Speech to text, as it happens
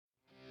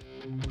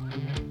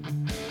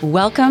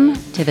Welcome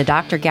to the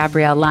Dr.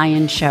 Gabrielle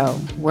Lyon Show,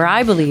 where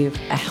I believe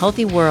a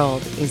healthy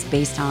world is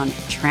based on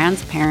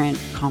transparent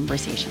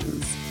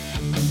conversations.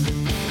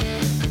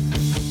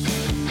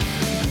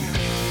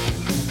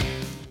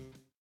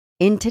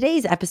 In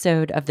today's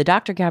episode of the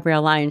Dr.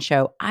 Gabrielle Lyon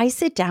Show, I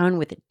sit down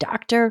with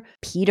Dr.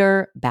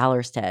 Peter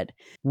Ballerstedt.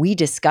 We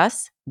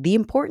discuss the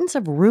importance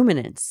of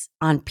ruminants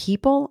on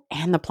people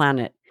and the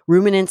planet.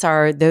 Ruminants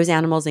are those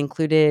animals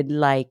included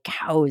like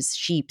cows,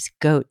 sheep,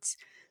 goats.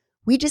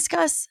 We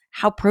discuss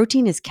how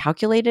protein is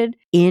calculated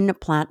in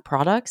plant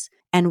products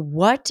and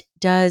what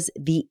does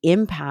the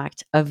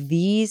impact of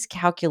these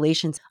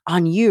calculations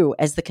on you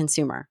as the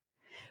consumer.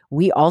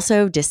 We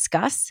also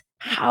discuss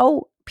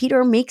how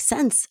Peter makes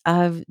sense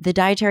of the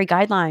dietary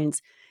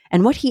guidelines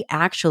and what he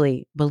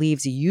actually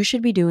believes you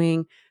should be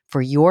doing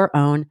for your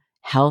own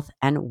health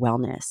and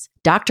wellness.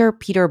 Dr.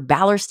 Peter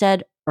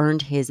Ballerstedt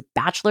earned his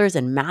bachelor's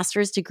and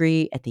master's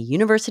degree at the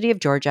University of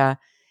Georgia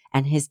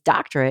and his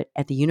doctorate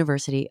at the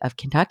University of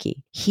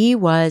Kentucky. He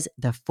was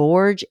the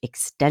Forage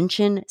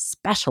Extension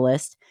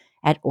Specialist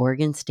at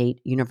Oregon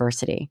State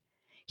University.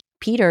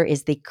 Peter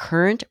is the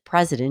current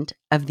president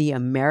of the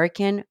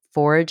American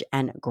Forage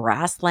and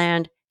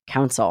Grassland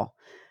Council.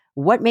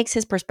 What makes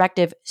his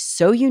perspective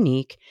so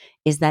unique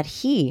is that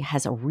he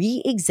has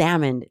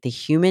re-examined the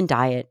human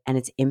diet and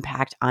its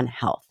impact on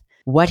health.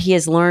 What he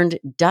has learned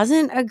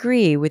doesn't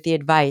agree with the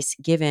advice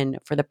given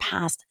for the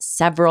past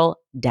several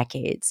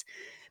decades.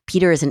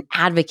 Peter is an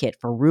advocate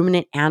for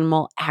ruminant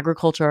animal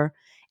agriculture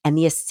and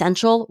the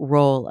essential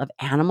role of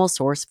animal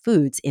source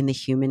foods in the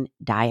human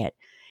diet.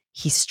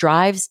 He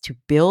strives to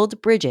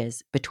build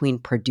bridges between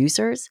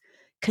producers,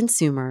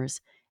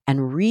 consumers,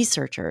 and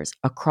researchers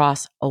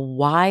across a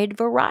wide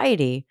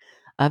variety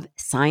of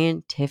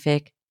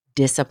scientific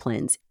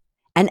disciplines.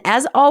 And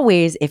as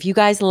always, if you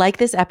guys like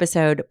this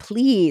episode,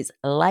 please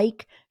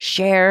like,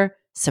 share,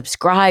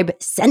 subscribe,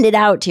 send it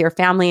out to your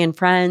family and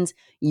friends.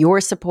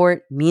 Your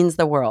support means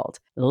the world.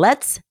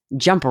 Let's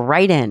jump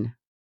right in.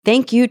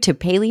 Thank you to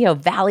Paleo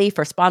Valley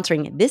for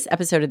sponsoring this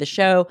episode of the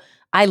show.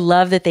 I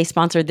love that they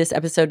sponsored this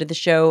episode of the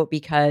show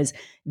because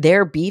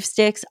their beef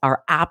sticks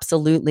are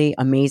absolutely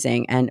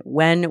amazing. And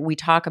when we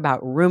talk about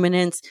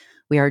ruminants,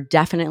 we are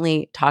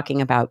definitely talking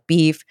about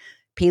beef.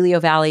 Paleo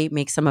Valley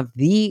makes some of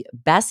the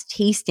best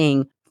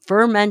tasting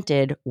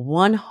fermented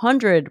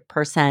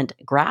 100%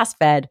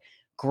 grass-fed,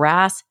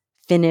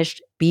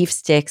 grass-finished beef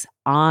sticks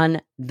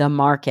on the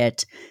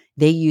market.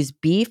 They use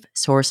beef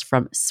sourced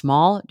from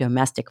small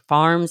domestic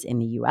farms in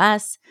the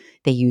US.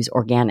 They use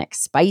organic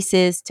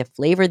spices to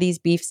flavor these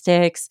beef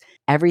sticks.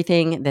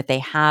 Everything that they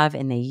have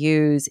and they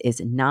use is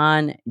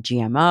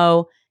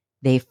non-GMO.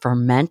 They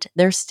ferment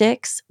their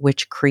sticks,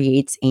 which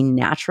creates a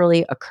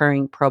naturally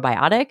occurring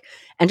probiotic.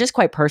 And just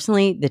quite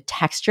personally, the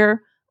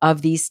texture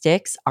of these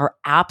sticks are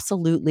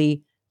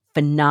absolutely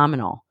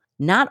phenomenal.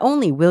 Not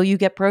only will you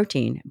get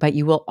protein, but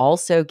you will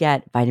also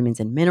get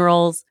vitamins and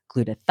minerals,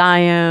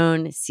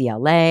 glutathione,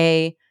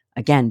 CLA,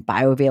 again,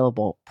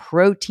 bioavailable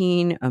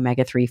protein,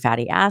 omega-3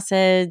 fatty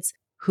acids.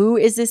 Who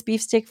is this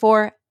beef stick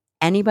for?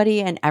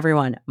 Anybody and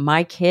everyone.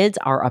 My kids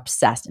are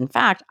obsessed. In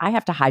fact, I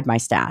have to hide my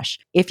stash.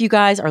 If you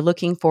guys are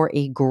looking for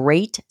a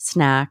great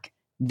snack,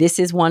 this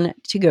is one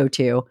to go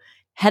to.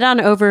 Head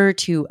on over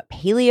to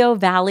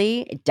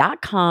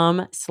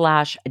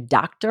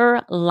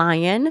paleovalley.com/Dr.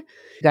 Lyon.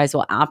 You guys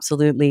will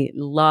absolutely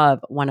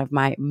love one of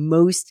my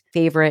most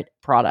favorite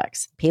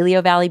products,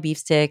 Paleo Valley beef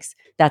sticks.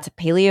 That's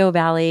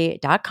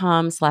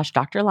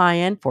paleovalley.com/Dr.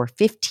 Lyon for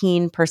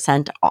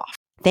 15% off.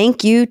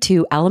 Thank you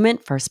to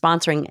Element for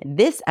sponsoring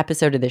this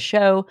episode of the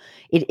show.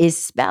 It is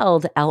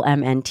spelled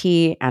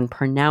LMNT and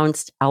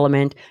pronounced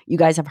Element. You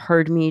guys have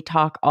heard me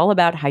talk all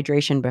about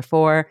hydration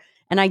before.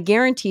 And I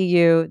guarantee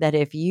you that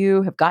if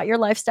you have got your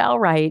lifestyle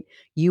right,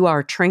 you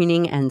are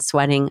training and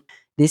sweating.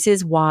 This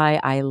is why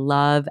I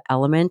love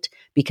Element,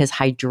 because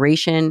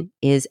hydration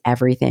is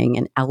everything.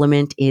 And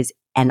Element is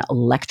an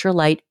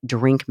electrolyte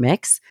drink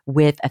mix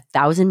with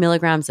 1,000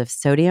 milligrams of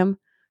sodium,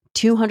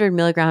 200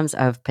 milligrams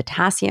of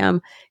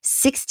potassium,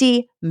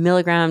 60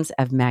 milligrams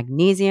of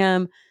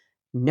magnesium,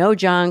 no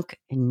junk,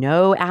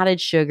 no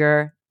added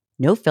sugar,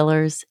 no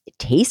fillers. It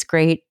tastes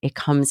great. It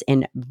comes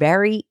in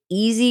very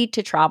easy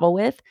to travel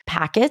with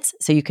packets,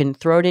 so you can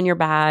throw it in your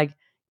bag,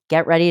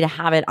 get ready to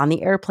have it on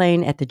the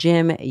airplane, at the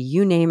gym,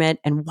 you name it.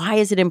 And why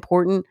is it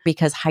important?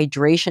 Because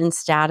hydration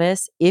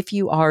status, if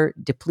you are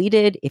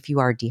depleted, if you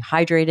are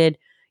dehydrated,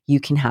 you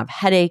can have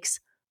headaches,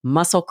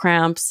 muscle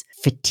cramps,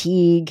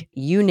 fatigue,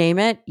 you name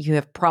it. You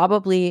have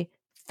probably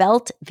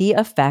felt the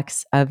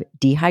effects of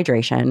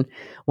dehydration.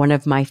 One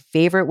of my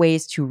favorite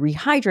ways to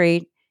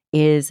rehydrate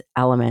is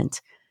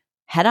Element.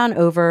 Head on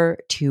over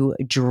to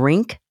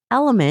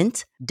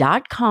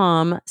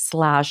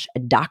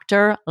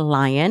drinkelement.com/Dr.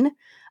 Lyon.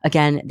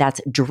 Again,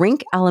 that's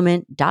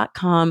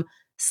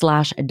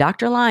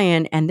drinkelement.com/Dr.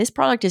 Lyon. And this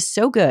product is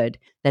so good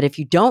that if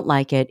you don't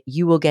like it,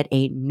 you will get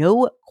a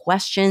no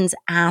questions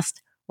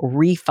asked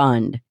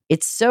refund.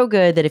 It's so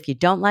good that if you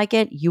don't like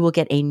it, you will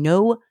get a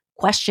no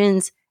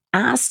questions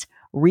asked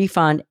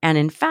refund. And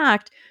in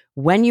fact,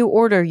 When you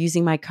order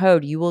using my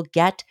code, you will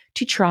get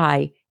to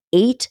try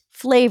 8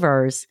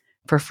 flavors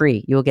for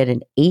free. You will get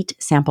an 8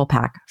 sample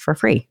pack for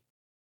free.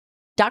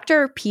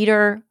 Dr.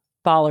 Peter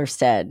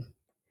Ballerstedt,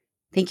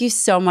 thank you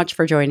so much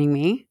for joining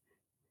me.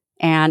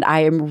 And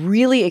I am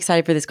really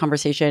excited for this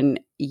conversation.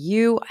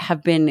 You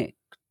have been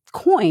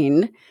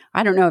coined,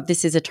 I don't know if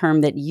this is a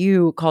term that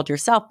you called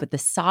yourself, but the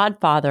sod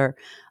father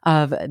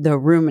of the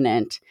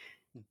ruminant.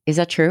 Is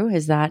that true?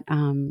 Is that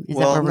Well,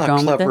 where I'm we're not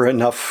going with clever this?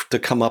 enough to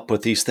come up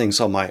with these things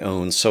on my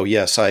own. So,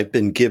 yes, I've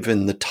been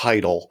given the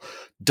title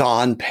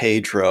Don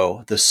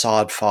Pedro, the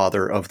sod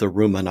father of the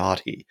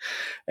Ruminati.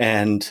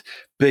 And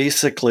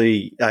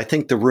basically, I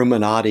think the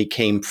Ruminati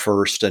came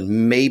first,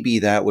 and maybe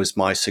that was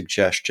my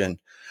suggestion.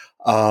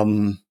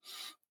 Um,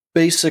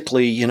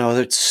 Basically,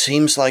 it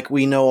seems like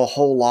we know a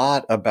whole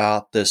lot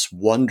about this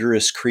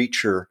wondrous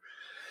creature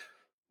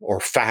or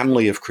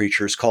family of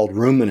creatures called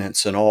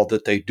ruminants and all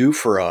that they do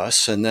for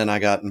us. And then I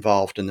got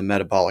involved in the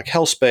metabolic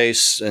health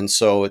space. And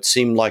so it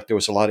seemed like there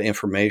was a lot of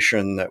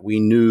information that we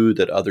knew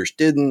that others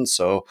didn't.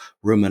 So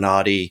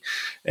Ruminati.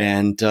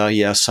 And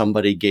yeah,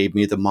 somebody gave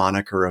me the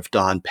moniker of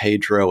Don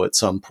Pedro at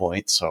some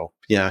point. So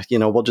yeah,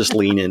 we'll just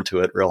lean into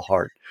it real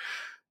hard.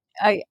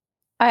 I,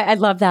 I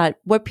love that.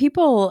 What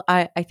people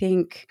I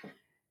think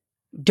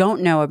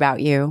don't know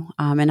about you,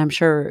 and I'm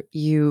sure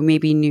you may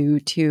be new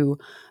to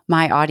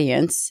my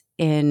audience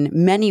in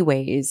many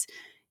ways,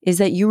 is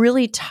that you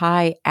really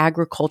tie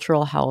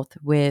agricultural health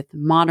with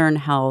modern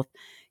health.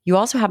 You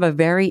also have a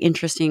very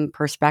interesting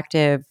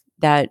perspective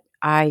that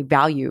I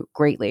value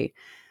greatly.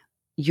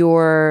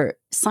 Your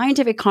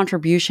scientific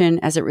contribution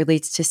as it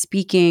relates to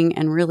speaking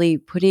and really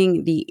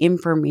putting the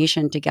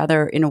information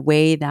together in a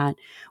way that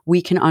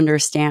we can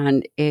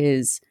understand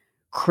is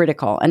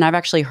critical. And I've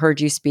actually heard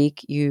you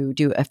speak. You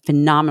do a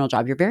phenomenal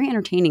job. You're very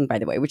entertaining, by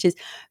the way, which is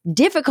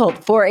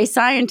difficult for a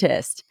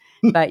scientist,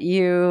 but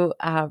you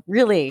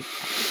really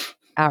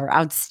are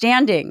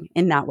outstanding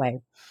in that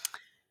way.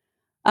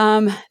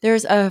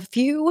 There's a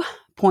few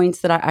points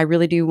that I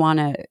really do want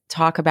to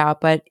talk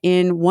about, but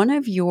in one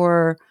of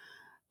your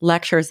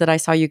lectures that I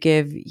saw you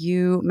give,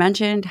 you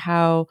mentioned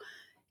how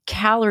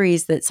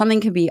calories, that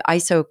something can be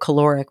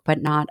isocaloric,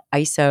 but not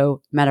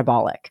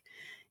isometabolic.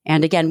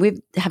 And again,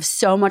 we have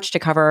so much to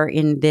cover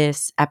in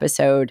this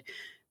episode,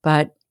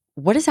 but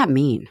what does that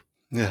mean?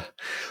 Yeah.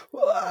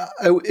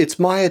 Well, it's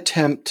my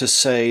attempt to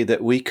say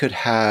that we could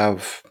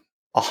have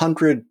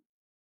 100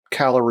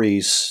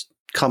 calories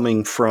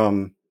coming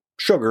from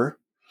sugar.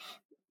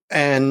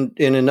 And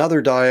in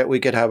another diet, we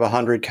could have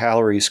 100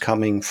 calories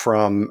coming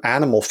from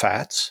animal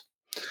fats.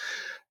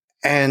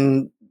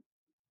 And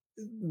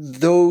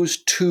those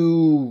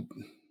two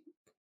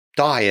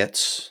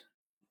diets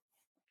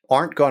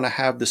aren't going to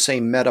have the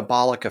same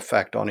metabolic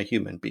effect on a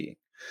human being.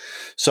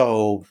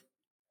 So,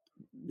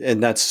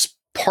 and that's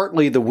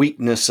partly the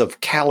weakness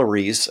of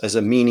calories as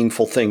a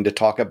meaningful thing to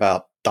talk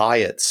about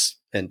diets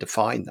and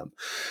define them.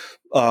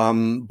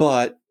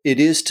 But it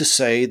is to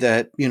say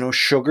that,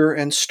 sugar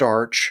and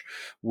starch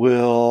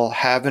will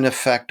have an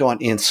effect on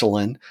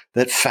insulin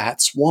that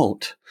fats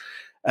won't.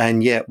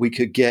 And yet we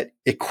could get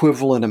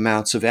equivalent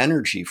amounts of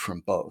energy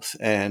from both.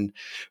 And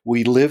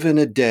we live in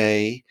a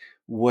day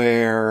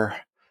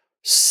where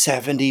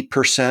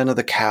 70% of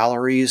the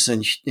calories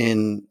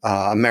in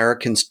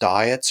Americans'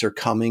 diets are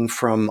coming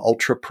from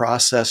ultra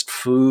processed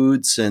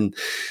foods, and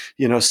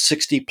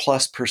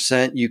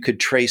 60+% you could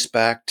trace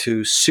back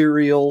to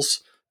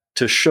cereals,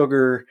 to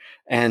sugar,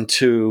 and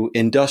to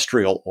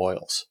industrial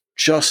oils.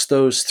 Just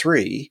those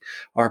three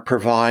are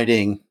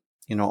providing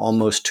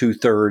almost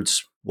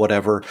 2/3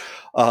 whatever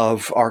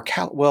of our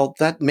well,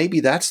 that maybe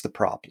that's the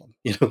problem.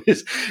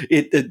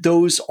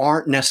 Those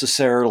aren't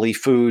necessarily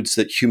foods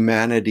that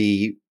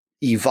humanity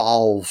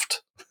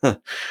evolved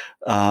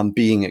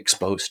being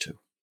exposed to.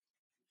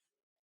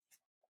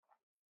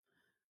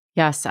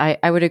 Yes,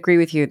 I would agree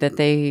with you that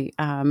the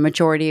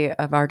majority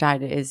of our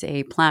diet is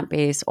a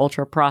plant-based,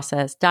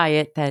 ultra-processed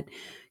diet that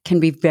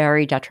can be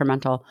very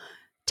detrimental.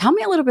 Tell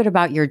me a little bit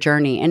about your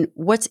journey. And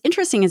what's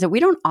interesting is that we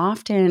don't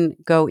often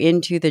go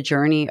into the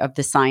journey of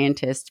the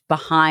scientist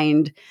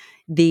behind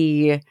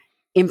the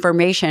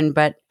information,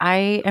 but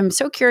I am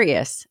so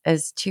curious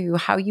as to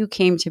how you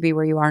came to be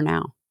where you are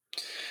now.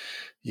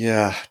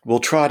 Yeah, we'll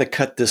try to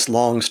cut this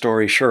long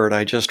story short.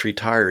 I just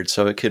retired,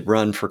 so it could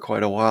run for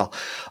quite a while.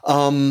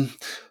 Um,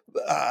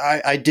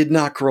 I did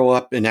not grow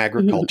up in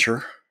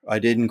agriculture. I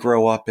didn't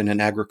grow up in an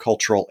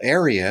agricultural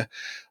area.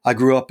 I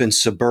grew up in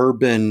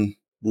suburban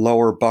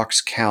Lower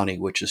Bucks County,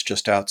 which is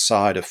just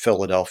outside of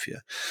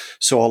Philadelphia.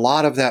 So a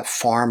lot of that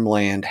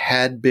farmland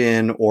had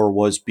been or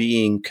was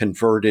being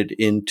converted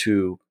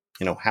into,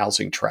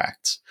 housing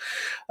tracts.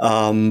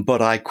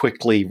 But I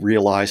quickly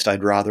realized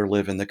I'd rather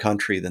live in the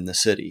country than the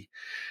city.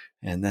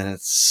 And then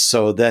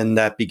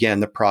that began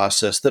the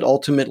process that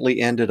ultimately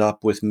ended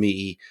up with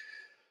me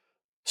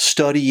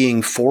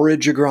studying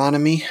forage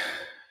agronomy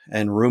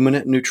and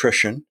ruminant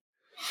nutrition.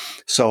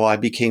 So I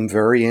became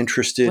very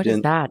interested What is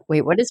in, that?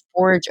 Wait, what is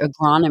forage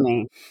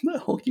agronomy?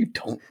 well, you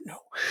don't know.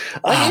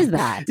 What is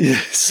that? Yeah,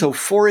 so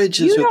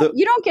forages are the,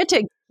 You don't get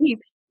to keep.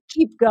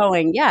 Keep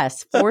going.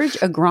 Yes, forage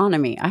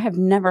agronomy. I have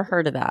never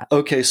heard of that.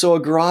 Okay, so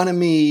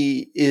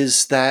agronomy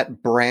is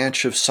that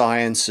branch of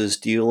sciences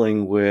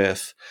dealing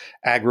with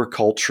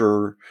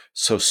agriculture,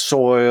 so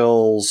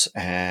soils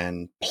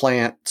and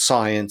plant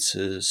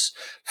sciences,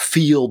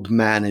 field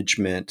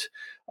management,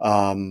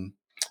 um,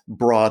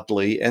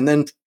 broadly. And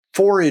then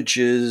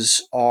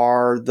forages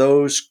are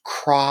those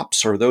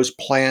crops or those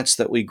plants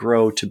that we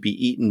grow to be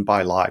eaten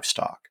by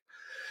livestock.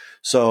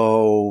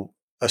 So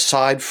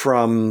aside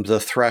from the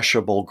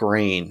threshable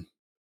grain,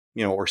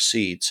 or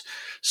seeds.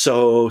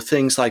 So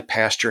things like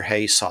pasture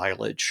hay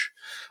silage.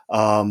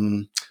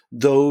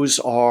 Those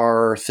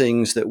are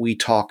things that we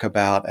talk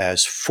about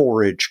as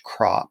forage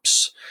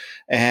crops.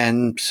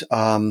 And,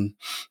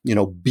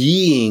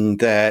 being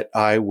that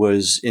I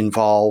was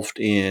involved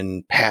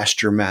in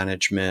pasture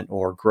management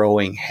or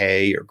growing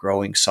hay or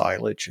growing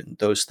silage and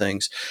those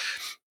things,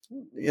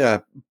 yeah,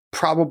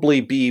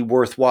 probably be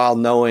worthwhile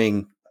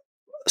knowing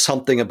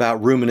something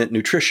about ruminant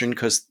nutrition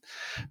because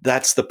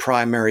that's the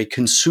primary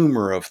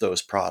consumer of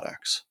those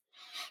products.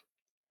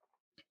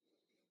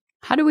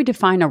 How do we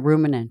define a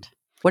ruminant?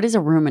 What is a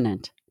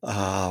ruminant?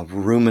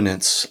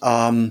 Ruminants.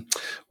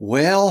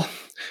 Well,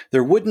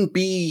 there wouldn't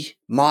be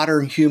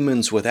modern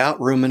humans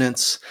without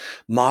ruminants.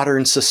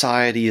 Modern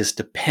society is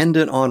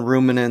dependent on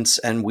ruminants,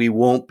 and we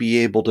won't be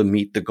able to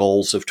meet the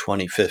goals of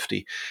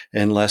 2050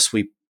 unless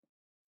we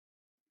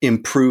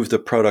improve the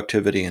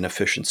productivity and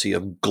efficiency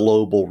of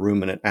global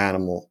ruminant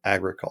animal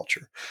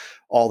agriculture.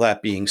 All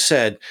that being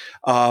said,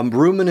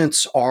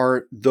 ruminants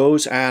are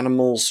those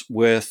animals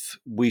with,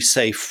 we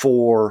say,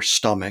 4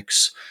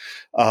 stomachs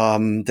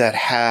that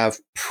have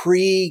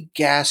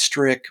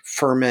pre-gastric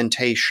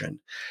fermentation.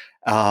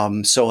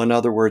 So in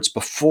other words,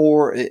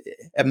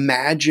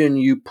 imagine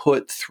you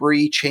put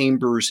 3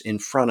 chambers in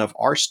front of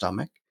our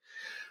stomach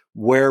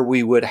where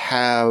we would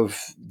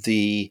have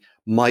the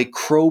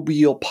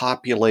microbial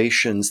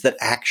populations that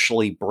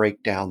actually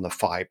break down the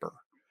fiber.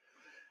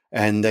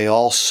 And they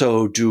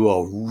also do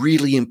a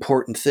really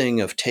important thing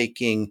of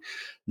taking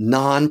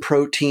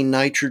non-protein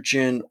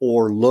nitrogen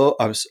or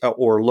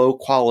low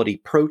quality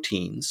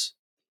proteins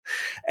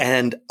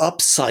and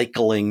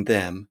upcycling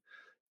them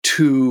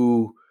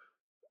to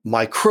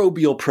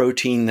microbial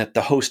protein that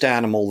the host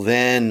animal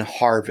then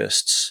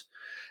harvests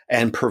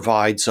and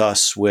provides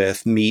us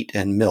with meat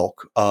and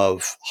milk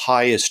of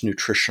highest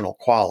nutritional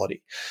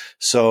quality.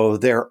 So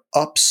their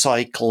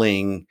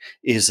upcycling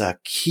is a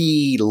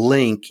key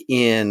link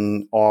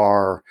in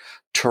our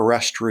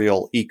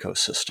terrestrial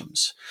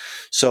ecosystems.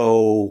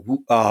 So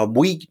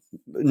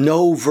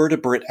no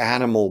vertebrate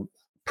animal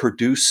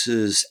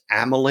produces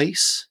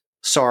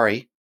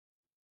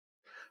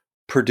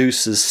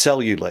produces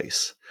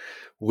cellulase,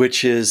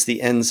 which is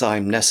the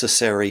enzyme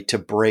necessary to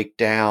break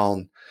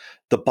down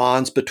the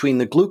bonds between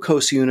the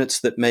glucose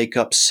units that make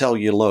up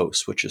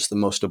cellulose, which is the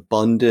most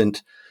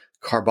abundant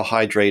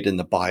carbohydrate in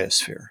the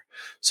biosphere.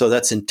 So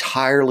that's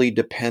entirely And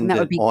that would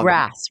dependent be on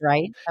grass,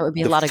 right? That would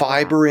be a the lot of grass.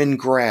 fiber in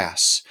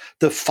grass,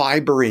 the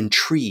fiber in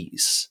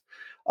trees,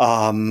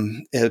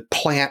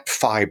 plant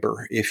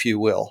fiber, if you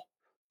will.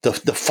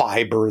 The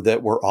fiber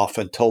that we're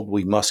often told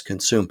we must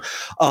consume.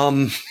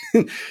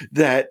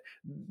 That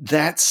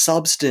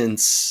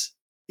substance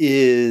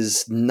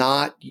is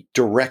not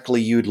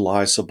directly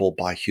utilizable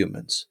by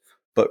humans,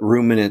 but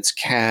ruminants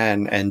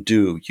can and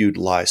do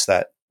utilize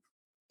that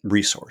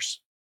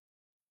resource.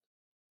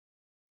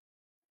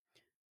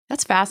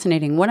 That's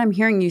fascinating. What I'm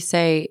hearing you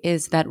say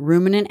is that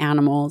ruminant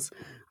animals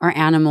are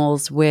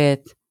animals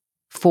with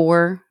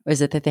 4,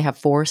 is it that they have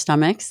 4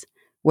 stomachs,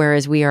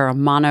 whereas we are a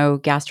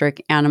monogastric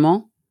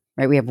animal,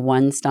 right? We have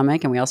 1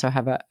 stomach and we also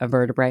have a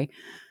vertebrae.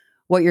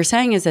 What you're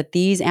saying is that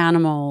these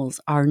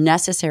animals are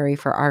necessary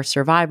for our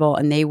survival,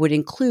 and they would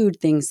include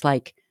things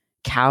like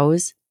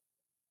cows.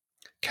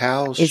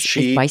 Cows, Is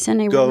sheep, bison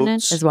a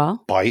ruminant as goats,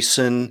 well?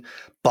 bison,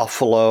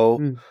 buffalo.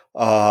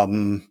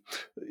 Mm.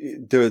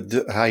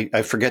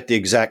 I forget the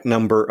exact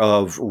number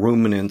of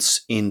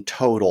ruminants in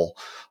total.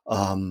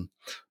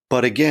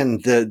 But again,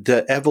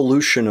 the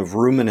evolution of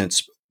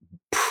ruminants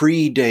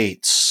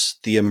predates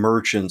the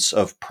emergence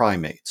of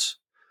primates.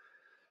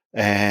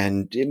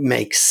 And it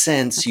makes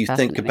sense. That's You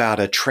think fascinating. about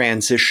a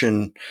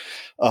transition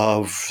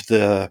of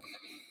the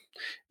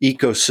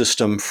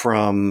ecosystem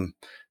from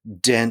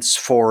dense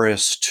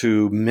forest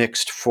to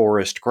mixed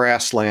forest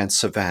grassland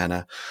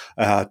savanna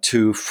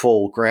to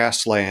full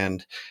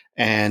grassland.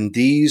 And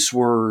these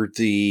were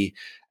the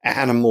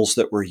animals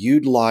that were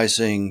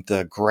utilizing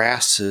the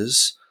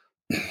grasses.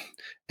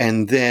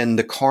 And then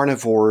the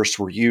carnivores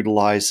were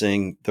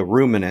utilizing the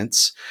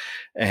ruminants.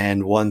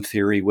 And one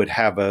theory would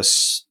have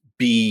us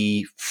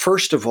be,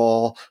 first of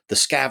all, the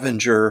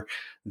scavenger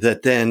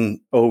that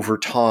then over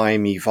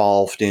time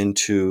evolved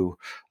into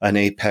an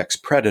apex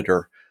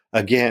predator.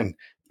 Again,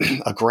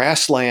 a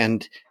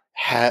grassland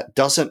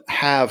doesn't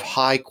have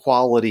high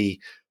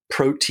quality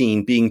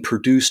protein being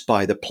produced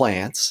by the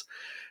plants,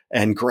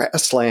 and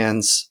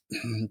grasslands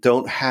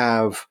don't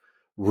have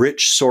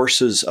rich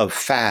sources of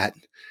fat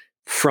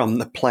from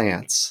the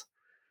plants.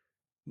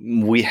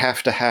 We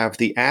have to have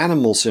the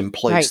animals in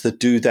place Right. that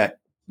do that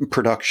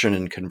production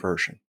and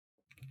conversion.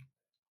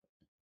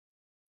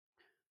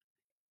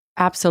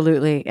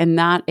 Absolutely. And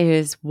that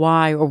is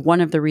why, or one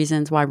of the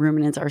reasons why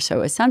ruminants are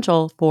so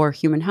essential for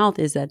human health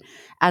is that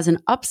as an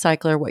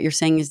upcycler, what you're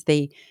saying is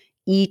they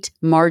eat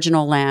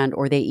marginal land,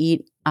 or they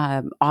eat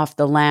off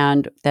the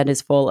land that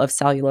is full of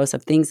cellulose,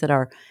 of things that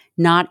are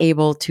not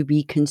able to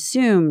be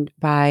consumed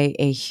by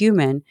a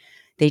human.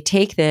 They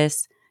take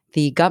this,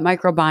 the gut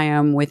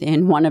microbiome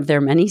within one of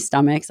their many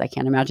stomachs. I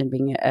can't imagine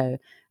being a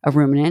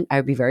ruminant. I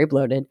would be very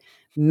bloated.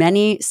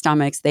 Many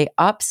stomachs, they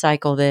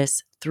upcycle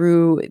this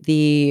through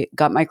the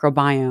gut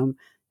microbiome.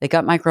 The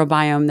gut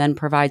microbiome then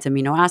provides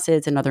amino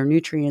acids and other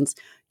nutrients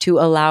to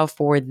allow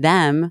for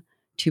them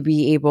to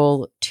be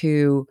able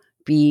to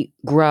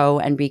grow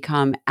and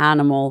become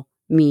animal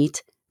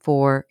meat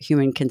for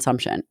human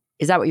consumption.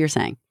 Is that what you're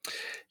saying?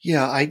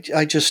 Yeah,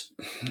 I just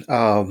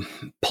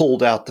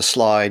pulled out the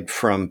slide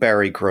from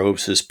Barry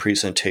Groves's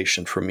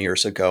presentation from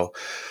years ago,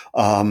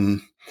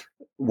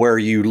 where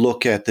you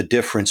look at the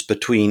difference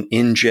between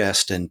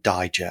ingest and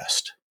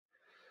digest.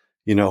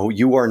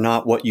 You are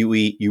not what you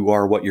eat. You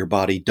are what your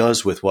body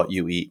does with what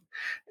you eat.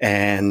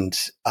 And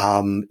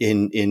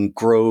in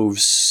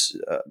Grove's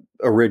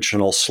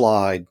original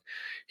slide,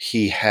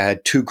 he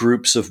had two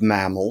groups of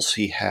mammals.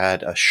 He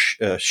had a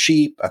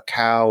sheep, a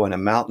cow, and a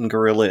mountain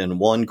gorilla in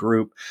one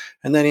group.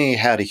 And then he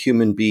had a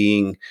human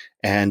being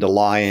and a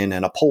lion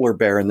and a polar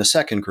bear in the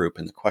second group.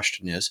 And the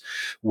question is,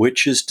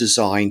 which is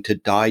designed to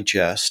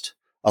digest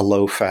a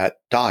low-fat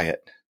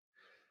diet?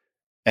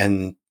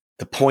 And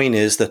the point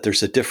is that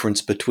there's a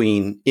difference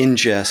between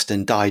ingest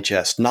and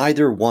digest.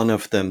 Neither one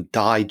of them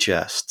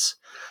digests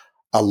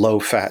a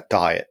low-fat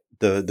diet.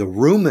 The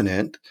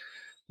ruminant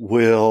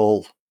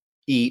will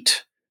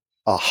eat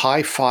a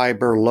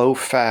high-fiber,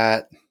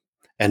 low-fat,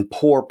 and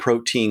poor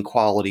protein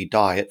quality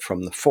diet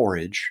from the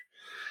forage.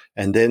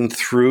 And then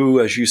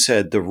through, as you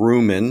said, the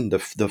rumen,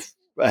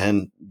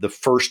 and the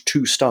first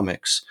two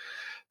stomachs,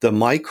 the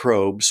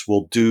microbes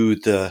will do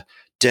the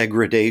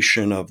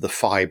degradation of the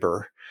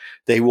fiber.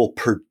 They will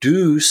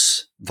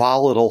produce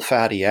volatile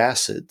fatty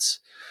acids.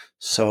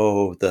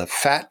 So the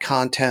fat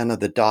content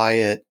of the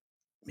diet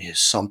is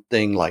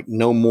something like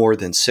no more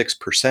than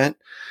 6%.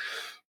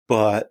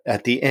 But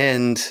at the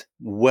end,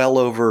 well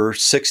over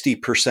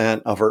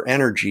 60% of her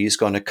energy is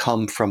going to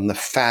come from the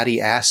fatty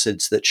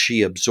acids that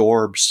she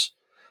absorbs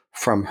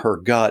from her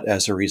gut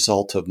as a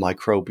result of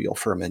microbial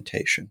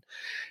fermentation.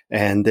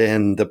 And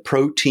then the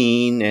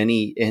protein,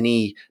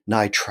 any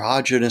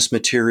nitrogenous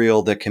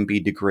material that can be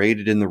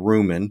degraded in the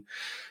rumen,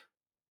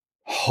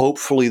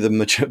 hopefully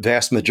the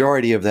vast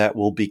majority of that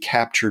will be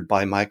captured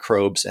by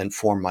microbes and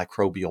form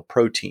microbial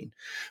protein,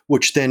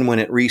 which then when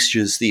it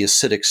reaches the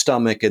acidic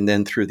stomach and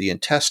then through the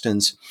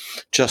intestines,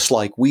 just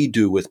like we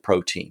do with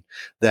protein,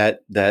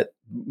 that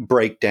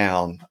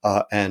breakdown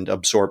and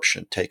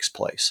absorption takes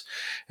place.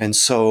 And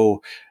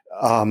so,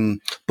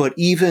 but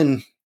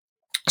even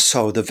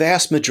so, the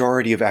vast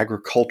majority of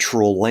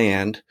agricultural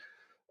land,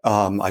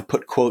 I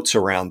put quotes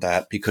around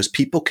that because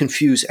people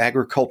confuse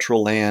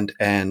agricultural land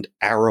and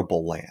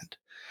arable land.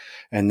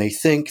 And they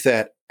think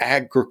that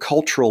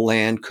agricultural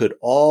land could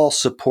all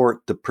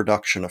support the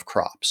production of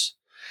crops.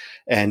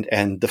 And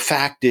the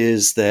fact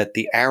is that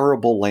the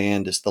arable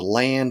land is the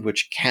land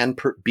which can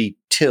be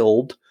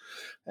tilled,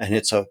 and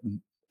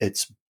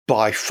it's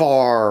by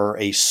far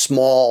a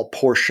small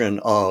portion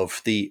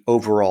of the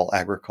overall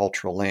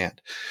agricultural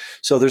land.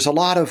 So there's a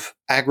lot of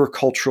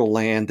agricultural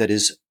land that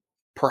is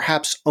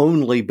perhaps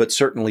only, but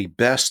certainly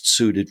best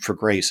suited for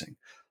grazing.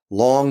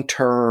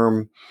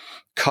 Long-term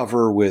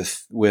cover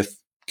with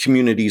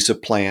communities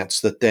of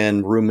plants that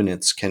then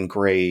ruminants can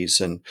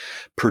graze and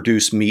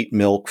produce meat,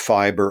 milk,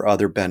 fiber,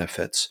 other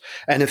benefits.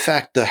 And in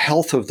fact, the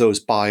health of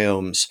those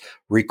biomes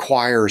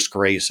requires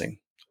grazing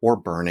or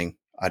burning.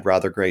 I'd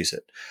rather graze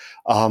it.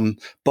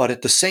 But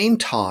at the same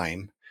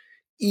time,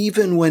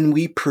 even when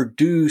we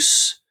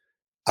produce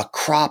a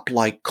crop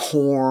like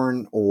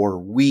corn or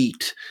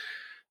wheat,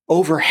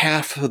 over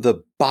half of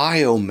the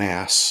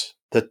biomass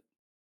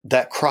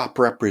that crop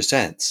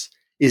represents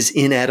is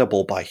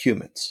inedible by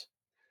humans.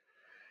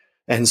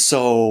 And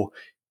so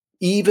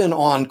even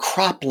on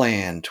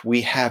cropland,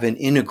 we have an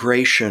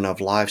integration of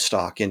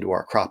livestock into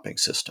our cropping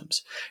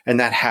systems. And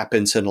that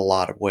happens in a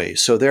lot of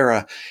ways. So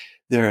they're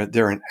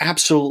an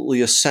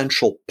absolutely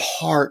essential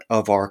part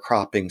of our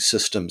cropping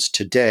systems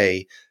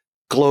today,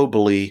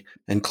 globally,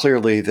 and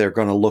clearly they're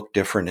going to look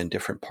different in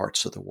different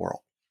parts of the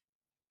world.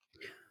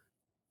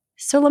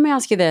 So let me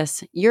ask you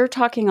this. You're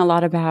talking a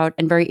lot about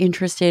and very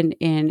interested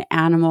in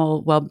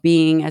animal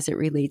well-being as it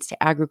relates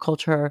to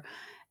agriculture,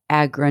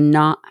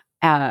 agrono-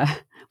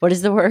 what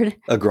is the word?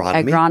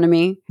 Agronomy.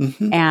 Agronomy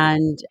Mm-hmm.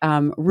 and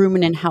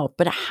ruminant health.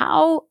 But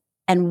how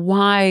and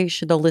why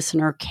should the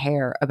listener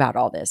care about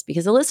all this?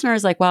 Because the listener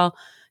is like, well,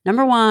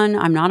 number one,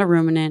 I'm not a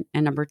ruminant.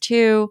 And number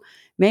two,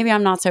 maybe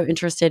I'm not so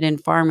interested in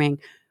farming.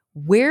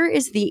 Where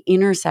is the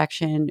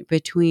intersection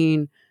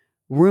between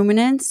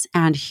ruminants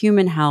and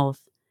human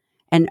health?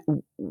 And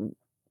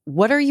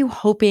what are you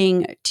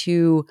hoping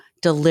to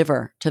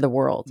deliver to the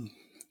world?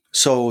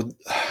 So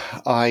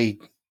I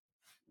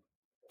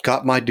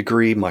got my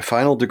degree, my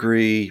final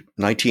degree,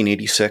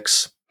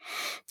 1986.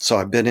 So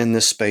I've been in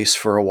this space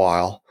for a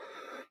while.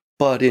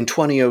 But in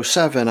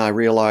 2007, I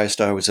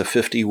realized I was a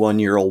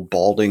 51-year-old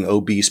balding,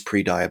 obese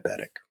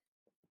pre-diabetic.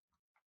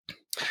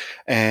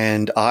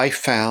 And I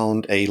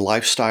found a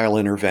lifestyle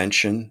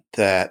intervention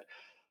that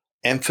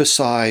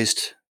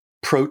emphasized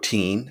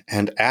protein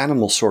and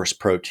animal source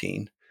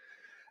protein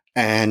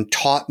and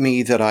taught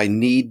me that I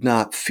need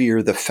not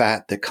fear the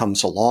fat that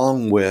comes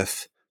along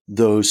with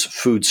those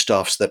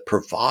foodstuffs that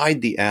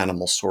provide the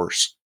animal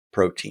source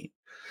protein.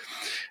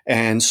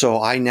 And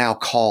so I now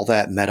call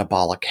that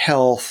metabolic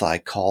health. I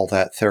call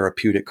that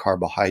therapeutic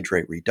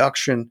carbohydrate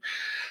reduction.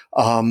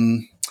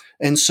 Um,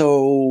 and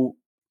so,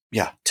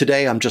 yeah,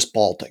 today I'm just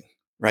balding,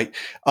 right?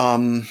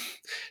 Um,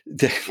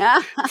 the,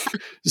 No,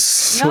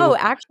 so,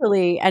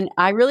 actually, and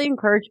I really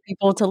encourage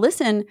people to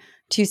listen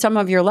to some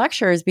of your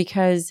lectures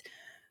because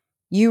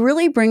you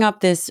really bring up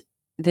this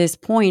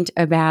point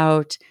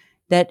about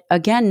that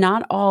again,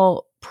 not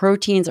all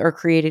proteins are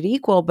created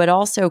equal, but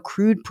also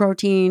crude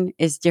protein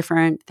is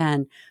different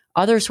than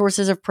other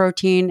sources of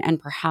protein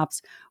and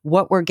perhaps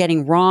what we're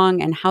getting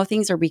wrong and how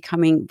things are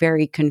becoming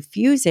very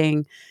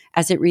confusing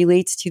as it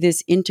relates to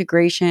this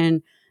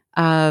integration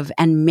of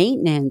and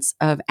maintenance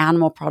of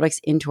animal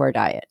products into our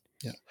diet.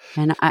 yeah.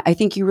 And I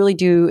think you really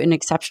do an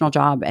exceptional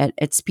job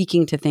at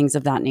speaking to things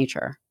of that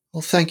nature.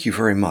 Well, thank you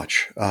very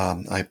much.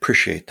 I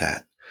appreciate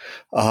that.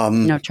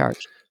 Um, No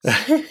charge.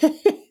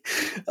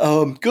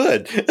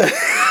 Good.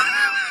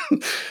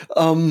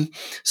 um,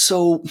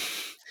 so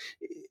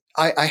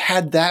I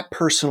had that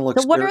personal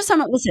So what are experience.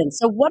 some listen,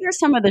 so what are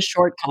some of the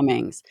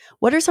shortcomings?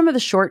 What are some of the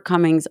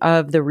shortcomings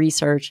of the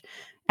research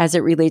as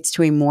it relates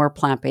to a more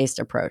plant-based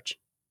approach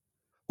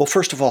Well,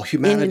 first of all,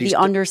 in the yeah,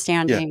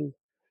 understanding?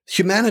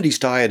 humanity's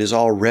diet is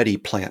already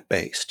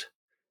plant-based,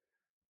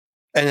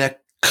 and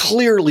that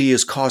clearly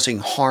is causing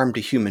harm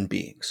to human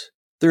beings.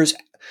 There's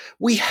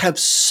We have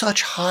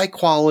such high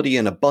quality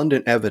and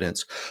abundant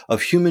evidence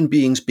of human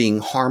beings being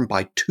harmed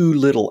by too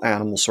little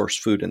animal source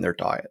food in their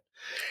diet.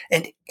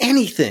 And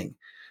anything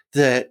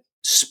that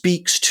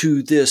speaks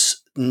to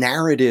this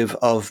narrative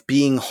of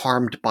being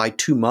harmed by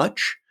too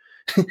much,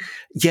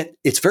 yet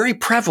it's very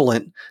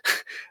prevalent,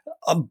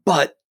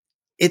 but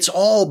it's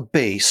all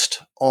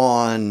based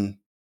on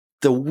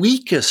the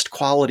weakest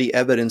quality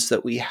evidence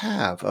that we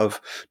have of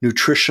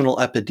nutritional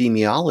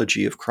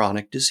epidemiology of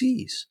chronic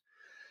disease.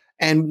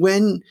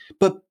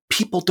 But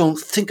people don't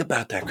think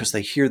about that because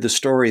they hear the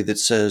story that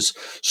says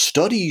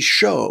studies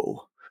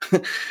show.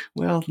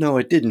 Well, no,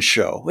 it didn't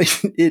show.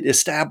 It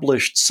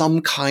established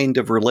some kind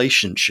of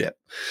relationship.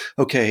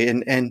 Okay,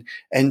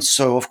 and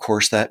so of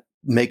course that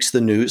makes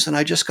the news. And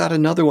I just got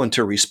another one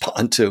to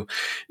respond to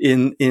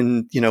in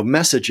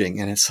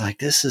messaging, and it's like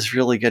this is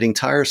really getting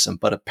tiresome,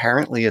 but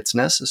apparently it's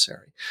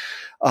necessary.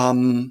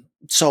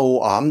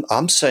 So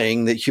I'm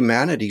saying that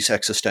humanity's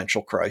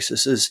existential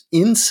crisis is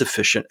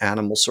insufficient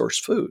animal source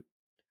food.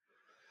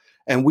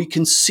 And we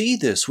can see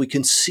this. We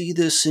can see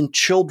this in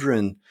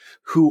children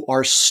who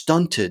are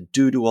stunted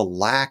due to a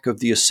lack of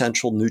the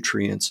essential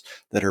nutrients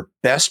that are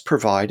best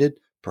provided,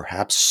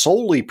 perhaps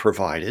solely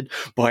provided,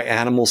 by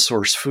animal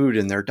source food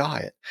in their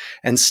diet.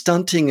 And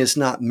stunting is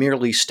not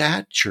merely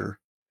stature,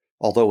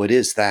 although it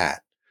is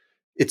that,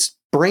 it's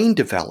brain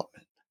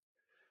development.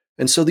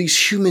 And so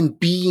these human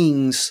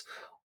beings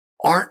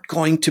aren't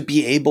going to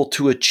be able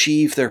to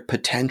achieve their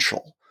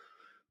potential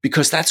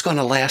because that's going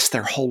to last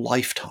their whole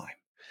lifetime.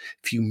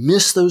 If you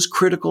miss those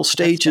critical That's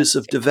stages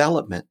of devastating.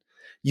 development,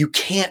 you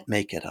can't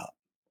make it up.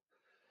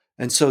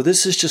 And so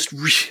this is just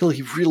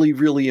really, really,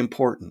 really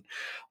important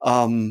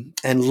and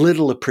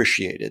little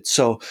appreciated.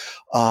 So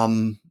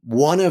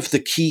one of the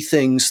key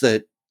things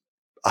that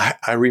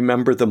I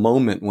remember the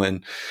moment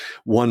when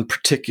one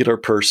particular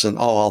person,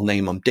 I'll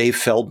name him, Dave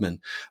Feldman,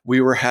 we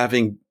were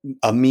having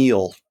a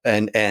meal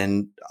and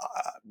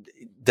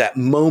that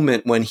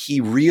moment when he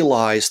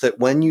realized that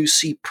when you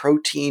see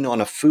protein on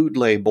a food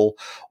label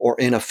or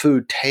in a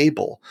food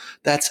table,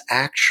 that's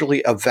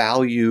actually a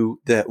value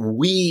that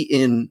we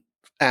in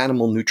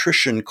animal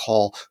nutrition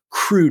call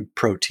crude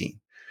protein,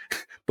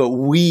 but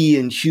we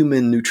in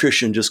human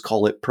nutrition just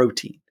call it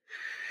protein.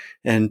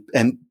 And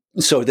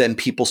so then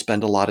people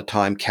spend a lot of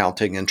time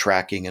counting and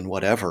tracking and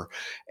whatever.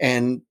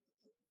 And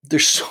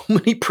there's so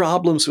many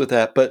problems with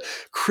that, but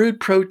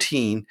crude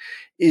protein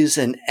is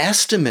an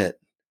estimate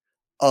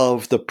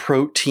of the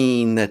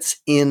protein that's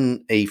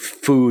in a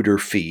food or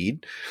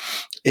feed.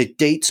 It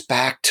dates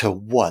back to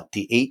what,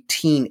 the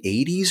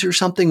 1880s or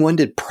something? When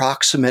did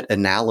proximate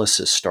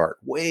analysis start?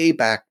 Way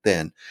back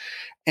then.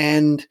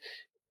 And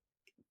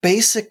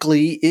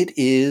basically, it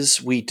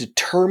is we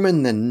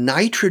determine the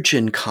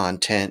nitrogen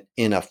content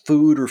in a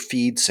food or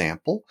feed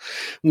sample.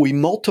 We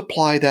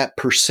multiply that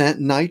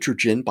percent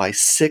nitrogen by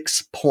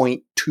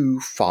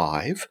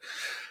 6.25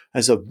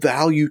 as a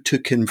value to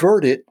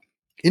convert it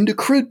into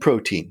crude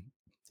protein.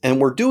 And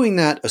we're doing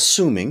that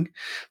assuming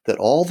that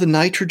all the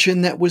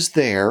nitrogen that was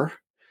there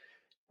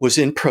was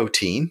in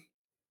protein,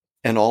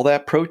 and all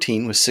that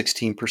protein was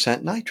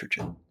 16%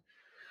 nitrogen.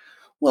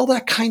 Well,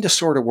 that kind of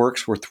sort of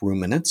works with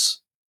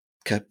ruminants.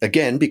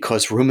 Again,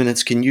 because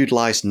ruminants can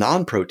utilize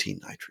non-protein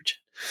nitrogen.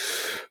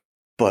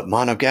 But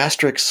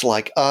monogastrics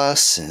like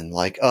us and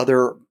like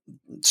other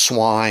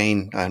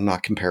swine, I'm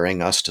not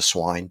comparing us to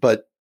swine,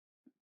 but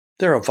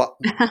they're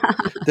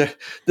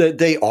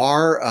they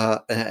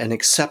are an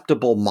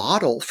acceptable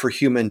model for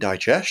human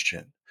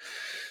digestion.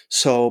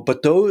 So,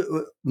 but those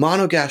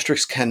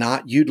monogastrics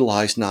cannot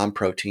utilize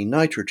non-protein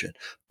nitrogen.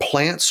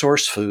 Plant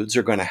source foods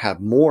are going to have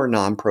more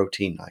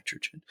non-protein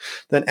nitrogen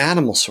than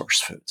animal source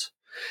foods.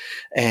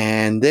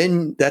 And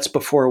then that's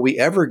before we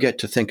ever get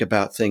to think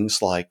about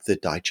things like the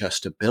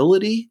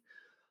digestibility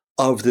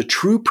of the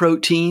true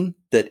protein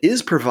that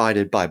is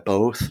provided by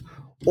both,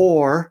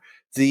 or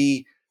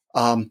the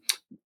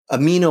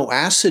amino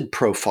acid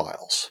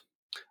profiles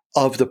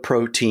of the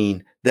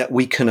protein that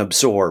we can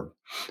absorb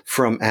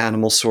from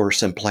animal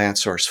source and plant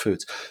source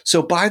foods.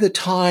 So by the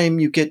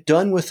time you get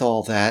done with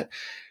all that,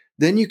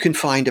 then you can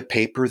find a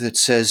paper that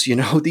says,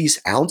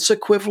 these ounce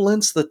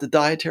equivalents that the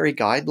dietary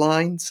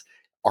guidelines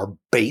are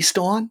based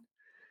on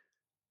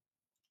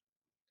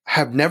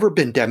have never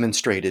been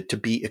demonstrated to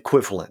be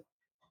equivalent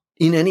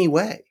in any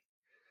way.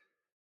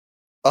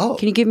 Oh,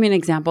 Can you give me an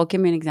example? Give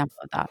me an example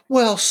of that.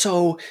 well,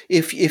 so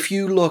if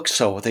you look,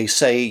 so they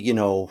say,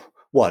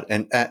 what,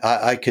 and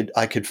I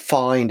could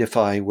find, if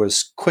I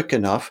was quick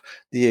enough,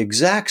 the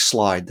exact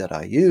slide that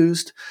I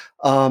used.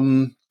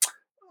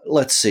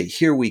 Let's see,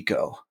 here we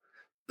go.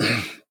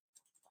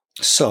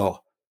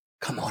 So,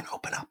 come on,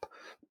 open up.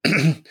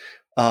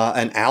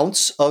 An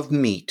ounce of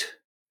meat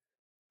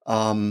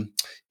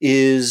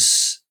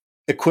is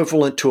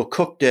equivalent to a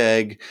cooked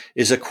egg,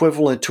 is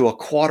equivalent to a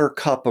quarter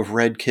cup of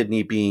red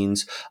kidney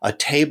beans, a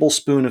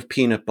tablespoon of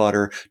peanut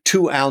butter,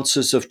 2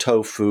 ounces of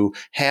tofu,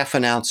 half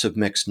an ounce of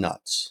mixed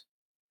nuts.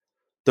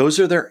 Those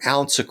are their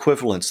ounce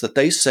equivalents that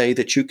they say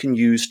that you can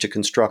use to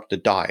construct a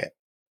diet.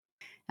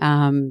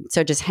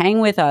 So just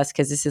hang with us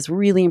because this is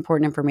really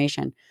important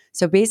information.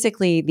 So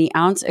basically, the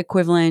ounce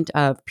equivalent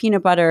of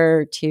peanut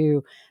butter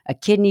to a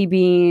kidney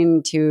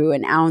bean to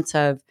an ounce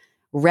of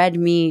red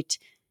meat,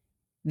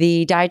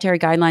 the dietary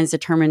guidelines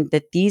determined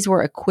that these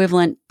were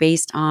equivalent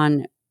based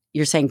on,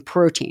 you're saying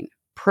protein.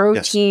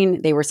 Yes,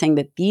 They were saying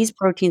that these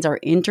proteins are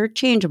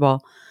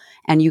interchangeable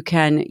and you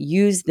can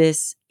use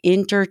this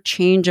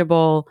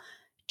interchangeable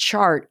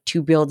chart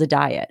to build a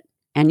diet.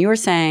 And you're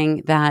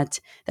saying that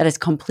that is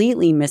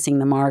completely missing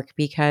the mark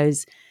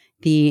because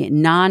the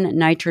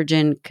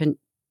non-nitrogen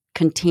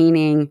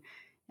containing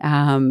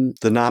the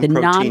the non-protein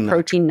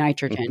non-protein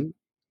nitrogen. nitrogen.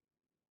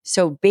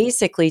 So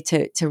basically,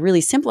 to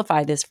really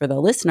simplify this for the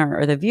listener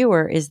or the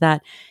viewer, is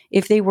that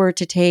if they were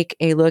to take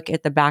a look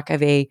at the back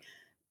of a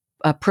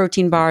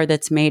protein bar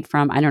that's made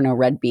from, I don't know,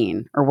 red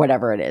bean or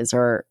whatever it is,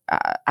 or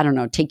I don't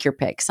know, take your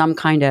pick, some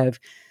kind of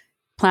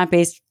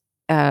plant-based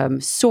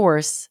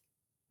source,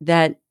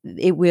 that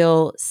it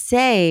will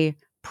say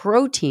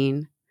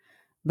protein,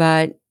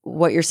 but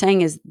what you're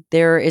saying is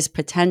there is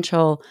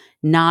potential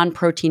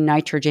non-protein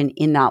nitrogen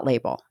in that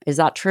label. Is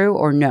that true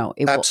or no?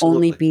 It will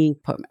only Absolutely. be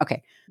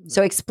okay.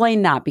 So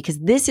explain that because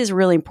this is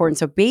really important.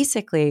 So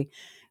basically,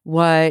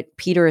 what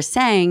Peter is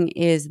saying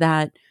is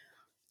that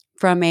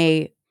from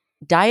a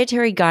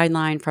dietary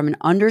guideline, from an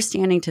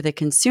understanding to the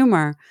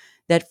consumer,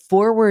 that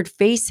forward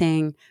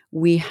facing,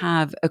 we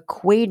have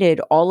equated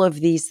all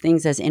of these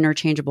things as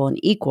interchangeable and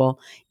equal,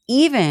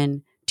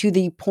 even to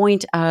the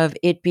point of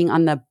it being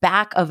on the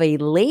back of a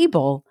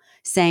label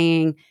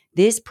saying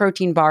this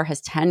protein bar has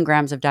 10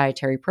 grams of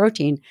dietary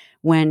protein,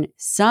 when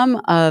some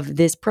of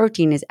this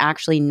protein is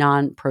actually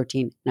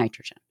non-protein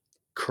nitrogen.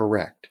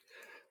 Correct.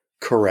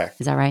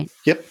 Is that right?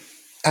 Yep,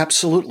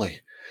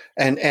 absolutely.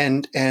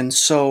 And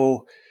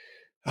so,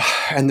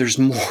 and there's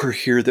more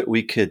here that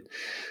we could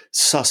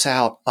suss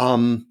out.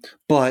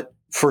 But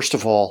first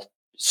of all,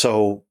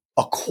 so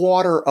a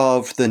quarter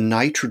of the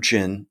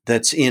nitrogen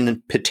that's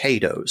in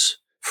potatoes,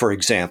 for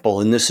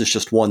example, and this is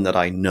just one that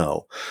I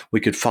know,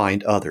 we could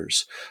find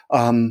others,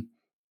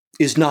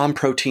 is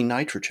non-protein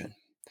nitrogen.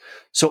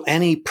 So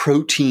any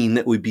protein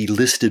that would be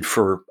listed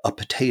for a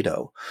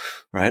potato,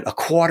 right? A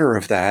quarter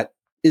of that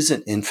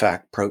isn't in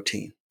fact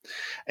protein.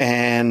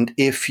 And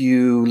if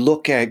you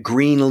look at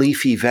green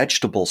leafy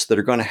vegetables that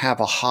are going to have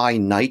a high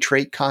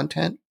nitrate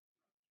content,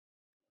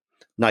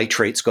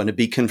 nitrate's going to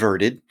be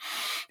converted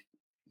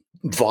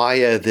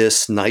via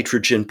this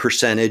nitrogen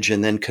percentage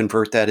and then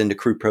convert that into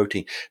crude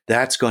protein.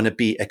 That's going to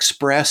be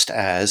expressed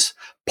as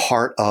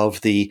part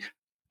of the,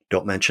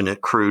 don't mention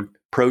it, crude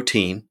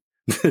protein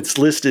that's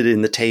listed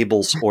in the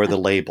tables or the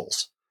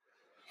labels.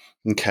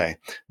 Okay.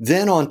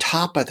 Then on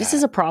top of that, This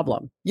is a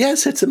problem.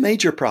 yes, it's a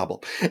major problem.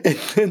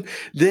 And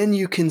then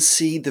you can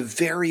see the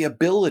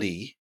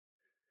variability,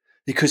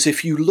 because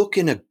if you look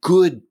in a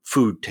good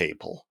food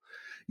table,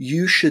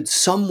 you should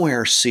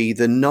somewhere see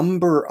the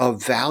number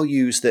of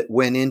values that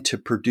went into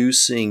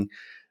producing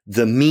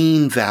the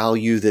mean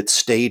value that's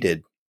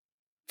stated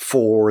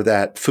for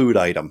that food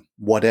item,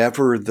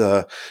 whatever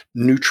the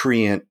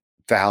nutrient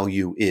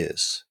value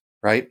is.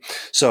 right?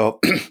 So,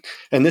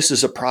 and this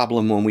is a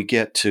problem when we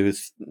get to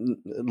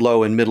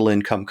low and middle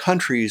income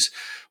countries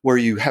where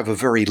you have a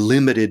very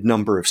limited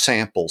number of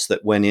samples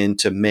that went in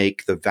to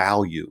make the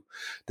value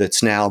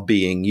that's now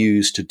being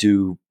used to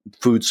do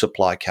food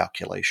supply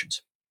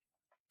calculations.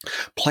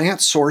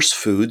 Plant source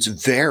foods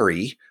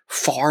vary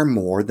far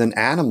more than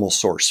animal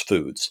source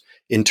foods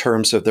in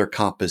terms of their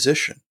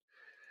composition.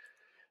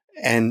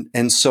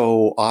 And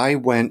so I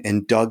went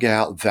and dug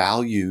out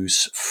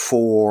values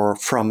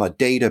from a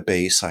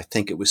database. I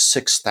think it was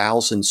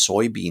 6,000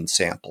 soybean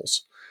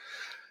samples.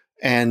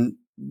 And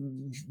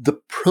the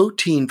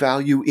protein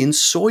value in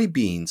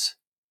soybeans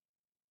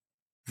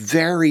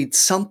varied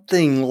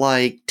something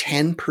like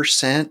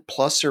 10%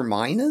 plus or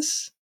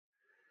minus.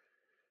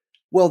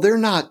 Well,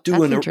 That's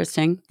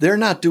interesting. they're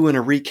not doing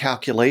a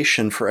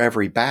recalculation for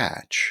every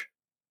batch.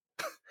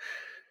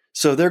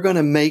 So they're going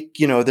to make,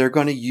 they're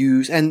going to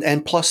use,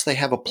 and plus they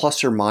have a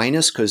plus or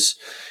minus because,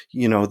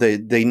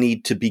 they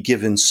need to be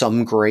given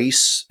some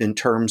grace in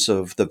terms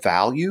of the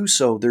value.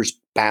 So there's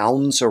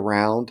bounds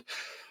around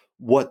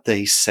what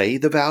they say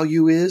the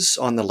value is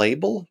on the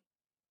label.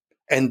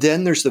 And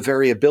then there's the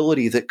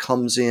variability that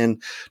comes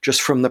in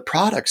just from the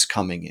products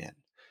coming in.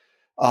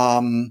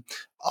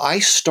 I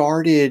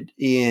started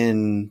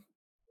in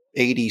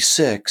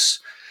 86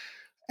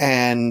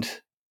 and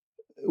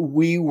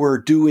we were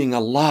doing a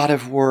lot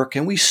of work,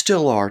 and we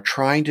still are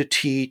trying to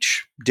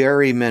teach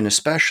dairymen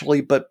especially,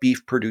 but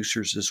beef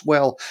producers as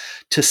well,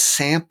 to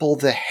sample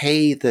the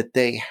hay that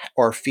they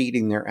are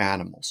feeding their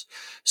animals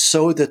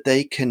so that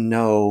they can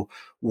know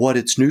what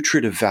its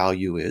nutritive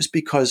value is,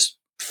 because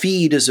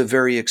feed is a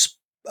very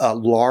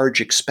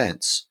large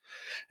expense.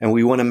 And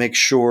we want to make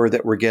sure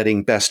that we're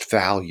getting best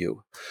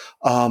value.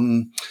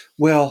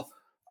 Well,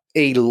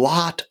 a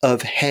lot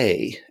of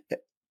hay,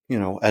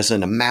 as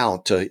an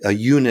amount, a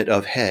unit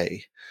of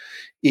hay,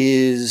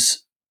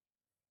 is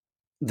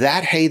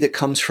that hay that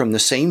comes from the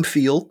same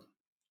field,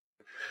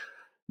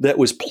 that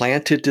was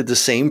planted to the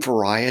same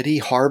variety,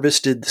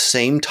 harvested the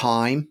same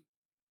time,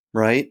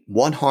 right?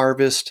 One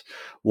harvest,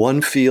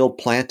 one field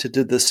planted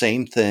to the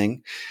same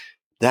thing.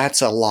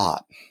 That's a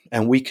lot.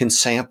 And we can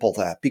sample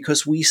that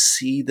because we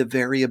see the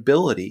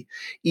variability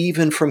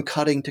even from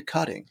cutting to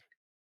cutting.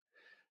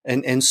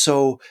 And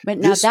so But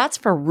now that's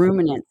for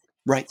ruminants.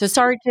 right. So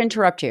sorry to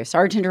interrupt you. So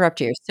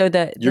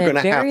the You're going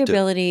to have to.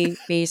 variability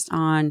based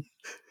on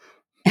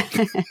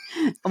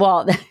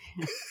well,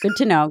 good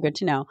to know. Good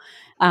to know.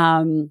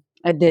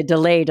 The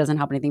delay doesn't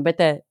help anything, but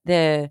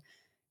the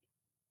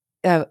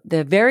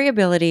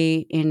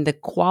variability in the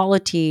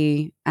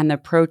quality and the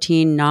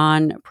protein,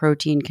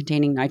 non-protein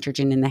containing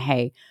nitrogen in the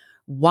hay.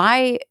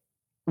 Why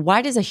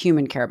does a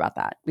human care about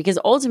that? Because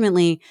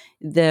ultimately,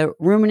 the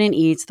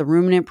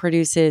ruminant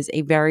produces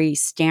a very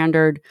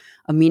standard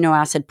amino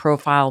acid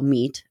profile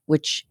meat,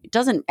 which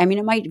doesn't, I mean,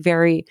 it might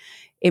vary.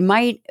 It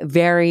might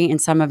vary in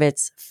some of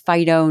its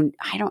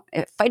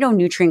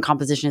phytonutrient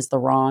composition is the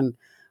wrong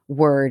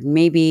word.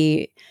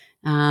 Maybe,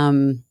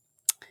 I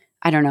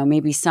don't know,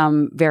 maybe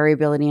some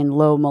variability in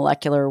low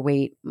molecular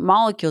weight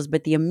molecules,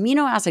 but the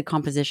amino acid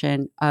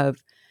composition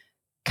of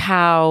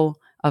cow,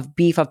 of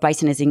beef, of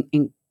bison is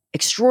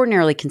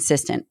extraordinarily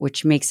consistent,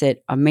 which makes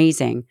it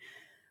amazing.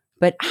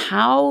 But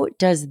how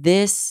does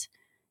this,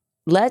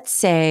 let's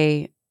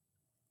say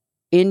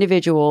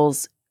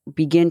individuals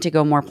begin to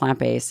go more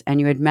plant-based, and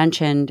you had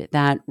mentioned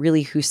that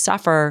really who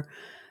suffer,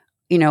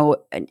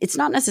 it's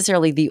not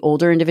necessarily the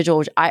older individual,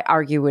 which I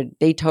argue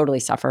they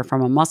totally suffer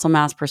from a muscle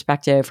mass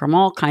perspective, from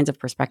all kinds of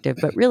perspective,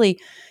 but really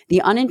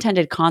the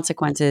unintended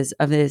consequences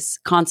of this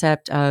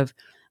concept of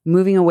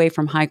moving away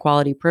from high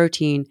quality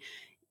protein,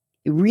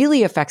 it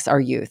really affects our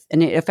youth,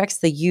 and it affects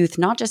the youth,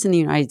 not just in the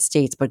United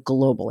States, but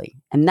globally.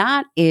 And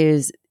that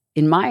is,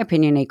 in my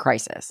opinion, a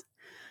crisis.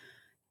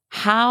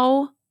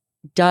 How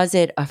does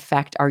it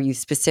affect our youth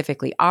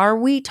specifically? Are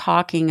we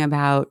talking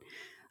about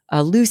a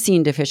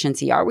leucine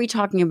deficiency? Are we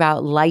talking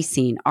about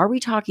lysine? Are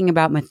we talking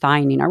about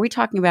methionine? Are we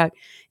talking about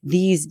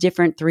these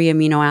different 3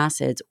 amino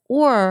acids?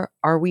 Or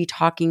are we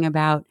talking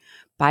about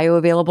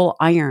bioavailable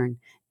iron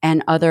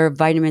and other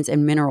vitamins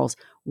and minerals?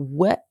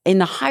 What, in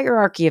the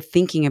hierarchy of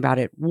thinking about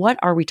it, what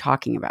are we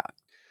talking about?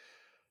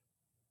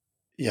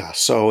 Yeah,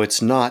 so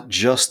it's not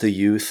just the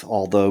youth,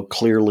 although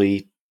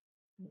clearly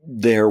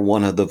they're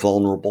one of the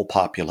vulnerable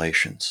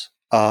populations.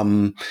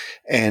 And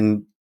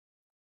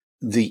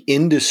the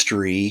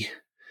industry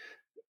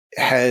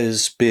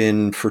has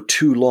been for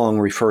too long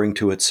referring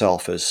to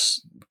itself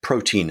as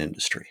protein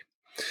industry.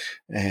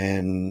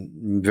 And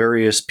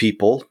various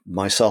people,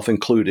 myself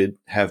included,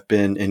 have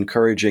been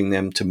encouraging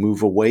them to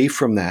move away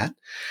from that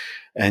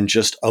and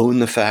just own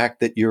the fact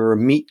that you're a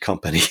meat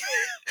company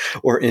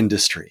or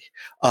industry.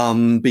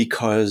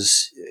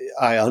 Because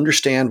I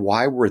understand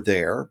why we're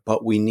there,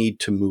 but we need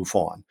to move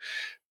on.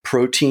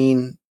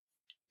 Protein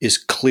is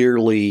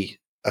clearly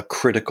a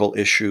critical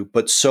issue,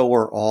 but so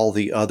are all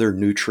the other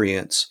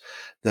nutrients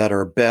that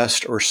are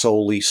best or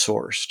solely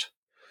sourced.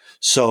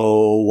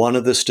 So one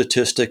of the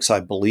statistics, I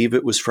believe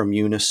it was from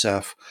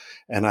UNICEF,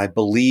 and I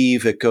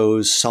believe it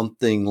goes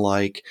something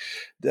like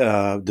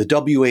the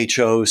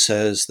WHO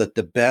says that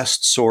the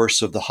best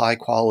source of the high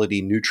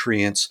quality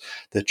nutrients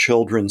that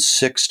children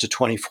 6 to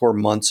 24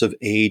 months of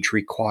age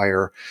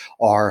require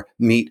are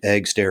meat,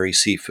 eggs, dairy,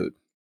 seafood.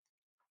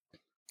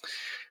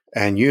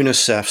 And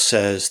UNICEF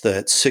says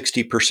that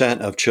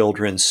 60% of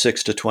children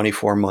 6 to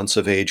 24 months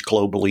of age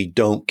globally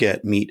don't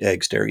get meat,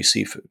 eggs, dairy,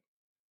 seafood.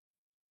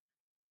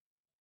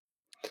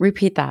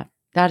 Repeat that.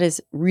 That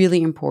is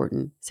really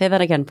important. Say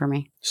that again for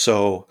me.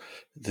 So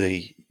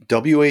the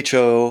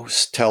WHO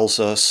tells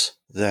us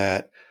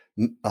that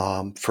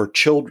for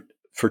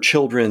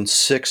children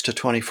 6 to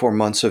 24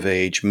 months of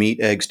age, meat,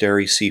 eggs,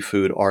 dairy,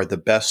 seafood are the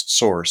best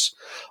source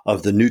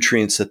of the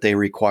nutrients that they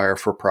require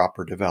for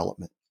proper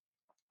development.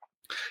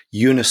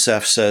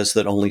 UNICEF says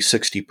that only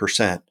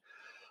 60%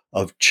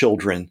 of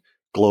children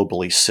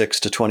globally 6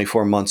 to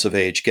 24 months of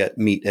age get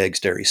meat, eggs,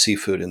 dairy,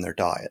 seafood in their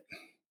diet.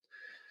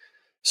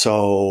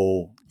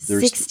 So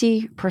there's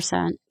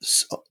 60%.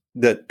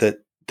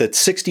 that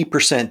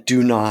 60%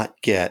 do not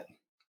get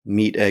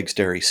meat, eggs,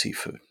 dairy,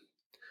 seafood.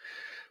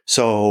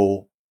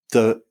 So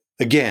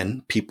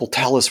again, people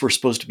tell us we're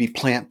supposed to be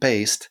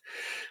plant-based.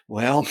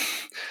 Well,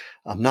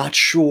 I'm not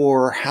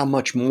sure how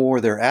much more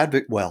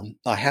they're well,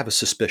 I have a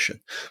suspicion.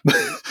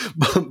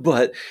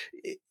 but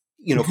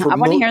for I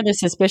want to hear the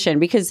suspicion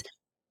because,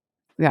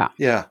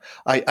 yeah,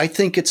 I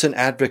think it's an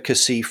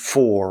advocacy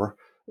for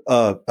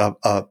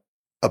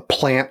a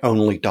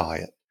plant-only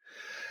diet.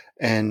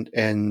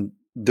 And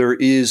there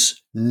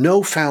is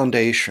no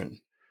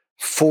foundation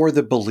for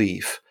the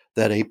belief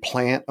that a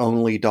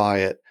plant-only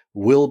diet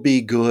will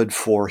be good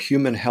for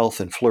human health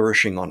and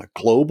flourishing on a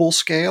global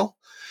scale.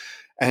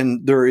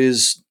 And there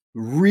is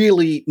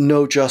really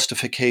no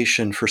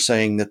justification for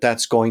saying that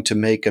that's going to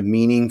make a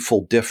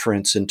meaningful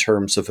difference in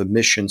terms of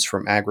emissions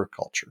from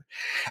agriculture.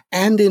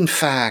 And in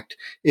fact,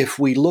 if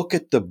we look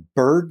at the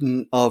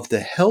burden of the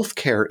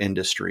healthcare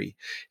industry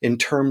in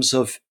terms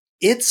of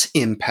its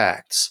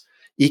impacts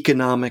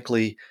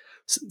economically,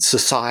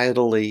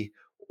 societally,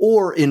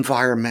 or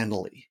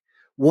environmentally,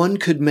 one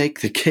could make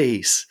the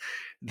case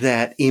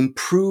that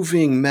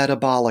improving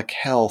metabolic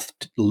health,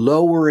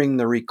 lowering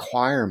the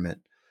requirement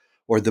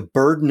or the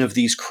burden of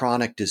these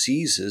chronic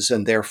diseases,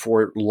 and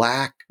therefore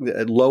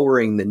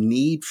lowering the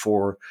need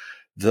for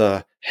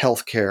the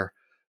healthcare,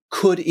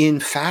 could in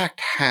fact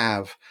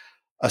have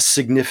a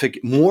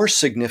more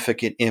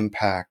significant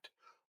impact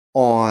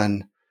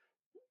on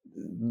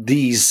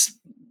these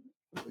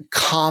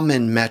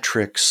common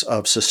metrics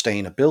of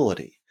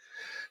sustainability.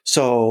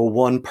 So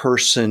one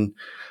person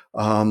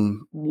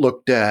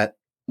looked at,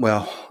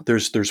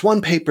 there's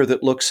one paper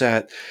that looks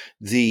at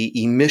the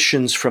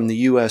emissions from the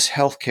U.S.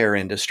 healthcare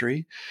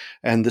industry,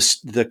 and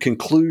the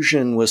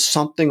conclusion was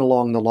something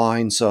along the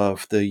lines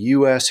of the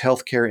U.S.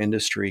 healthcare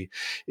industry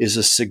is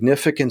a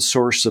significant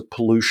source of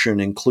pollution,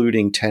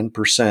 including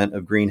 10%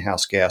 of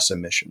greenhouse gas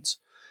emissions,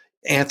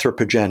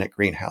 anthropogenic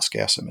greenhouse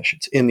gas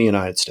emissions in the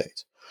United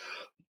States.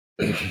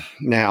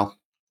 Now,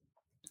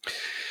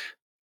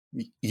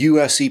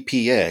 US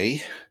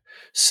EPA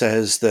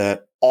says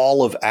that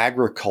all of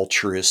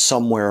agriculture is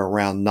somewhere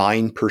around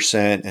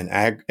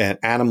 9% and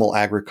animal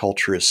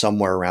agriculture is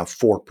somewhere around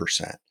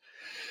 4%.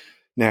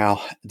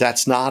 Now,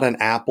 that's not an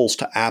apples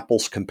to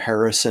apples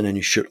comparison, and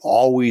you should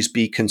always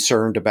be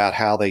concerned about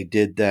how they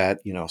did that.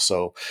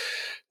 So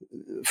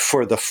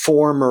for the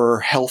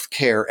former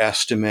healthcare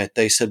estimate,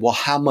 they said, well,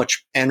 how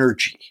much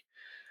energy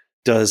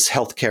does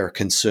healthcare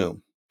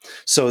consume?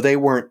 So they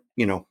weren't,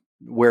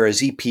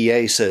 whereas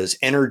EPA says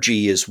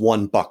energy is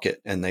one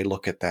bucket, and they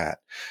look at that.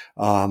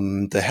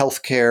 The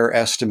healthcare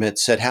estimate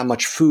said how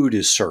much food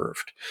is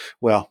served.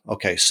 Well,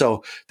 okay,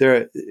 so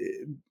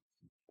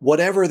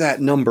whatever that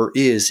number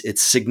is,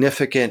 it's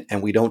significant,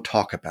 and we don't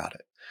talk about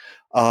it.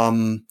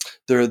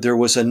 There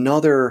was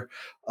another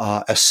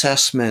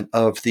assessment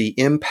of the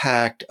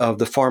impact of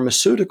the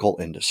pharmaceutical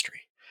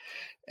industry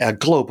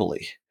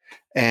globally.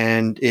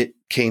 And it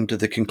came to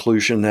the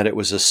conclusion that it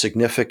was a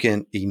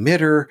significant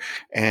emitter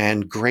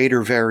and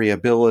greater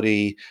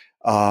variability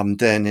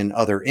than in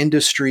other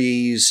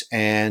industries.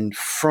 And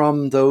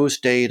from those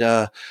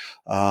data,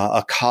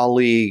 a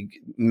colleague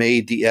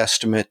made the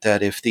estimate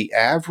that if the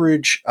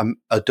average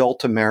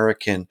adult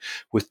American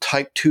with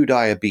type 2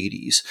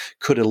 diabetes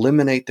could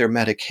eliminate their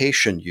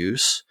medication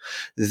use,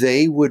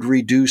 they would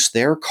reduce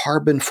their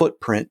carbon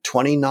footprint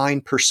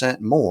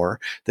 29% more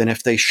than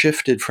if they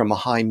shifted from a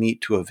high meat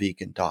to a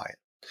vegan diet.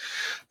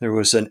 There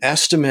was an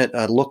estimate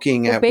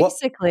looking at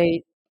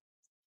basically,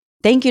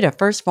 thank you to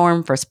First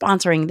Form for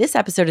sponsoring this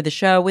episode of the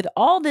show. With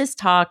all this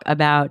talk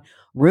about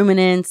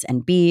ruminants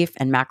and beef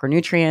and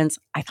macronutrients,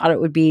 I thought it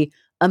would be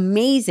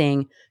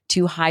amazing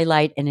to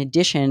highlight an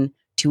addition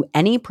to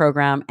any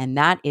program, and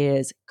that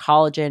is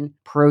collagen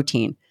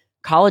protein.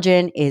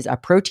 Collagen is a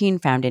protein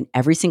found in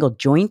every single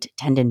joint,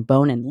 tendon,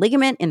 bone, and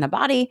ligament in the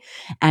body,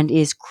 and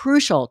is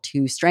crucial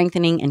to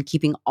strengthening and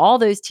keeping all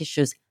those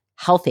tissues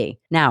healthy.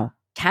 Now,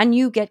 can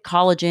you get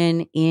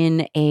collagen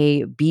in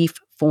a beef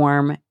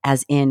form,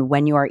 as in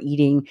when you are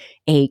eating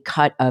a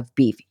cut of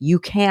beef. You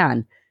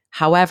can.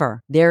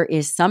 However, there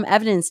is some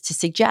evidence to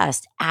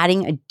suggest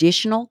adding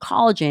additional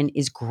collagen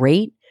is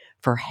great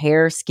for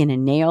hair, skin,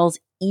 and nails,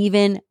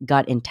 even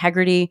gut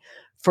integrity.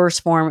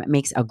 First Form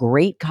makes a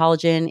great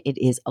collagen. It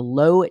is a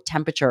low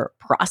temperature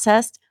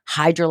processed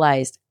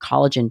hydrolyzed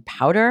collagen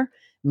powder,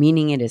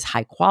 meaning it is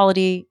high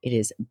quality, it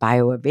is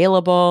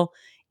bioavailable,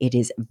 it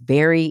is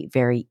very,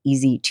 very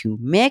easy to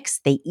mix.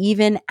 They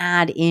even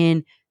add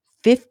in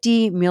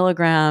 50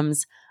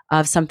 milligrams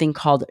of something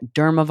called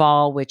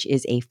Dermavol, which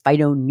is a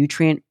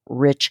phytonutrient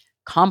rich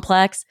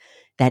complex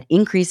that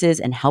increases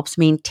and helps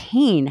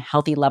maintain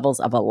healthy levels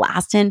of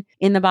elastin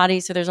in the body.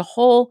 So there's a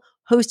whole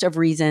host of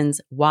reasons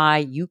why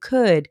you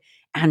could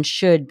and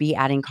should be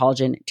adding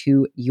collagen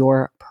to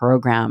your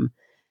program.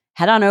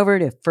 Head on over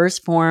to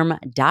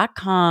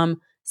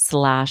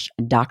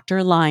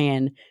firstform.com/Dr.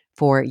 Lion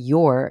for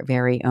your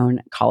very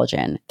own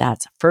collagen.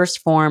 That's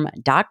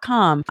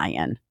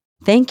firstform.com/Lion.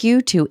 Thank you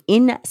to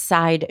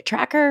Inside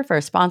Tracker for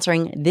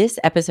sponsoring this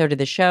episode of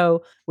the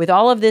show. With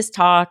all of this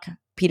talk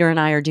Peter and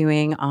I are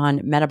doing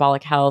on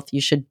metabolic health, you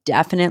should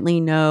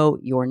definitely know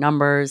your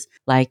numbers,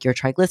 like your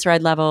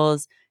triglyceride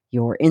levels,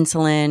 your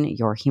insulin,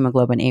 your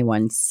hemoglobin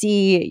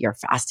A1C, your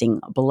fasting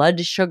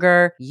blood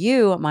sugar.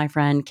 You, my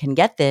friend, can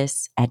get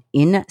this at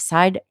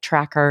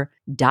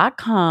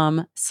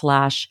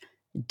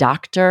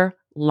insidetracker.com/Dr.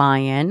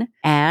 Lion.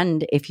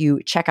 And if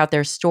you check out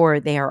their store,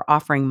 they are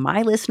offering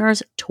my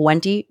listeners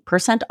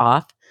 20%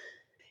 off.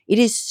 It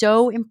is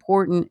so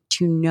important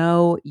to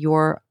know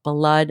your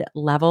blood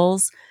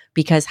levels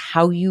because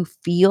how you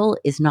feel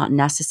is not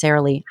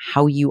necessarily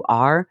how you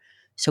are.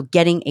 So,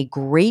 getting a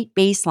great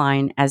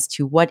baseline as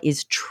to what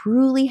is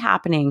truly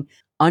happening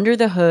under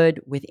the hood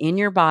within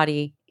your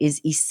body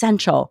is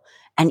essential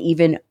and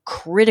even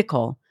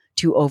critical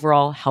to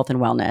overall health and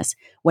wellness.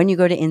 When you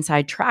go to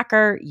Inside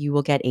Tracker, you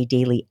will get a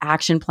daily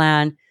action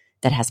plan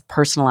that has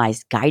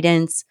personalized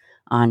guidance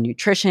on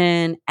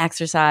nutrition,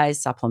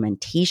 exercise,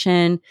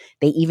 supplementation.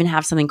 They even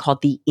have something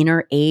called the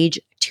Inner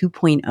Age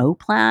 2.0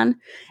 plan.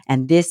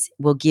 And this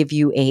will give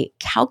you a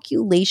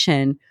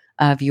calculation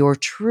of your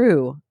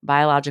true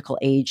biological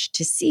age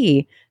to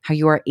see how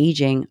you are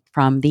aging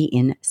from the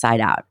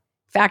inside out.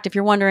 In fact, if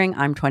you're wondering,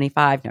 I'm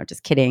 25. No,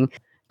 just kidding,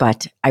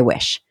 but I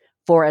wish.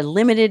 For a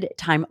limited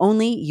time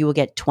only, you will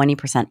get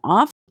 20%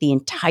 off the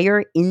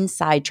entire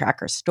Inside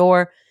Tracker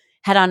store.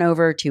 Head on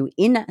over to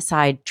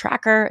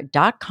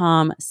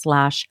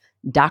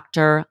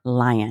insidetracker.com/Dr.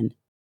 Lion.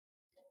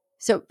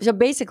 So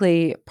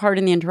basically,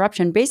 pardon the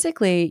interruption,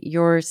 basically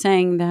you're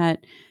saying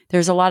that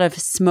there's a lot of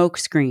smoke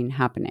screen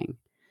happening,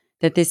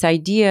 that this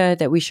idea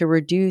that we should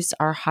reduce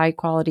our high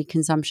quality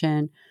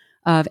consumption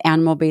of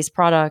animal-based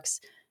products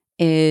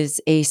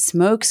is a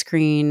smoke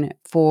screen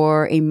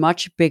for a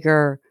much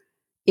bigger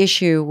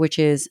issue, which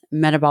is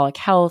metabolic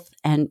health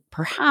and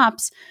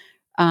perhaps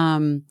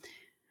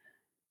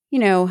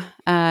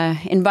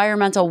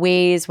environmental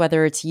ways,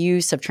 whether it's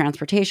use of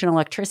transportation,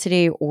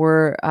 electricity,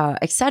 or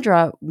et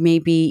cetera, may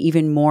be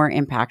even more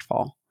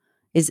impactful.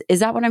 Is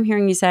that what I'm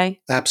hearing you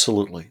say?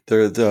 Absolutely.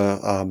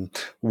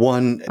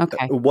 One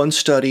Okay. one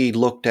study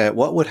looked at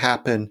what would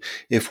happen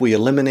if we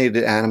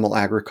eliminated animal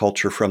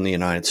agriculture from the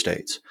United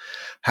States.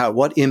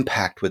 What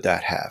impact would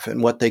that have?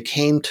 And what they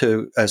came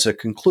to as a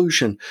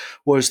conclusion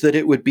was that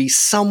it would be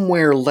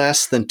somewhere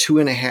less than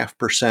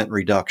 2.5%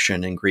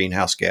 reduction in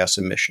greenhouse gas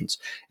emissions,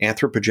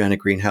 anthropogenic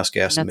greenhouse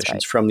gas That's right.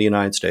 emissions from the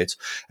United States,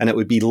 and it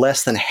would be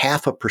less than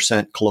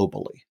 0.5%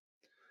 globally.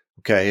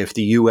 Okay, if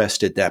the U.S.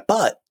 did that,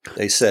 but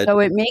they said So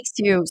it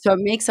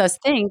makes us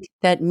think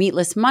that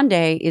Meatless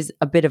Monday is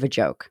a bit of a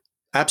joke.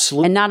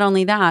 absolutely. And not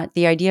only that,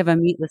 the idea of a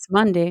Meatless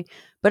Monday,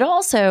 but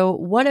also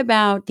what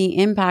about the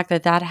impact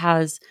that that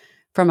has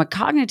from a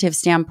cognitive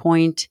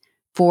standpoint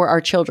for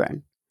our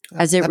children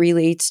as it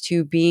relates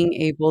to being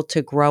able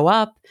to grow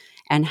up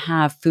and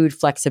have food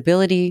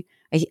flexibility?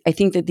 I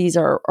think that these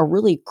are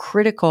really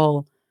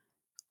critical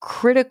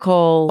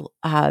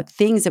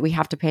things that we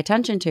have to pay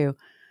attention to.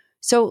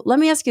 So let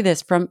me ask you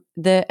this from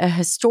a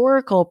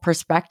historical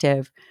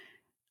perspective.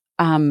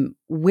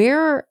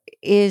 Where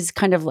is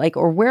kind of like,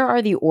 or where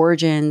are the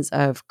origins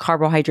of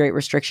carbohydrate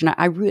restriction?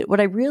 What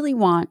I really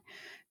want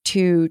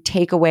to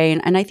take away,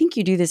 and I think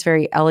you do this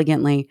very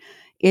elegantly,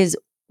 is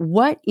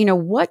what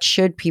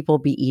should people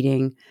be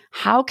eating?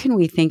 How can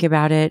we think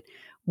about it?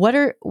 What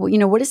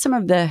is some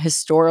of the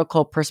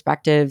historical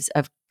perspectives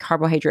of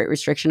carbohydrate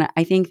restriction?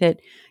 I think that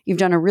you've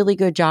done a really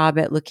good job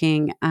at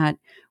looking at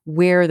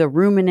where the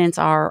ruminants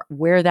are,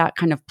 where that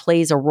kind of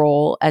plays a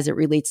role as it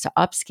relates to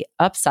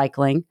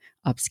upscaling,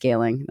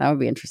 that would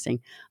be interesting,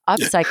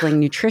 upcycling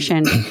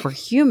nutrition for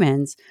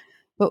humans.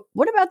 But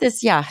what about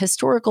this,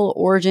 historical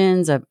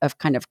origins of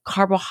kind of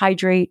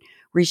carbohydrate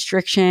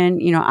restriction?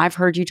 I've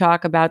heard you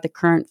talk about the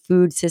current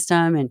food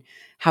system and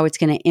how it's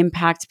going to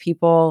impact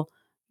people.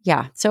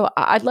 Yeah. So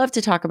I'd love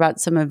to talk about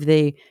some of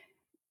the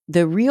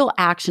real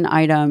action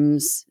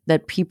items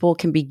that people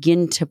can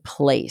begin to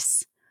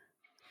place.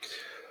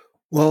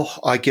 Well,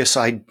 I guess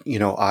I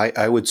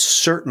would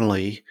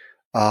certainly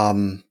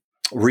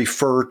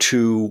refer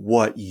to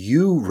what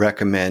you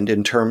recommend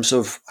in terms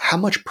of how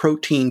much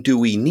protein do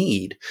we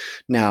need.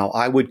 Now,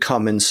 I would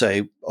come and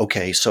say,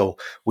 okay, so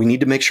we need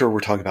to make sure we're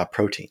talking about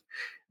protein,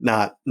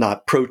 not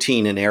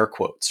protein in air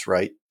quotes,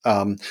 right?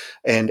 And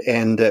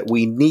that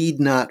we need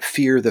not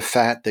fear the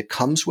fat that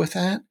comes with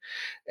that.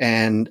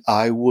 And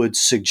I would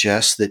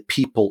suggest that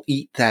people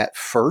eat that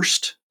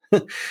first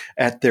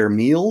at their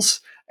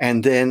meals.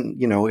 And then,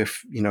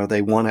 if,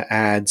 they want to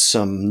add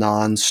some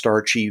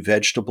non-starchy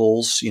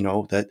vegetables,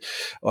 that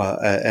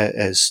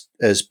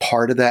as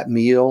part of that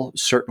meal,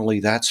 certainly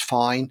that's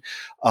fine.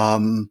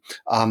 I'm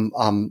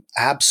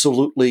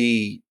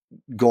absolutely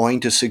going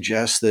to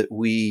suggest that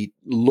we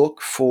look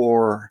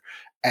for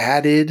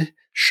added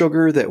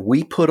sugar that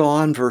we put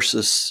on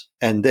versus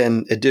and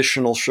then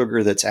additional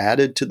sugar that's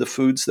added to the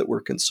foods that we're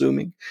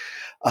consuming.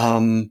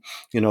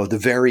 The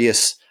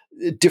various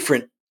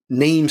different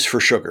names for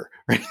sugar,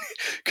 right?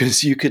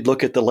 Because you could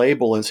look at the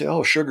label and say,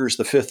 oh, sugar's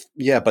the fifth.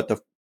 Yeah, but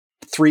the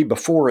three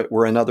before it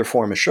were another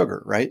form of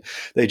sugar, right?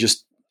 They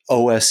just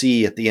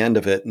OSE at the end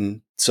of it.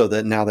 And so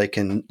that now they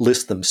can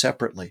list them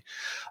separately.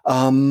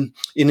 In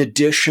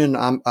addition,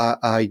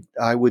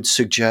 I would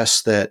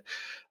suggest that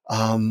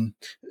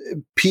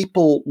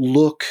people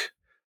look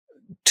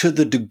to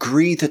the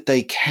degree that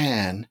they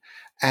can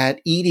at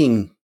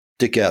eating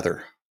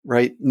together,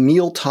 right?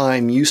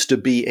 Mealtime used to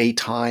be a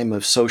time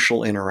of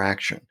social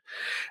interaction.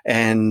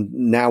 And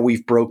now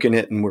we've broken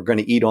it and we're going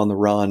to eat on the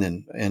run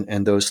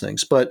and those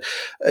things. But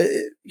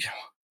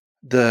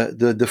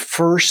the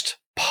first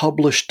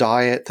published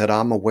diet that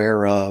I'm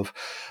aware of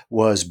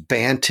was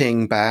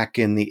Banting back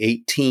in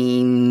the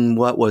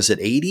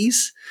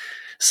 80s,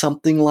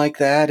 something like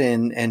that.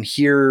 And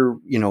here,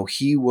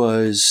 he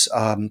was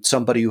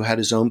somebody who had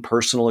his own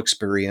personal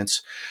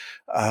experience.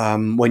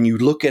 When you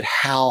look at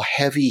how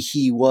heavy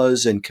he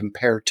was and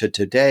compared to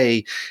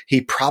today, he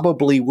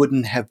probably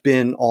wouldn't have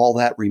been all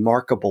that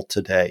remarkable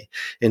today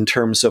in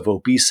terms of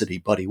obesity,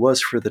 but he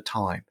was for the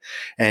time.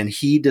 And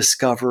he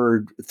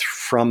discovered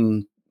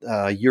from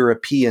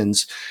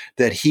Europeans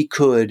that he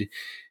could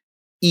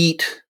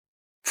eat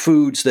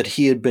foods that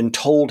he had been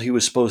told he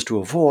was supposed to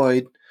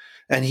avoid.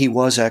 And he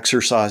was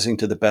exercising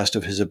to the best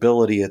of his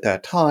ability at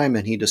that time.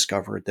 And he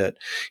discovered that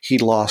he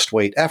lost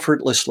weight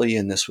effortlessly.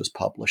 And this was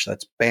published.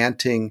 That's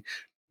Banting.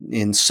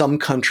 In some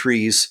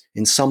countries,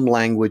 in some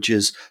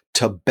languages,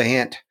 to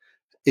bant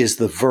is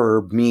the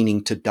verb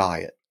meaning to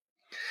diet.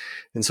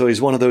 And so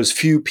he's one of those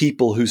few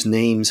people whose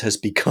names has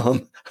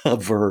become a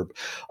verb.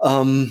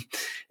 And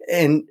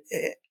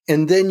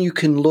then you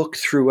can look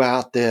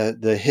throughout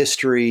the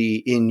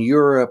history in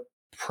Europe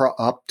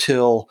up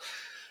till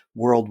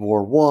World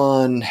War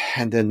I,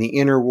 and then the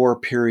interwar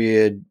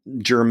period.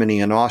 Germany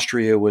and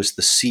Austria was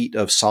the seat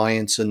of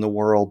science in the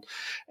world,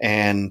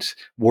 and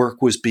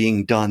work was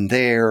being done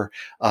there.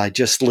 I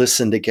just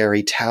listened to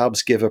Gary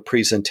Taubes give a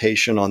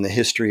presentation on the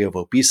history of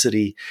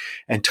obesity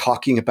and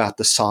talking about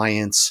the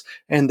science,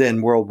 and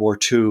then World War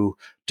II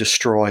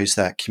destroys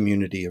that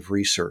community of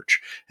research.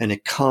 And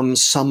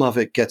some of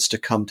it gets to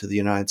come to the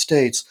United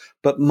States,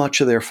 but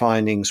much of their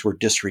findings were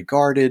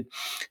disregarded.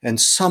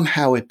 And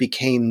somehow it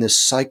became this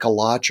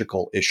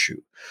psychological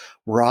issue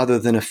rather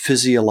than a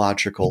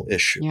physiological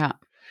issue. Yeah.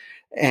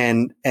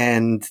 And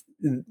then,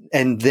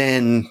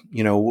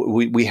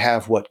 we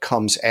have what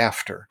comes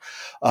after.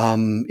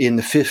 In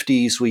the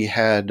 50s, we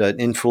had an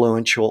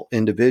influential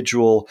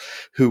individual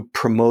who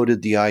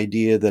promoted the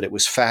idea that it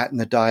was fat in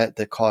the diet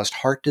that caused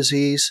heart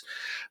disease.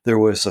 There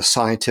was a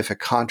scientific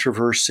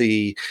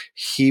controversy.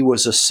 He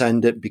was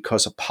ascendant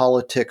because of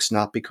politics,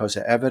 not because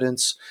of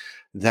evidence.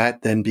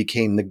 That then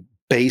became the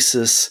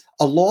basis,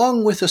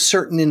 along with a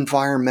certain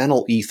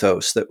environmental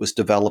ethos that was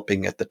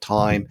developing at the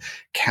time,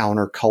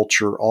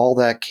 counterculture, all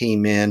that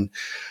came in.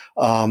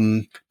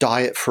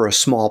 Diet for a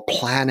Small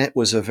Planet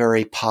was a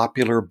very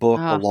popular book,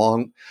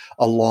 Oh,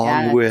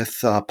 along yes.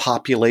 with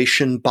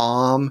Population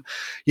Bomb.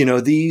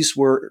 These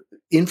were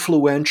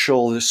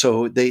influential,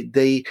 so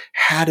they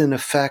had an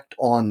effect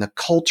on the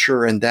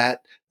culture, and that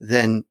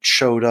then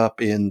showed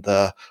up in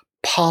the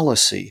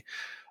policy.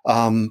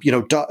 Diet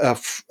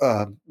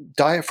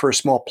for a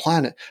Small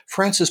Planet,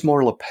 Frances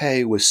Moore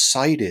Lappé was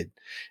cited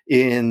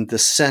in the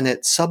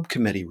Senate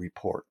subcommittee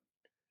report.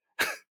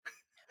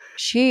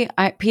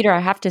 Peter, I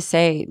have to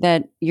say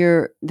that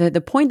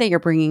the point that you're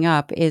bringing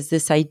up is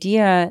this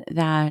idea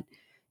that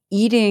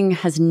eating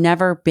has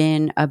never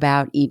been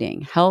about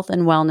eating. Health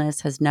and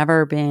wellness has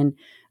never been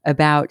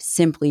about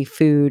simply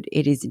food.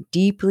 It is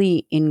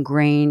deeply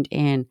ingrained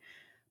in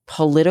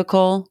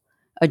political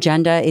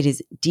agenda. It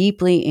is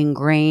deeply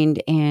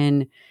ingrained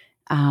in,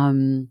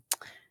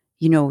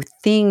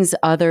 things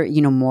other,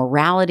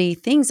 morality,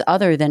 things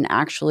other than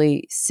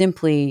actually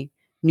simply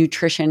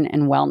nutrition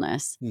and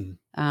wellness. Mm.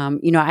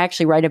 I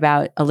actually write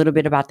about a little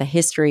bit about the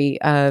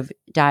history of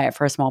Diet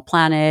for a Small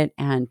Planet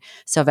and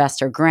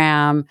Sylvester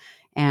Graham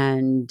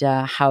and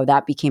how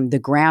that became the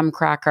graham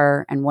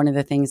cracker. And one of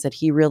the things that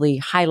he really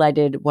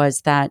highlighted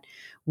was that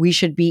we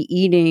should be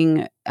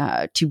eating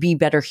to be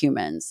better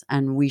humans,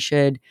 and we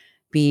should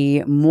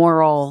be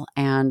moral,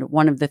 and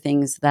one of the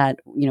things that,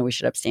 we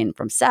should abstain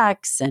from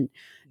sex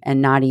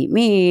and not eat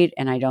meat,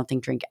 and I don't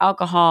think drink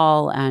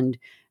alcohol, and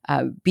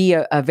be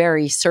a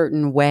very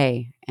certain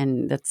way.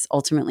 And that's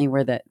ultimately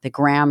where the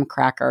graham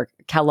cracker,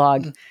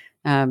 Kellogg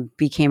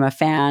became a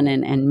fan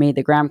and made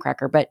the graham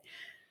cracker. But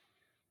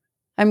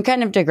I'm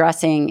kind of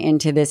digressing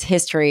into this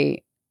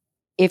history.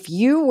 If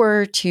you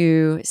were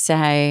to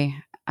say,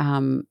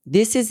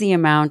 this is the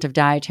amount of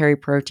dietary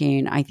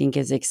protein I think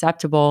is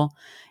acceptable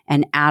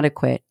and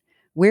adequate,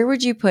 where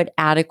would you put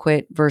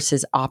adequate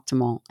versus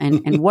optimal?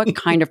 And what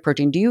kind of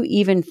protein? Do you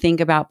even think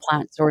about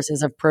plant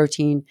sources of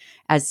protein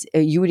as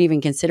you would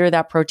even consider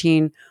that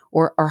protein?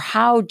 Or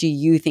how do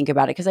you think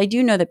about it? Because I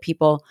do know that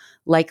people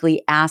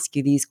likely ask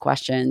you these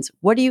questions.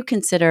 What do you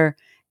consider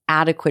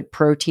adequate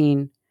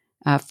protein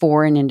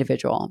for an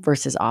individual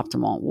versus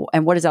optimal?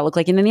 And what does that look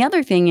like? And then the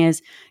other thing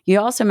is,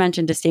 you also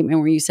mentioned a statement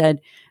where you said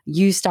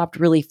you stopped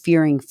really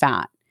fearing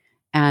fat.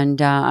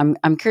 And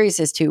I'm curious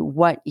as to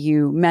what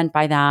you meant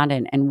by that,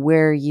 and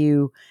where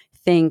you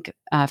think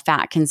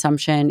fat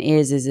consumption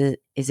is.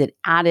 Is it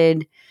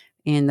added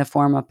in the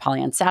form of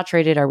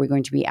polyunsaturated? Are we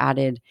going to be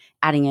adding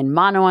in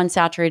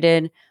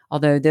monounsaturated?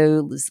 Although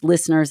those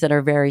listeners that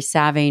are very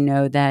savvy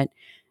know that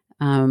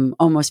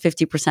almost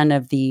 50%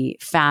 of the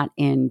fat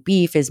in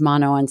beef is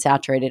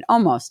monounsaturated,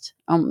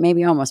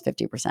 maybe almost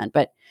 50%.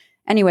 But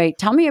anyway,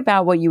 tell me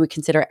about what you would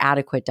consider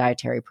adequate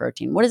dietary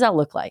protein. What does that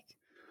look like?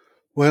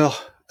 Well,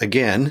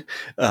 again,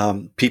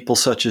 people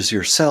such as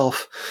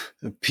yourself,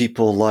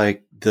 people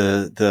like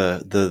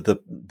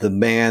the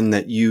man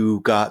that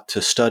you got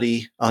to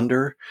study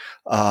under,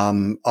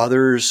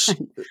 others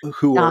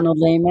who are Donald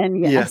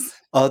Layman, yeah,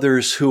 yes.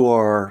 others who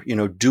are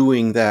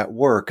doing that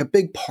work. A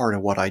big part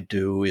of what I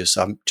do is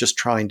I'm just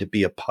trying to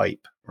be a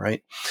pipe,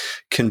 right?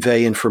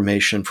 Convey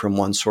information from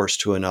one source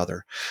to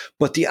another.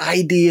 But the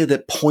idea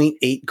that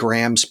 0.8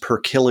 grams per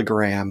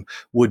kilogram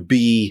would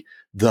be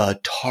the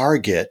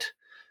target,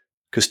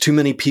 because too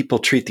many people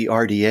treat the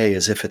RDA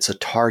as if it's a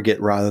target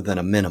rather than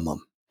a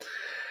minimum.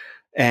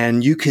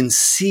 And you can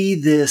see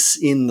this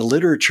in the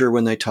literature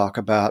when they talk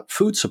about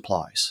food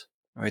supplies,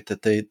 right?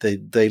 That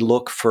they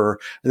look for,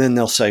 and then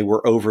they'll say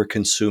we're over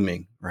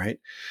consuming, right?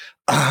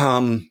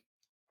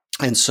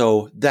 And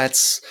so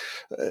that's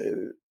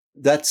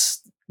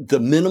the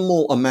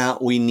minimal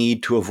amount we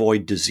need to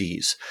avoid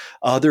disease.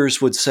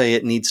 Others would say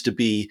it needs to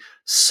be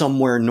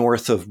somewhere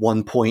north of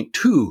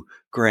 1.2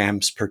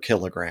 grams per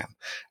kilogram.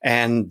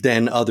 And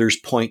then others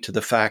point to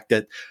the fact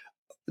that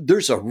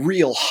there's a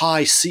real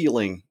high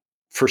ceiling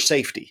for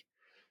safety.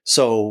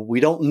 So we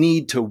don't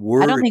need to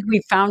worry. I don't think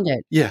we've found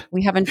it. Yeah.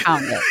 We haven't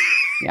found it.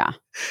 Yeah.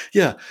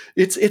 Yeah.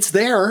 It's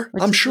there.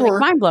 Which I'm is like sure.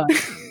 mind-blowing.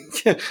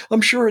 Yeah,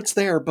 I'm sure it's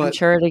there, I'm but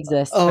sure it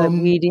exists, but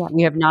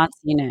we have not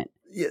seen it.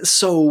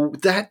 so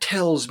that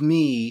tells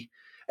me,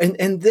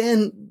 and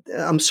then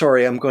I'm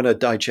sorry, I'm going to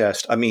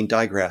digress.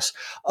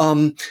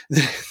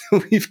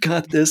 We've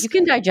got this. You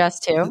can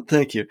digest too.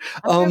 Thank you.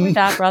 I'm good with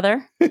that,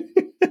 brother.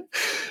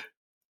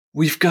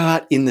 We've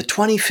got in the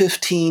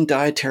 2015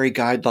 Dietary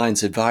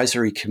Guidelines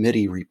Advisory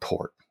Committee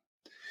report,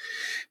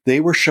 they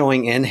were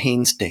showing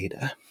NHANES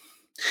data,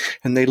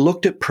 and they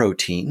looked at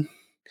protein,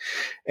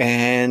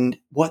 and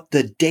what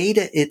the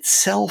data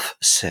itself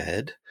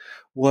said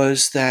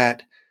was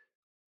that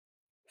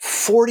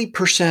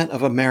 40%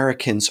 of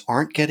Americans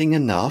aren't getting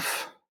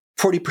enough.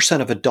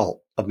 40% of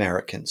adult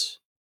Americans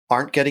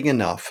aren't getting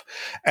enough.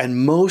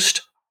 And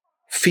most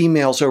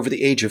females over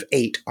the age of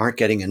 8 aren't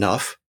getting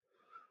enough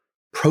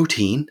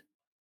protein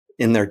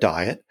in their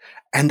diet.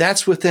 And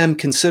that's with them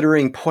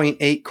considering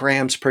 0.8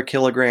 grams per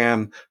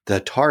kilogram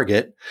the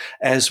target,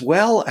 as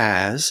well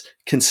as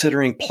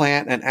considering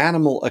plant and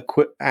animal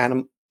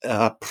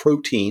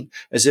protein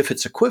as if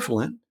it's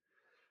equivalent.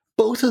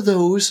 Both of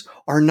those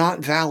are not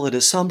valid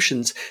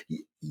assumptions,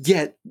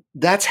 yet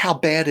that's how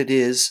bad it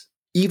is,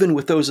 even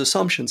with those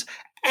assumptions.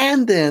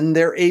 And then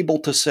they're able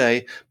to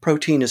say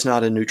protein is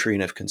not a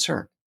nutrient of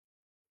concern.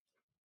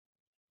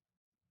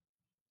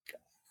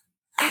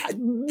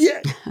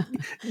 Yeah.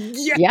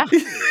 Yeah.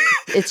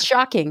 It's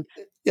shocking.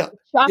 Yeah.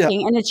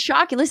 Shocking. And it's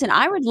shocking. Listen,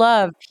 I would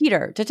love,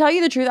 Peter, to tell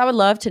you the truth, I would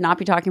love to not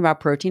be talking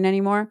about protein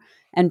anymore.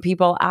 And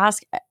people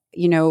ask,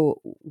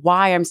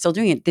 why I'm still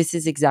doing it. This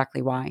is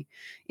exactly why.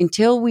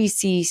 Until we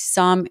see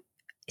some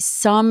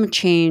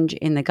change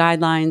in the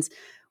guidelines,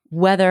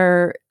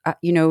 whether,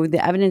 the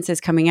evidence is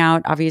coming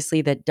out,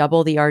 obviously, that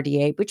double the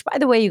RDA, which, by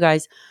the way, you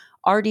guys,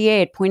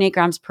 RDA at 0.8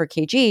 grams per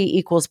kg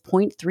equals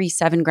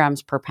 0.37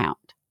 grams per pound.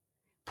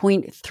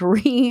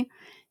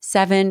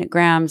 0.37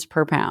 grams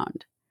per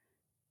pound.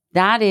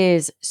 That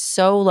is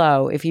so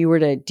low if you were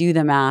to do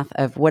the math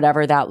of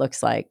whatever that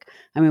looks like.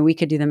 I mean, we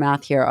could do the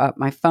math here.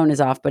 My phone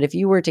is off. But if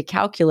you were to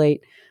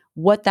calculate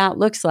what that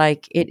looks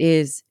like, it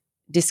is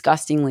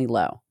disgustingly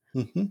low.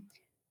 Mm-hmm.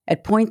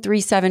 At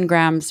 0.37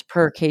 grams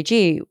per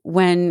kg,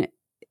 when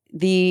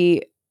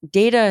the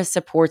data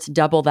supports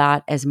double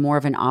that as more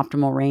of an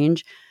optimal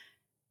range,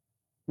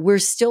 we're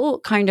still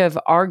kind of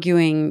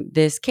arguing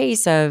this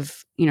case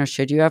of,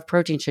 should you have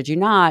protein, should you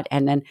not?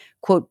 And then,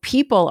 quote,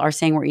 people are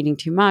saying we're eating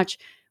too much.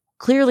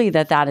 clearly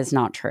that is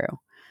not true.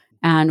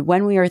 And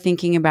when we are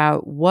thinking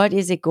about what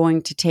is it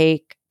going to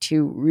take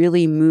to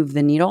really move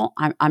the needle,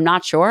 I'm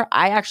not sure.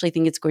 I actually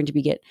think it's going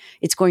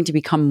to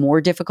become more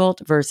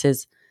difficult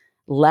versus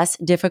less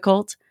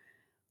difficult.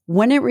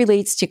 When it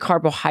relates to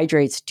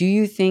carbohydrates, do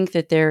you think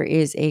that there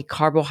is a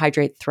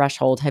carbohydrate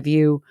threshold? Have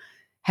you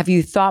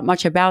thought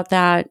much about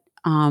that?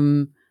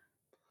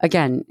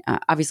 Again,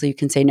 obviously you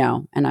can say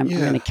no, and I'm going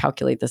Yeah. to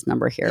calculate this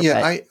number here,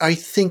 Yeah. but I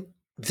think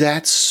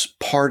that's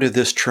part of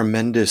this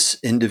tremendous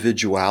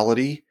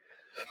individuality.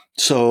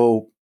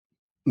 So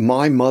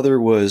my mother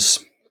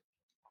was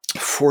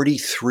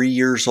 43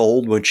 years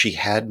old when she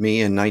had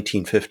me in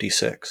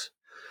 1956.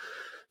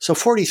 So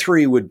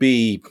 43 would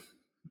be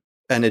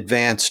an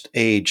advanced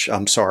age,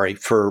 I'm sorry,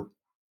 for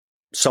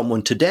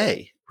someone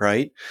today,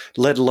 right?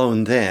 Let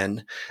alone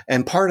then.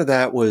 And part of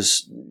that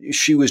was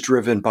she was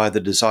driven by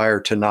the desire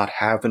to not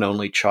have an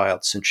only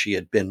child since she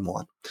had been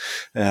one.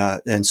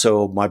 And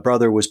so my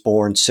brother was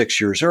born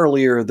 6 years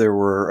earlier. There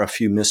were a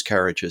few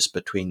miscarriages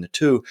between the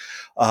two.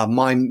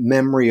 My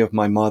memory of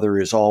my mother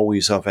is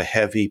always of a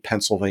heavy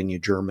Pennsylvania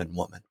German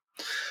woman.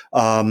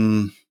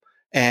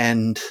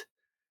 And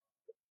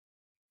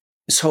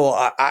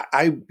so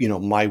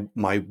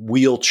my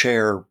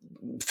wheelchair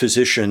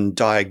physician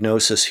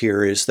diagnosis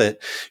here is that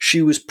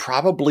she was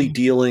probably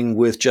dealing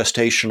with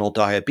gestational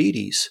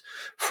diabetes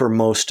for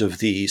most of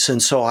these.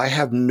 And so I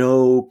have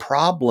no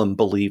problem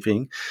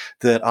believing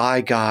that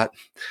I got,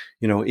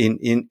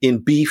 in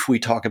beef, we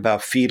talk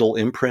about fetal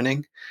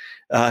imprinting.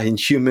 In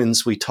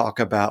humans, we talk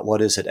about,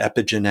 what is it,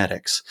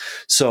 epigenetics.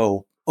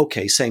 So,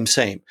 okay, same.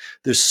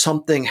 There's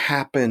something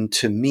happened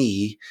to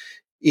me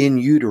in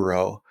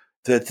utero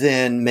that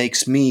then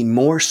makes me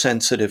more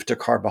sensitive to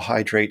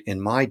carbohydrate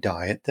in my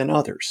diet than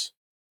others.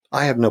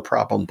 I have no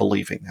problem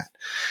believing that.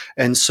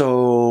 And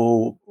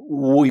so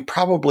we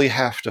probably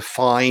have to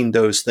find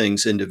those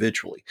things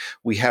individually.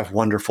 We have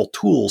wonderful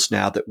tools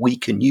now that we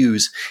can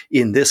use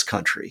in this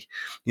country,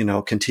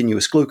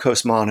 continuous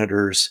glucose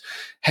monitors.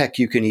 Heck,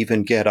 you can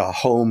even get a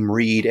home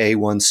read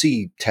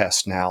A1C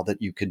test now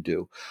that you can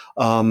do.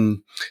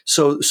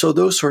 So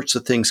those sorts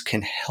of things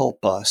can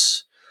help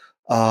us.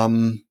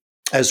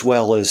 As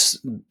well as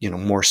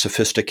more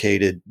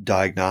sophisticated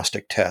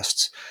diagnostic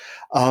tests.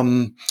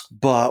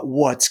 But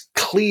what's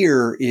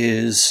clear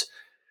is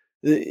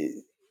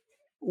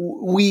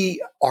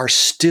we are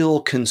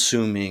still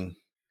consuming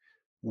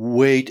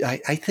weight.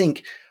 I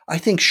think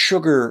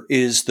sugar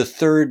is the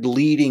third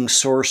leading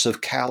source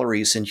of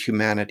calories in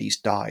humanity's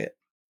diet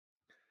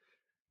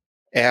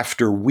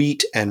after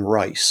wheat and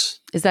rice.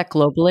 is that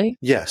globally?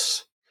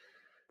 Yes.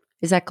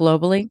 Is that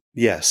globally?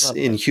 Yes.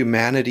 In Globally.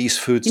 humanity's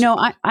foods.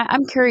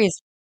 I'm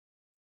curious.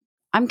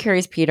 I'm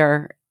curious,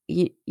 Peter.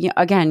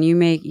 Again,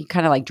 you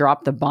kind of like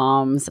drop the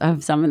bombs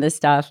of some of this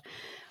stuff.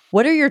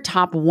 What are your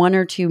top one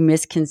or two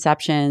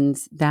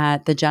misconceptions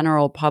that the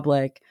general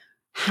public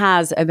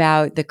has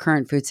about the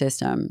current food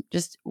system?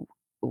 Just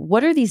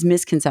what are these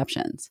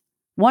misconceptions?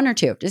 One or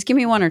two. Just give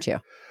me one or two.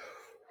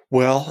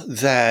 Well,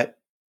 that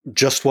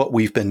just what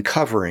we've been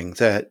covering,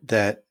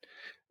 that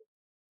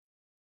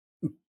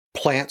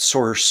plant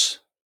sources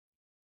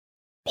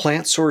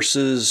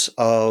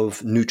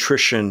of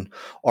nutrition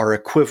are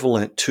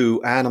equivalent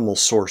to animal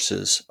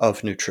sources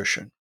of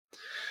nutrition,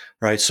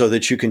 right? So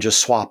that you can just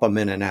swap them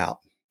in and out.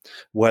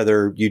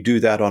 Whether you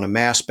do that on a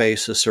mass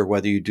basis or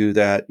whether you do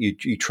that,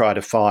 you try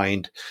to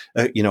find,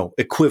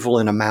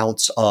 equivalent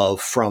amounts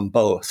of from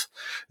both.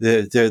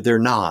 They're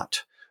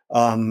not.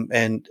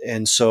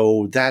 And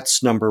so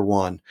that's number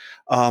one.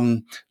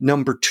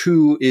 Number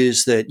two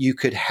is that you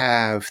could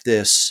have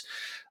this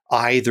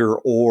either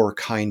or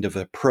kind of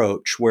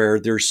approach where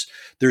there's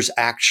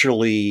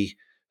actually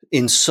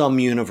in some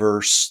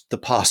universe the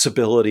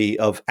possibility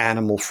of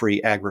animal free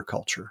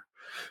agriculture,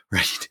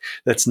 right?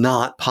 That's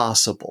not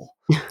possible.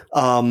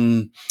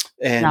 Um,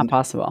 Not and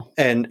possible.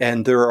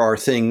 and there are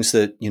things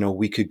that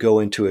we could go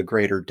into a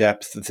greater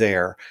depth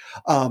there.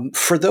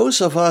 For those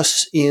of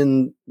us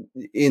in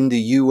the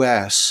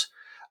U.S.,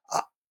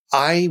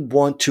 I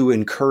want to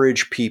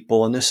encourage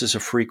people, and this is a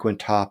frequent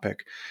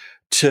topic,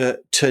 to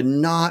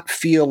not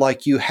feel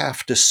like you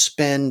have to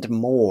spend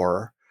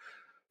more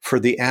for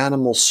the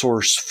animal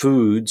source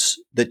foods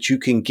that you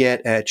can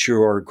get at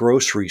your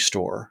grocery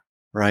store,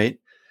 right?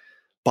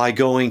 By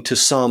going to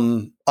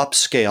some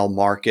upscale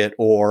market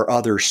or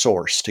other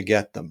source to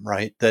get them,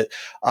 right? That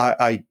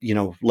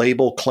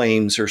label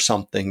claims are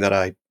something that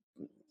I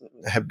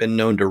have been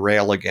known to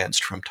rail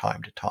against from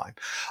time to time.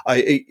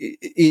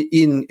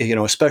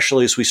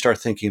 Especially as we start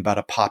thinking about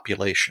a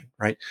population,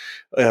 right?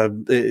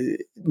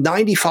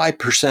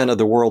 95% of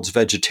the world's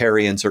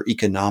vegetarians are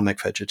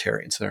economic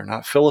vegetarians. They're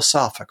not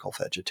philosophical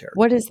vegetarians.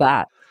 What is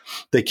that?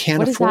 They can't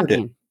What does that afford it.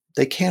 mean?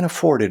 They can't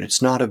afford it.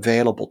 It's not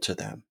available to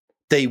them.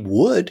 They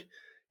would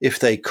if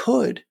they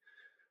could.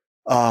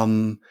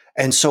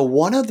 And so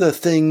one of the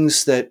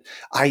things that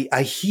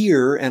I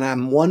hear and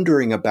I'm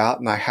wondering about,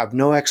 and I have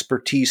no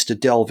expertise to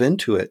delve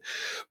into it,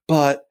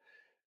 but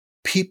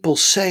people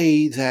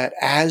say that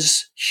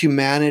as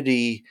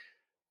humanity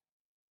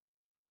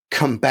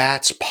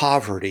combats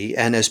poverty,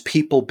 and as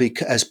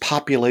as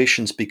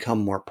populations become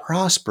more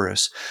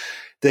prosperous,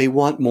 they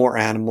want more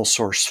animal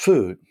source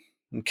food.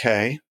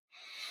 Okay,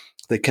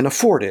 they can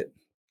afford it.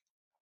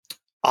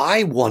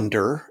 I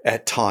wonder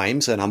at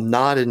times, and I'm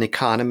not an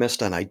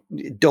economist and I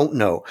don't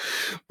know,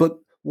 but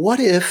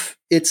what if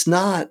it's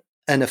not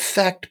an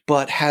effect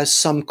but has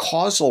some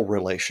causal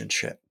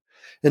relationship?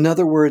 In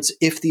other words,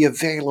 if the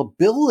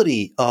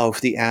availability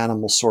of the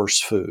animal source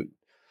food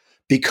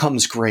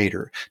becomes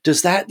greater,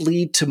 does that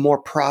lead to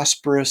more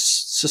prosperous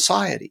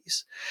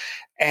societies?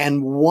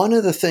 And one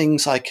of the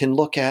things I can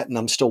look at, and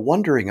I'm still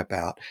wondering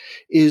about,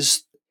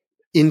 is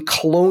in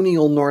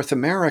colonial North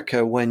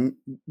America, when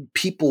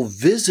people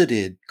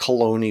visited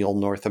colonial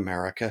North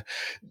America,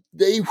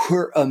 they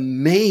were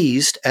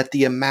amazed at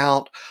the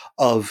amount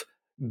of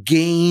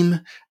game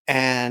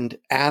and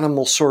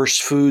animal source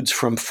foods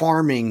from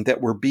farming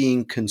that were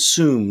being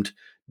consumed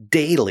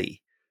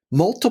daily,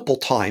 multiple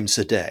times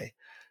a day.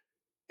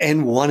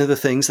 And one of the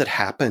things that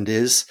happened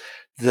is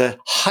the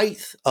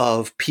height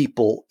of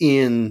people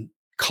in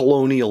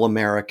colonial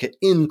America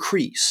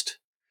increased.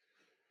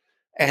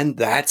 And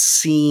that's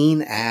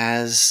seen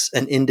as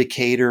an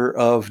indicator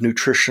of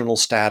nutritional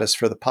status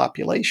for the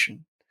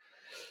population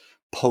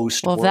Well,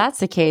 if post-war. that's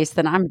the case,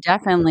 then I'm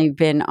definitely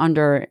been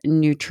under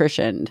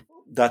nutritioned,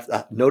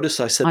 Notice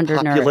I said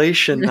undernourished.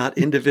 population, not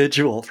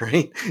individual,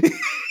 right?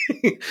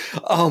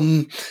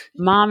 um,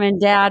 Mom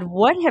and Dad,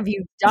 what have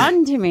you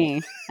done to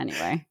me?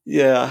 Anyway,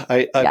 yeah,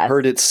 I've yes,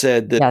 heard it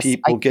said that yes,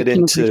 I can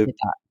appreciate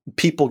that.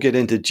 people get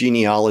into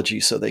genealogy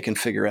so they can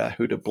figure out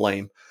who to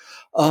blame.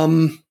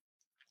 Um,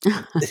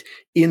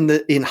 in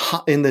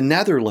the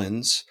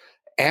Netherlands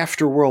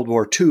after World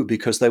War II,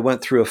 because they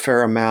went through a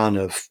fair amount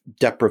of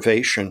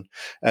deprivation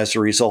as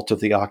a result of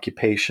the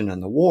occupation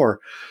and the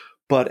war.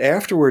 But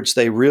afterwards,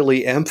 they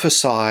really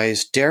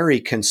emphasized dairy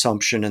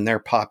consumption in their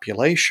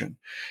population.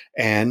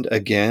 And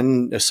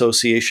again,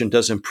 association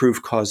doesn't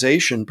prove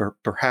causation, but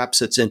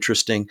perhaps it's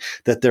interesting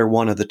that they're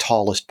one of the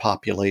tallest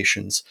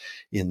populations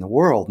in the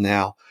world.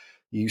 Now,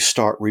 you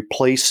start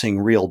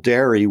replacing real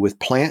dairy with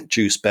plant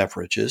juice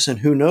beverages, and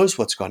who knows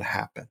what's going to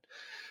happen.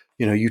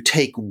 You know, you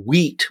take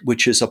wheat,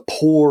 which is a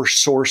poor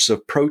source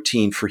of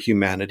protein for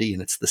humanity,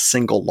 and it's the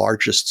single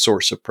largest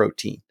source of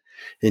protein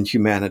in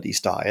humanity's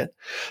diet.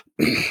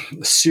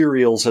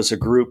 Cereals as a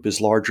group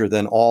is larger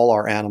than all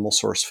our animal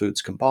source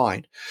foods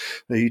combined.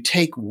 Now, you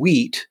take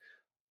wheat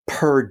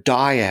per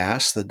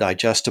DIAS, the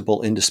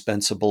digestible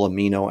indispensable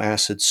amino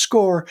acid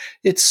score,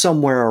 it's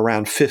somewhere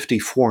around 50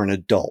 for an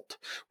adult.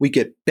 We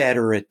get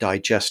better at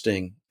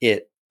digesting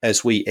it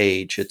as we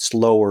age. It's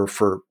lower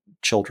for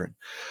children.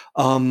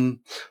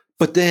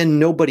 But then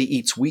nobody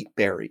eats wheat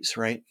berries,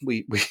 right?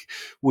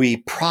 We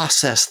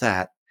process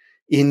that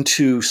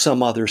into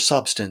some other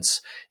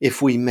substance.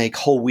 If we make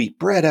whole wheat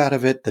bread out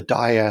of it, the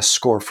DIAS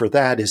score for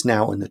that is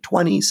now in the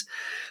 20s.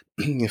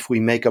 If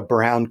we make a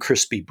brown,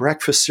 crispy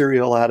breakfast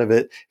cereal out of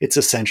it, it's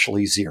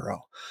essentially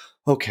zero.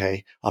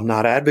 Okay, I'm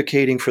not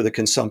advocating for the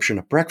consumption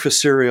of breakfast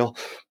cereal,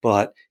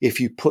 but if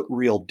you put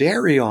real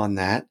dairy on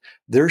that,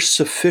 there's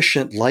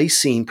sufficient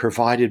lysine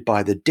provided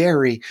by the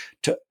dairy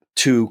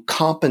to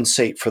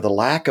compensate for the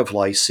lack of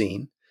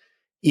lysine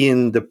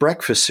in the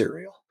breakfast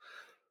cereal.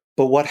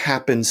 But what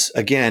happens,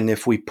 again,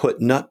 if we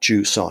put nut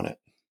juice on it?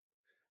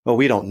 Well,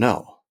 we don't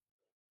know,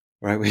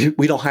 right?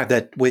 We don't have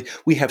that.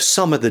 We have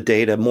some of the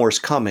data, more's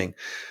coming,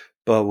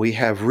 but we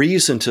have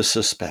reason to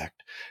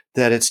suspect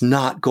that it's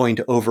not going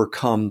to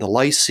overcome the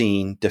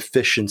lysine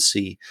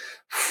deficiency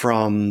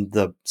from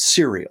the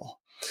cereal.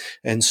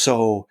 And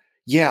so,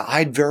 yeah,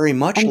 I'd very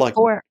much like.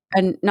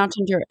 And not to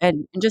injure,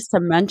 and just to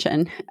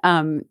mention,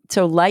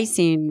 so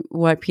lysine,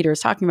 what Peter is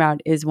talking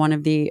about, is one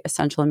of the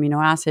essential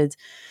amino acids.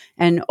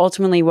 And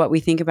ultimately, what we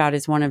think about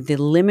is one of the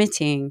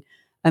limiting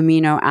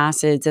amino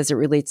acids as it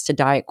relates to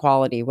diet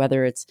quality,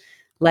 whether it's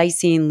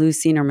lysine,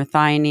 leucine, or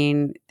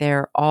methionine.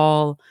 They're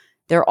all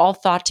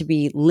thought to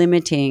be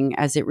limiting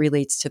as it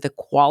relates to the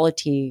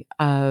quality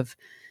of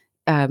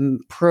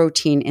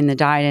protein in the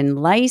diet. And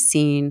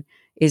lysine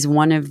is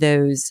one of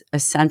those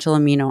essential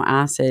amino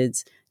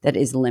acids that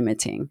is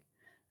limiting.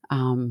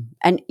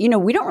 And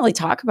we don't really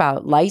talk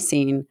about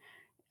lysine,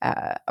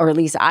 or at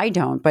least I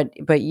don't,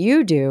 but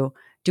you do.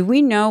 Do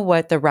we know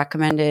what the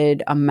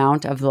recommended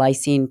amount of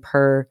lysine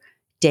per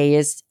day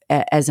is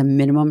as a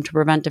minimum to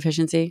prevent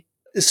deficiency?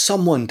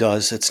 Someone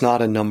does. It's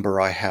not a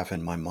number I have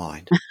in my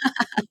mind.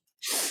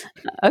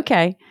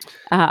 Okay.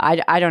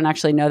 I don't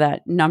actually know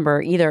that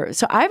number either.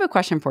 So I have a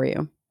question for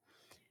you.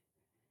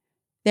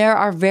 There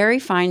are very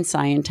fine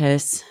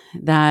scientists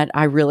that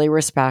I really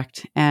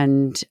respect,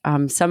 and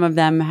some of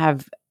them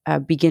have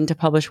begin to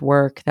publish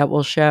work that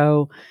will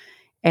show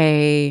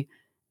a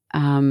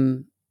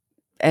um,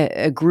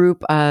 a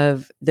group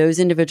of those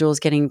individuals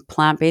getting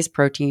plant-based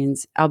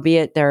proteins,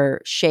 albeit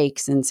they're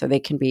shakes, and so they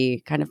can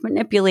be kind of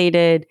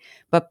manipulated,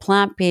 but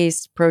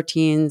plant-based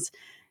proteins,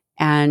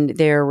 and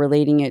they're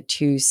relating it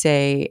to,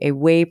 say, a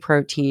whey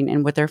protein.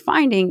 And what they're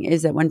finding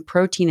is that when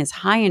protein is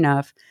high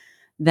enough,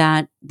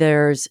 that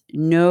there's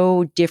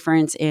no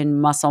difference in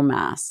muscle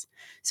mass.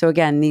 So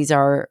again, these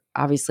are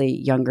obviously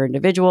younger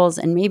individuals,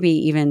 and maybe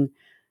even,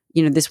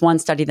 this one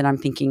study that I'm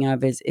thinking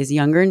of is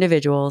younger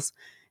individuals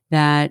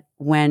that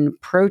when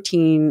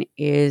protein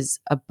is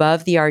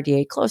above the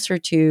RDA, closer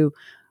to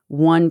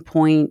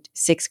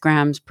 1.6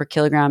 grams per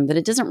kilogram, that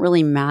it doesn't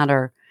really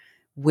matter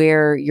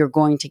where you're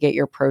going to get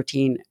your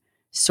protein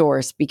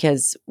source,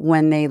 because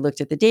when they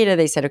looked at the data,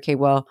 they said, okay,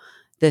 well,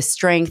 the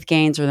strength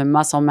gains or the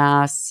muscle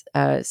mass,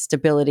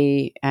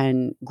 stability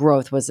and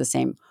growth was the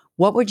same.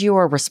 What would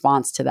your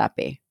response to that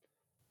be?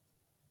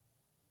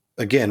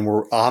 Again,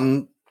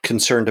 I'm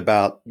concerned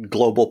about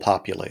global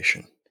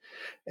population,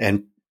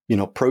 and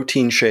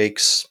protein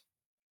shakes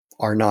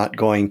are not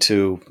going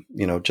to,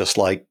 just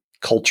like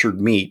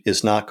cultured meat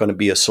is not going to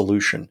be a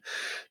solution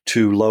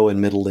to low and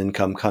middle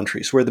income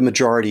countries where the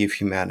majority of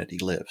humanity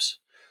lives.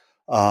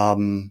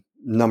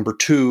 Number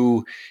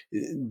two,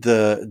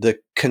 the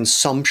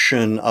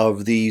consumption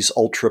of these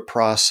ultra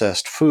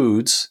processed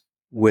foods,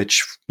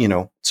 which,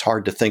 it's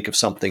hard to think of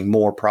something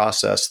more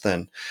processed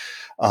than,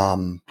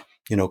 um,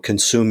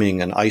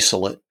 consuming an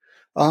isolate.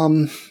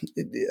 Um,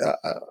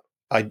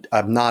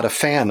 I'm not a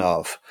fan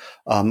of.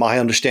 I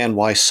understand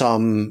why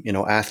some,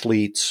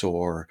 athletes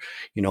or,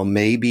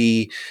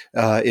 maybe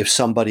if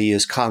somebody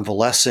is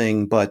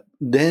convalescing, but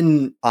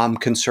then I'm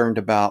concerned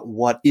about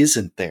what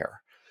isn't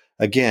there.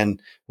 Again,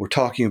 we're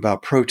talking about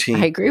I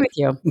protein, agree with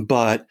you.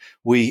 but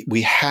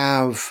we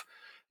have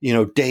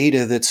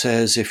data that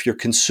says if you're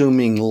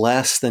consuming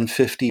less than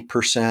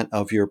 50%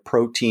 of your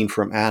protein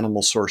from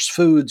animal source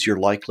foods, you're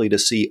likely to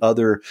see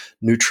other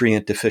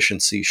nutrient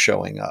deficiencies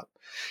showing up.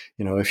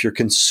 If you're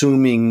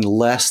consuming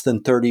less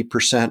than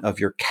 30% of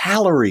your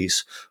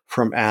calories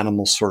from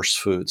animal source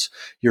foods,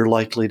 you're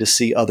likely to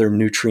see other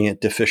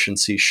nutrient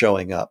deficiencies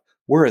showing up.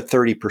 We're at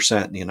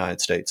 30% in the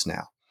United States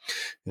now.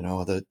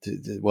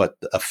 What,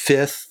 a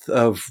fifth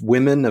of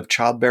women of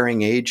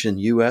childbearing age in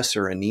U.S.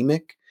 are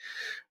anemic,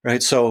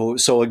 right? So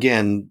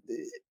again,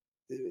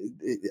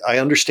 I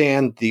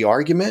understand the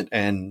argument,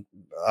 and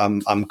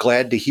I'm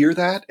glad to hear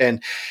that.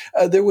 And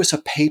there was a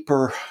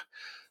paper,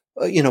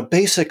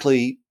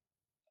 basically,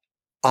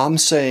 I'm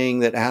saying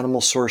that animal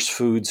source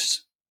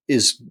foods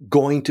is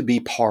going to be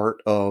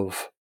part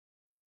of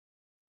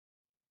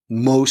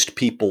most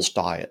people's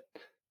diet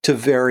to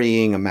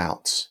varying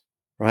amounts,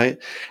 right?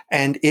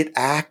 And it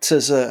acts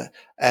as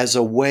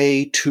a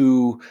way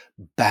to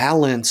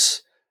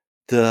balance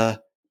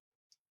the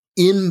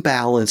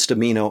imbalanced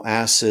amino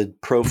acid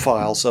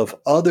profiles of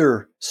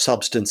other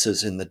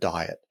substances in the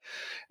diet.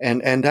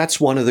 And that's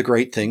one of the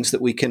great things that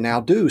we can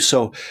now do.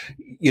 So,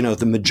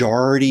 the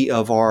majority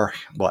of our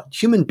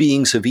human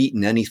beings have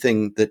eaten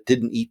anything that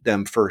didn't eat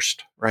them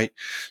first, right?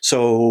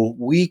 So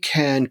we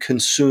can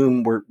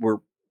consume. We're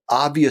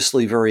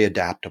obviously very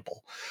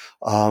adaptable.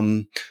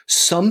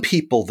 Some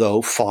people,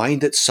 though,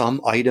 find that some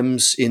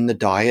items in the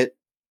diet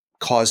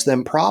cause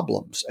them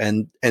problems,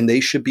 and they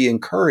should be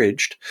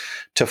encouraged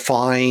to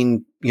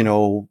find,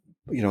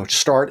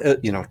 start,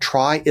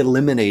 try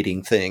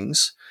eliminating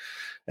things.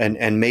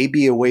 And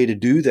maybe a way to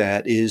do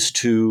that is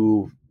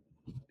to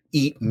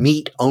eat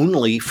meat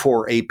only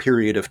for a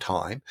period of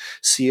time,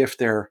 see if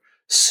their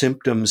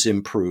symptoms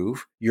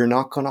improve. You're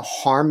not going to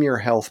harm your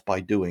health by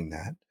doing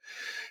that.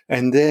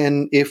 And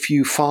then if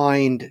you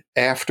find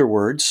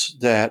afterwards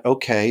that,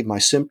 okay, my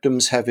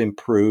symptoms have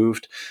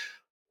improved,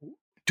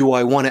 do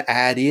I want to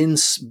add in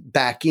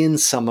back in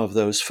some of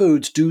those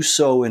foods? Do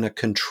so in a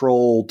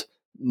controlled,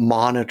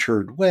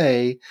 monitored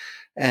way,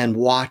 and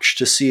watch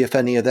to see if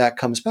any of that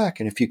comes back.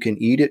 And if you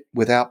can eat it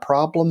without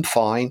problem,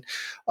 fine.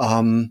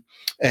 And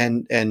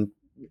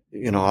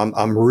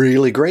I'm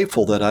really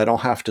grateful that I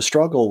don't have to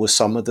struggle with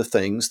some of the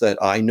things that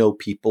I know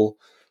people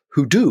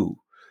who do.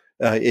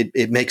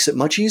 It makes it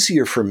much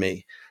easier for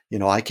me.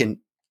 I can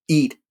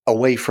eat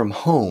away from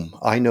home.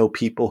 I know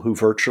people who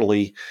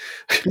virtually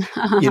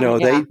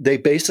Yeah, they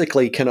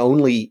basically can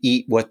only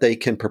eat what they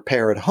can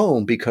prepare at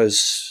home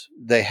because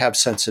they have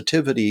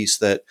sensitivities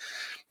that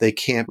they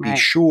can't be right.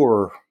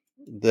 sure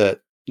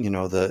that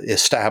the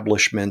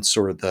establishments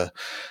or the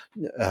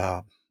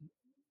uh,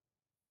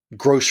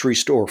 grocery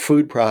store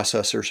food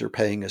processors are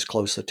paying as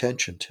close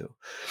attention to.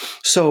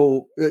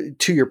 So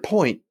to your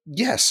point,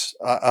 yes,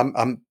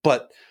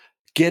 but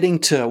getting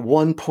to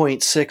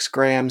 1.6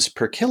 grams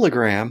per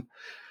kilogram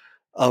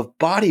of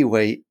body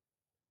weight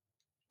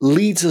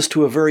leads us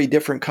to a very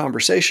different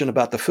conversation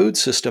about the food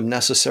system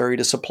necessary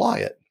to supply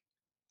it.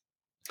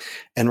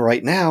 And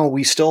right now,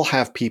 we still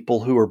have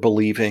people who are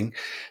believing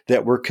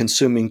that we're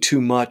consuming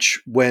too much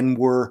when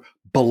we're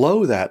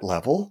below that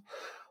level,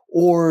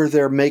 or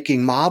they're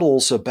making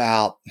models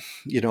about,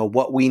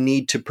 what we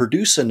need to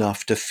produce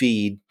enough to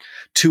feed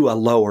to a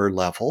lower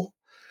level.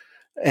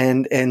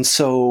 And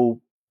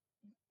so,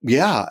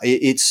 yeah,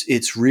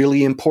 it's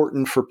really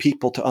important for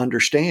people to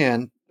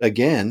understand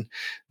again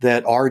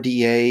that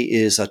RDA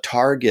is a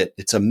target.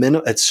 It's a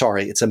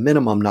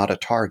minimum, not a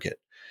target.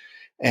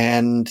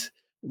 And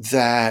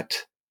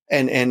that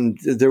and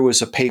there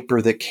was a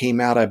paper that came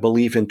out, I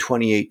believe, in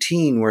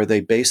 2018 where they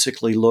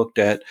basically looked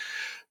at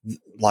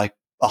like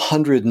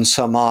 100 and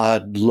some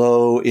odd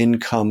low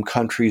income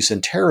countries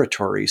and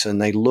territories,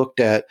 and they looked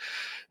at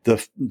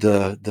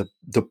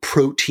the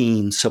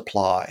protein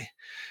supply.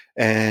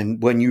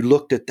 And when you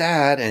looked at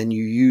that and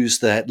you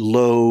used that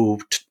low,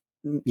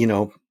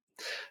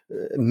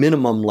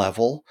 minimum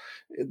level,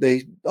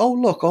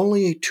 look,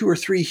 only 2 or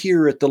 3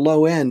 here at the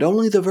low end,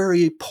 only the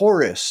very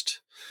poorest,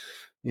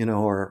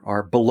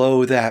 are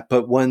below that.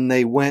 But when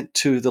they went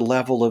to the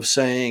level of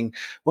saying,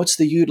 what's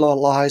the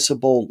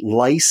utilizable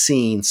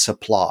lysine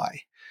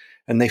supply?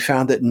 And they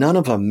found that none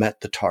of them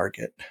met the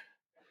target.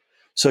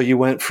 So you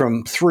went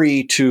from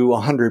 3 to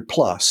 100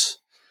 plus.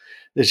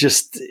 It's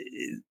just,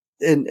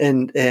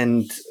 one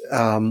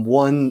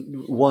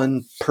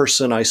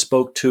person I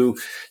spoke to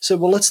said,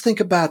 well, let's think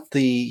about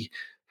the,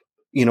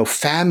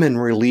 famine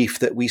relief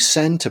that we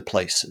send to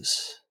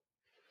places.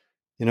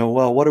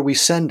 Well, what are we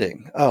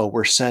sending? Oh,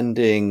 we're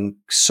sending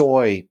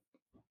soy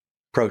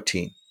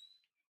protein.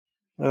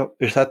 Oh,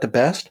 is that the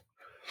best?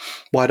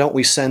 Why don't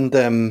we send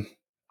them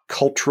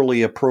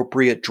culturally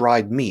appropriate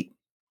dried meat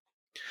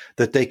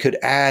that they could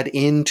add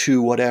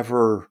into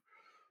whatever,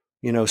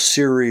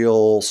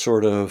 cereal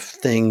sort of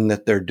thing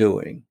that they're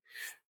doing?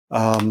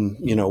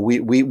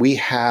 We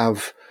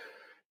have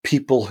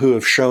people who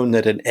have shown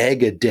that an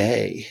egg a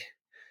day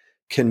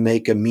can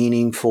make a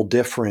meaningful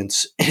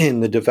difference in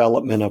the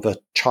development of a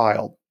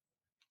child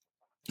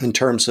in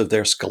terms of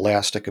their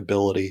scholastic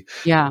ability,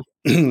 Yeah.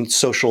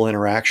 social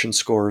interaction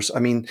scores. I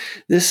mean,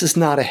 this is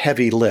not a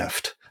heavy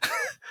lift.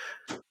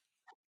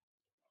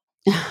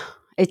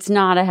 It's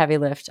not a heavy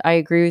lift. I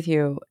agree with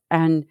you.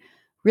 And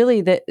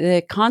really,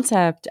 the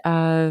concept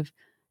of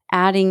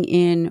adding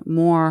in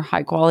more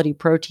high quality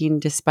protein,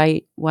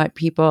 despite what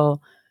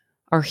people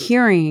are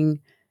hearing,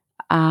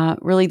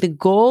 really the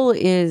goal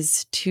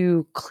is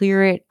to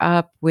clear it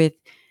up with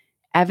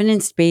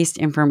evidence based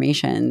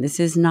information. This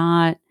is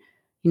not,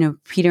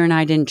 Peter and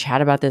I didn't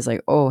chat about this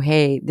like, oh,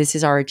 hey, this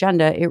is our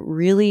agenda. It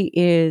really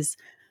is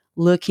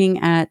looking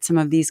at some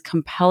of these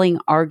compelling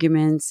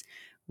arguments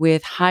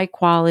with high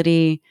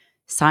quality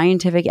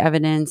scientific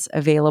evidence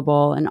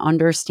available and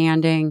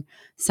understanding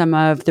some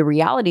of the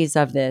realities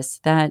of this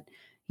that,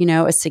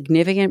 a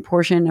significant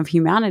portion of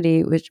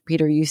humanity, which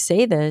Peter, you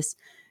say this,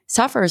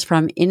 suffers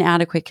from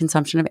inadequate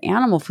consumption of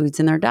animal foods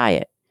in their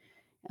diet.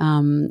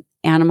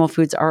 Animal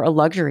foods are a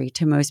luxury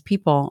to most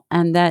people.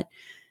 And that,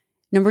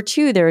 number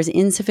two, there is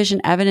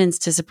insufficient evidence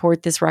to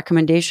support this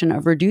recommendation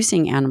of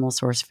reducing animal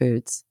source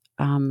foods.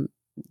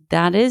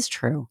 That is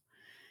true.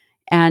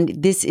 And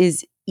this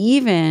is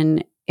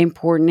even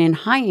important in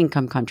high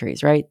income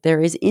countries, right?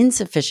 There is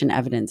insufficient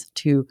evidence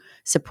to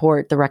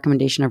support the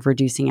recommendation of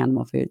reducing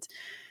animal foods.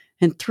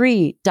 And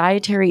three,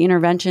 dietary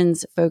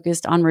interventions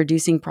focused on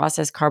reducing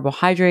processed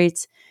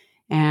carbohydrates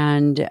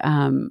and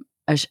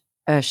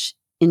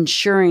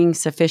ensuring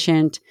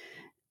sufficient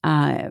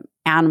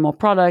animal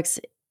products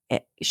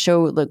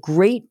show the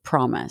great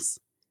promise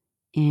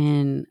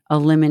in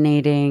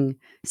eliminating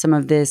some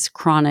of this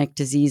chronic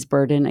disease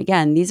burden.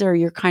 Again, these are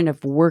your kind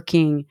of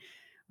working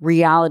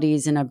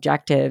realities and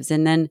objectives.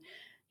 And then,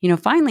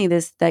 finally,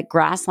 that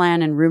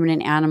grassland and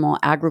ruminant animal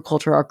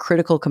agriculture are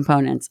critical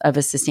components of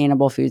a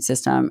sustainable food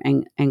system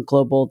and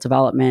global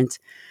development,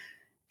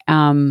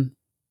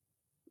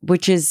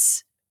 which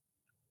is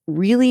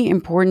really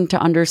important to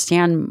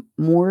understand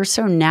more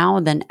so now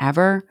than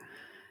ever,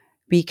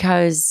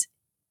 because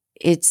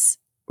it's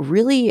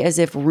really as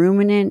if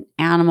ruminant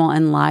animal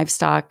and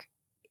livestock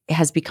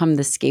has become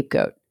the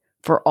scapegoat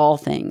for all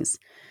things.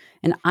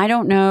 And I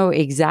don't know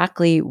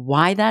exactly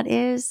why that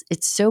is.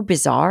 It's so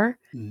bizarre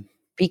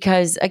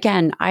because,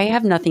 again, I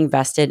have nothing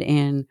vested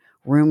in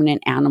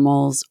ruminant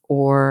animals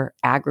or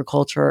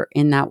agriculture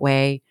in that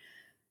way.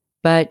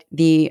 But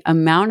the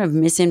amount of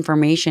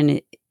misinformation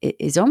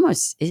is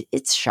almost,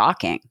 it's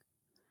shocking.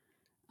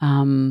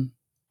 And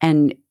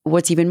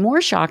what's even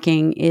more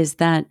shocking is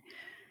that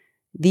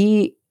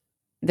the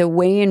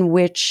way in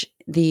which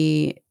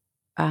the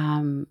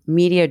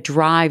media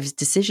drives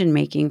decision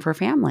making for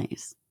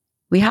families.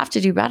 We have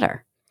to do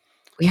better.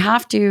 We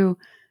have to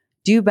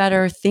do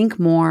better, think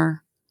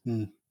more,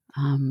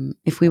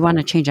 if we want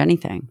to change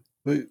anything.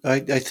 I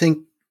think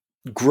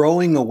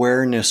growing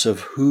awareness of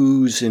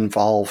who's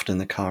involved in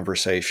the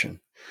conversation,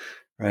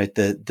 right?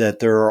 That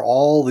there are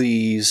all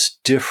these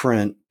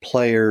different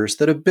players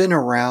that have been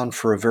around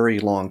for a very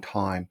long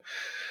time.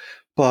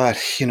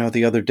 But,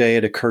 the other day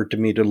it occurred to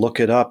me to look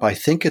it up. I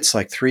think it's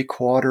like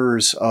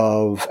 3/4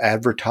 of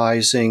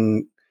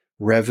advertising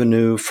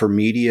revenue for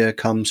media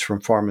comes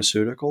from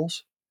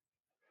pharmaceuticals.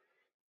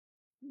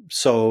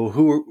 So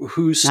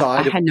whose I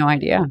side of had no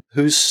idea.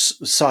 whose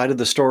side of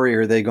the story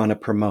are they going to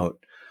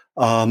promote?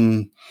 Animal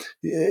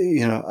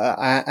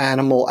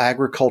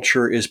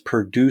agriculture is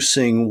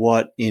producing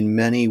what in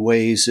many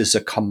ways is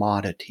a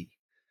commodity,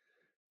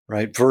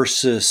 right?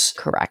 Versus,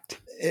 Correct.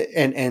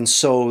 and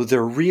so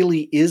there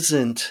really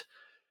isn't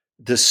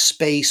the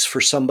space for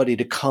somebody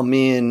to come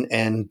in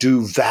and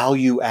do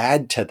value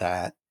add to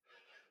that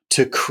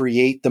to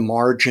create the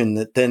margin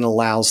that then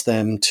allows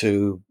them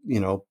to,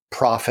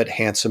 profit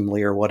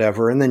handsomely or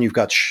whatever. And then you've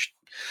got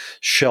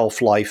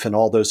shelf life and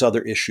all those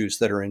other issues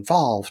that are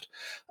involved,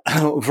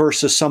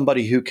 versus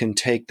somebody who can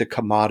take the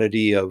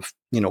commodity of,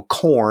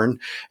 corn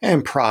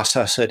and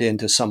process it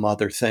into some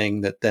other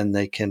thing that then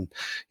they can,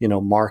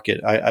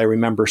 market. I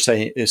remember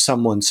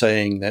someone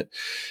saying that,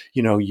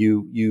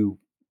 you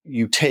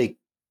take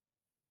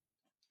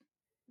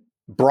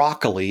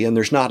broccoli, and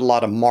there's not a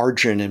lot of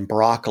margin in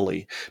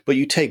broccoli, but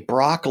you take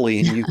broccoli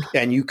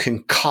and you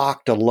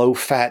concoct a low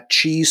fat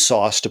cheese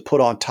sauce to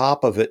put on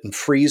top of it and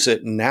freeze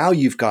it, and now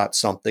you've got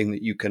something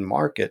that you can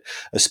market,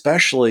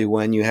 especially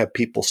when you have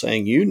people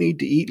saying you need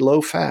to eat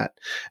low fat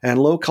and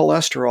low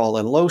cholesterol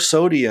and low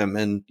sodium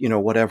and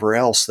whatever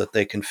else that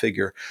they can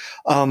figure.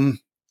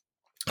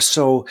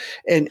 So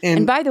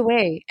And by the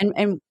way,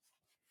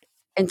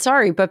 and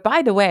sorry, but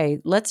by the way,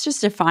 let's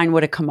just define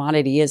what a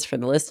commodity is for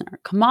the listener.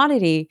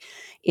 Commodity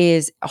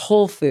is a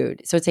whole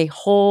food. So it's a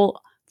whole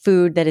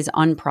food that is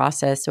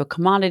unprocessed. So a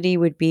commodity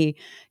would be,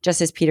 just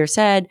as Peter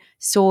said,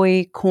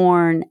 soy,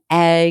 corn,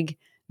 egg,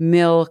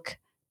 milk,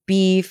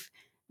 beef,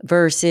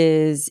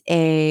 versus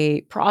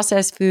a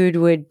processed food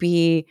would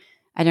be,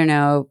 I don't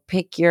know,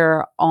 pick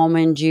your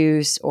almond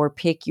juice or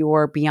pick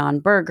your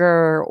Beyond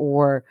Burger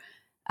or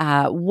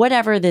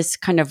whatever, this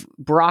kind of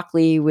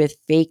broccoli with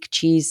fake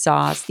cheese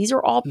sauce. These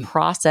are all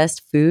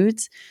processed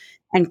foods,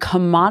 and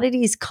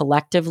commodities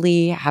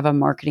collectively have a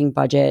marketing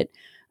budget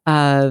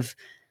of,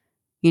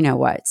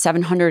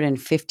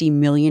 $750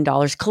 million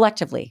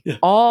collectively. Yeah.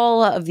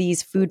 All of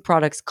these food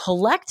products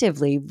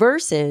collectively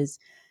versus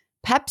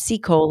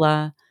Pepsi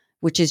Cola,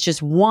 which is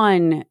just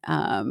one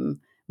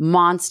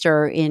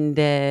monster in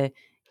the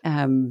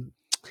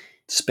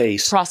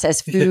space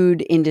processed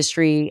food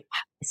industry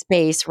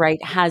space,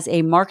 right, has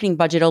a marketing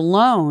budget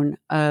alone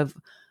of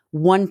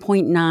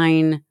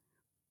 1.9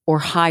 or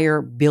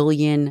higher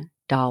billion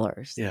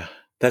dollars. Yeah,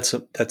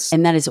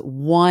 and that is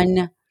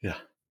one yeah.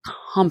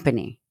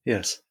 company.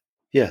 Yes.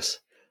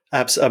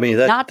 I mean,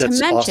 Not to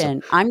that's awesome.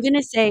 mention, I'm going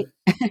to say,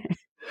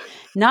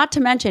 not to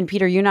mention,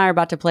 Peter, you and I are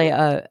about to play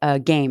a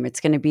game. It's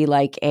going to be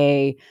like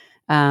a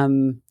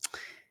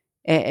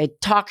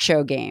talk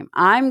show game.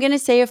 I'm going to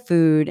say a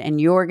food and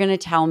you're going to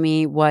tell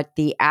me what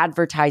the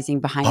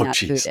advertising behind that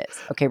food is.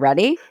 Okay,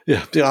 ready?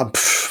 Yeah. You got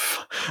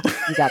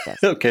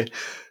this. Okay.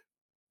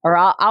 Or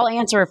I'll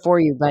answer it for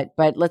you, but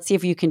let's see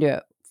if you can do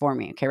it for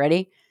me. Okay,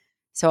 ready?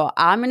 So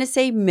I'm going to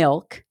say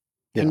milk,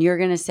 and you're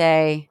going to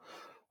say,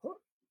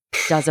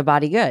 does a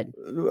body good?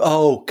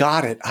 Oh,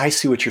 got it. I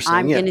see what you're saying.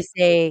 I'm going to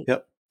say,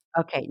 yep.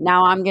 Okay,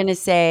 now I'm going to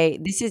say,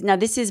 this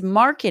is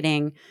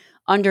marketing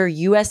under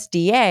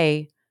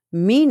USDA,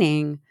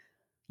 meaning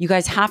you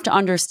guys have to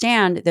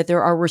understand that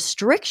there are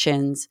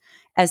restrictions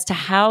as to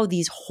how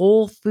these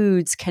whole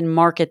foods can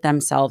market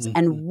themselves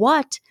and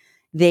what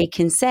they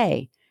can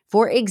say.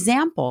 For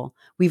example,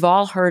 we've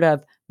all heard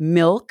of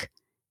milk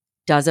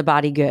does a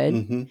body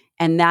good,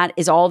 and that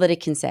is all that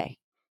it can say.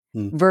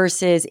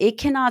 Versus it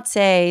cannot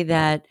say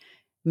that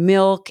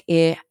milk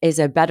is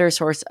a better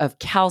source of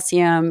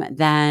calcium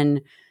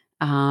than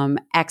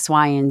X,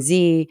 Y, and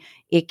Z.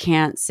 It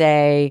can't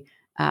say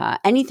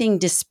anything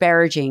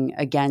disparaging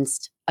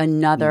against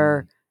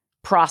another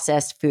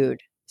processed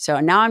food. So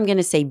now I'm going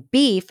to say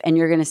beef, and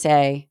you're going to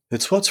say,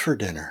 it's what's for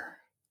dinner.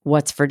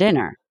 What's for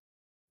dinner?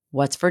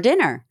 What's for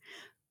dinner?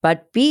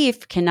 But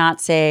beef cannot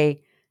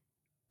say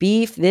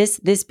beef, this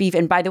beef.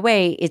 And by the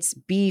way, it's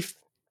beef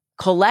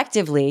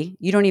collectively.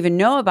 You don't even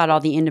know about all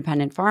the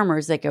independent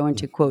farmers that go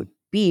into, quote,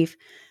 beef.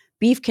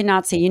 Beef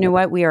cannot say, you know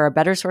what, we are a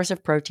better source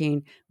of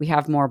protein. We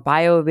have more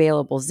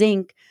bioavailable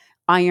zinc,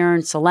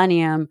 iron,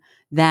 selenium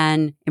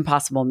than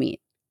Impossible Meat.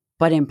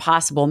 But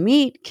Impossible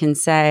Meat can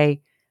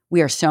say,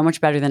 we are so much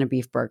better than a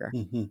beef burger.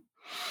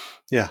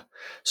 Yeah.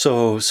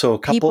 So a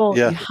couple, people,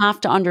 you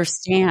have to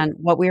understand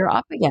what we are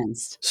up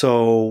against.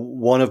 So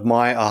one of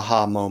my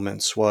aha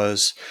moments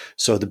was,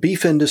 so the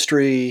beef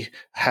industry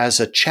has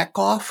a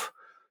checkoff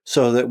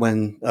so that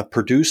when a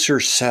producer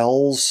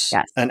sells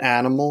an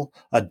animal,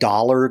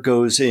 $1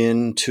 goes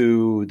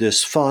into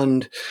this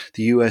fund.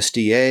 The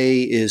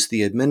USDA is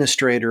the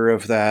administrator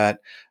of that.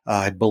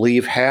 I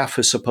believe half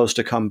is supposed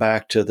to come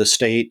back to the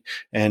state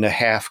and a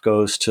half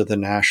goes to the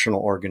national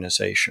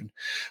organization.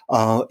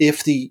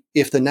 If the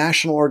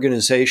national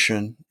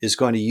organization is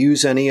going to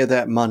use any of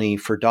that money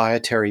for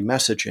dietary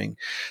messaging,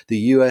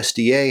 the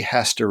USDA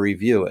has to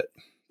review it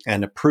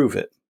and approve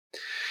it.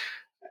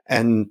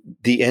 And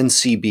the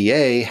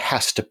NCBA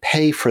has to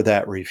pay for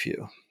that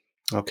review.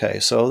 Okay,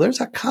 so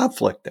there's a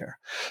conflict there.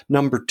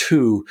 Number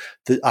two,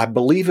 I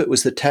believe it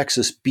was the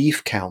Texas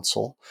Beef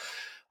Council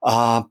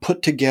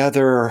put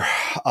together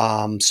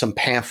some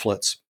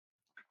pamphlets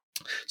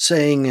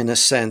saying, in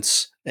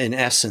essence,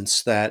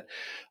 that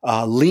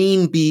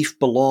lean beef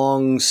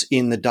belongs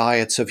in the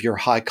diets of your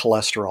high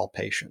cholesterol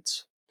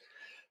patients.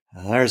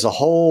 There's a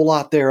whole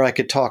lot there I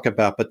could talk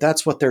about, but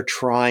that's what they're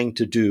trying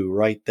to do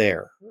right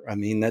there. I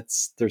mean,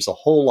 there's a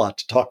whole lot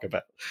to talk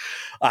about.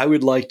 I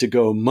would like to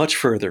go much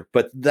further,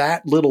 but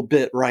that little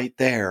bit right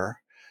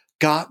there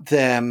got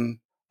them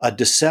a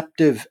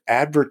deceptive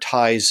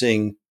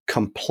advertising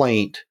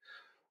complaint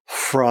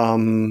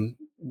from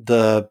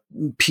the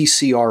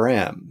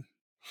PCRM,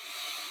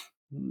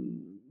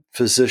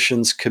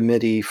 Physicians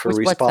Committee for What's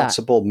that?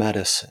 Responsible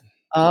Medicine,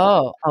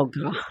 Oh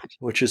God.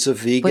 which is a But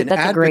vegan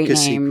that's a great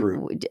advocacy name.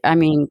 group. I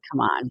mean, come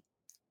on.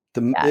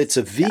 It's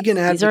a Yes, vegan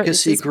yes. This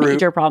advocacy is group.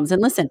 major problems.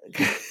 And listen,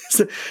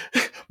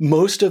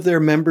 Most of their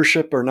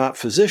membership are not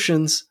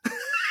physicians.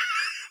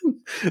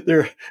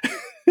 They're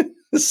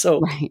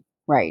so,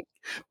 right.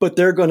 but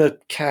they're going to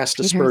cast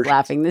Peter's aspersions.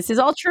 laughing. This is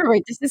all true,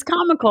 right? This is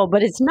comical,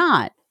 but it's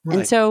not. And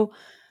Right. so,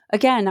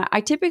 again,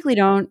 I typically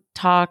don't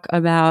talk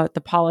about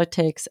the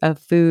politics of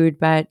food,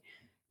 but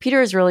Peter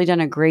has really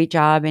done a great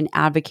job in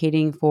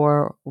advocating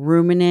for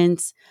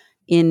ruminants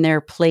in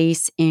their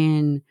place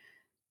in,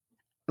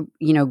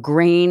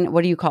 grain.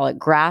 What do you call it?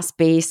 Grass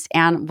based.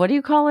 And what do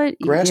you call it?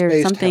 There's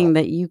Grass-based something health.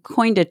 that you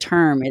coined a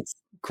term. It's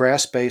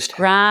Grass-based health.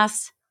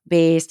 grass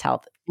based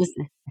health.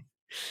 Listen.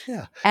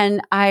 Yeah.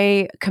 And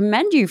I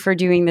commend you for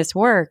doing this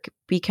work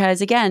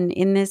because again,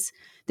 in this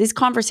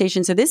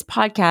conversation, so this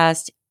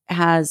podcast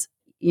has,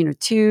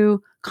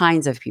 two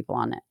kinds of people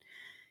on it.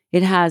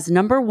 It has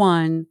number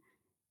one,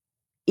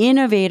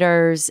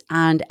 innovators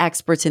and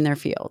experts in their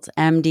fields,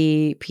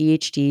 MD,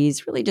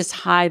 PhDs, really just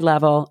high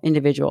level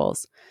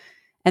individuals.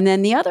 And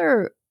then the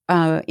other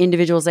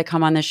individuals that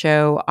come on the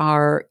show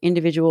are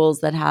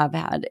individuals that have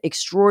had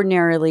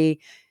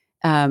extraordinarily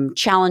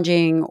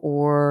challenging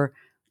or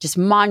just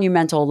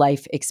monumental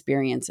life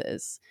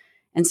experiences.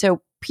 And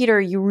so,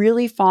 Peter, you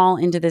really fall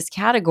into this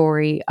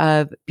category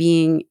of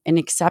being an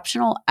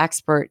exceptional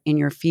expert in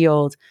your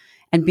field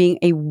and being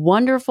a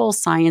wonderful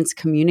science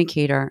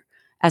communicator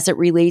as it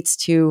relates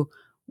to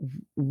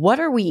what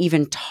are we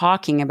even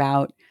talking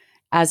about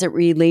as it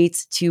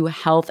relates to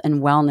health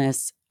and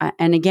wellness.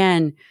 And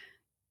again,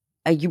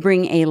 you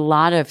bring a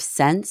lot of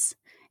sense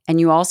and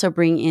you also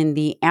bring in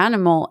the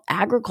animal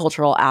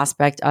agricultural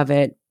aspect of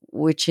it,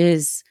 which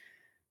is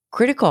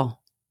critical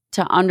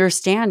to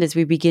understand as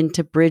we begin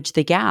to bridge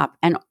the gap.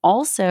 And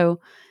also,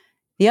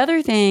 the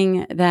other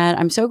thing that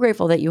I'm so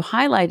grateful that you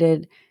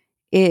highlighted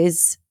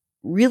is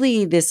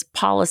really this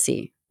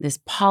policy, this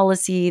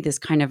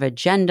kind of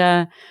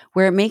agenda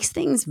where it makes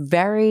things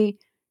very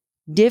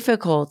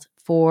difficult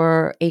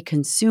for a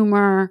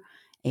consumer,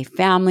 a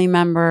family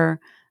member,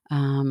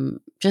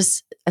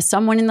 just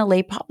someone in the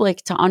lay public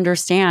to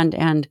understand.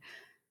 And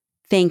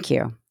thank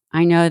you.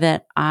 I know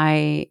that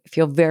I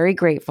feel very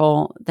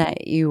grateful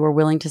that you were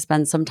willing to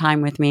spend some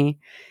time with me.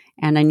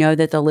 And I know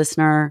that the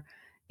listener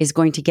is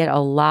going to get a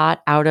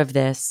lot out of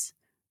this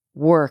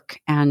work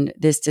and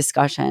this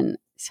discussion.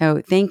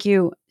 So thank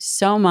you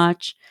so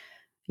much.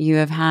 You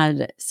have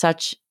had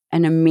such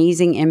an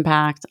amazing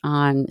impact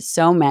on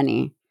so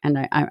many.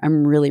 And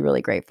I'm really,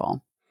 really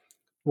grateful.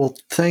 Well,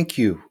 thank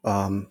you.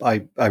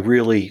 I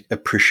really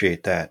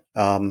appreciate that.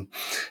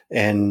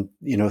 And,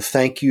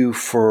 thank you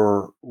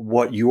for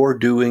what you're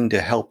doing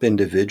to help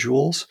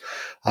individuals.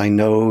 I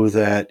know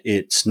that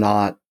it's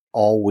not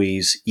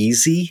always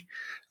easy.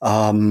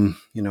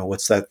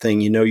 What's that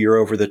thing? You're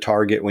over the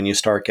target when you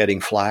start getting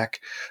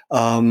flack.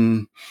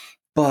 But,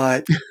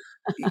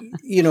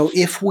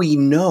 if we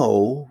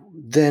know,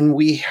 then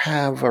we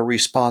have a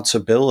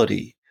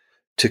responsibility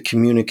to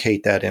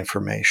communicate that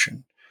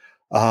information.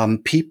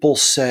 People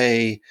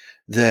say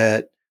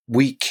that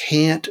we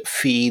can't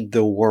feed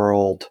the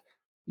world,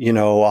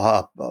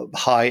 a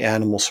high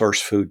animal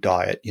source food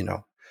diet.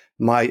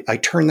 I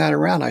turn that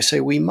around. I say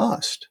we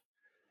must.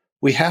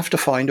 We have to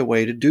find a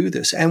way to do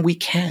this, and we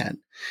can.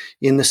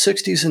 In the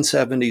 60s and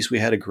 70s, we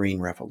had a green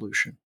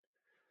revolution.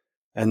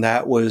 And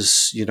that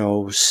was,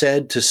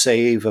 said to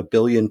save 1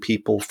 billion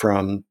people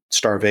from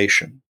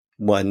starvation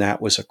when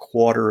that was a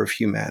quarter of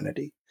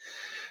humanity.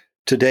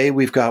 Today,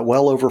 we've got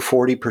well over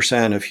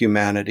 40% of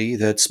humanity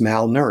that's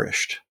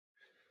malnourished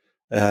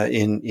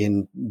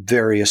in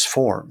various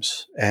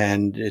forms,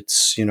 and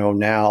it's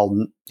now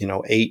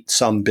 8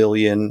 some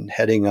billion,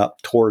 heading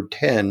up toward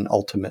 10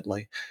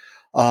 ultimately.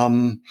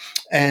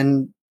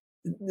 And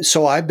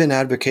so I've been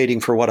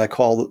advocating for what I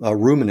call a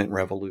ruminant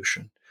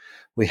revolution.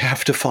 We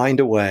have to find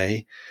a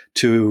way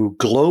to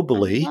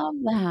globally I love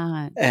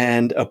that.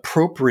 and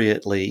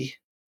appropriately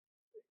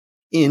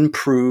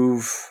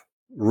improve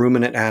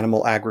ruminant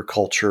animal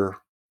agriculture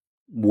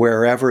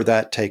wherever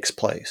that takes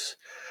place.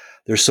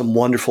 There's some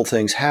wonderful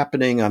things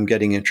happening. I'm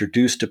getting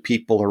introduced to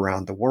people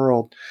around the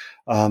world.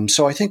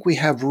 So I think we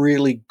have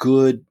really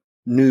good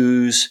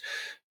news.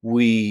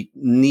 We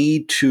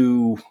need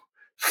to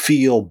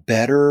feel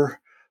better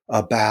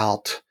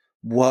about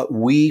what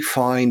we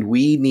find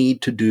we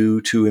need to do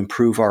to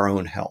improve our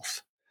own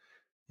health.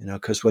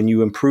 Because when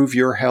you improve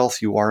your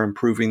health, you are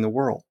improving the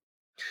world.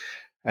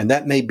 And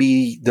that may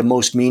be the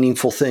most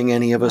meaningful thing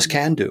any of us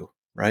can do,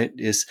 right?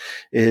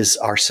 Is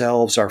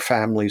ourselves, our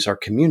families, our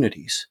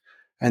communities.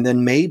 And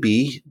then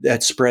maybe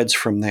that spreads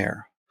from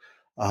there.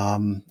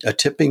 A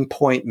tipping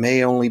point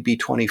may only be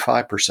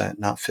 25%,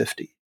 not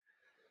 50.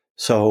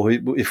 So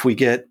if we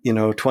get,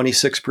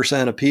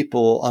 26% of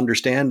people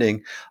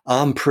understanding,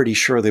 I'm pretty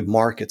sure the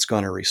market's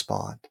going to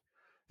respond.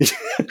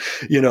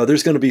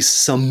 There's going to be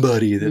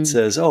somebody that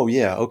says, oh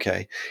yeah,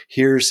 okay,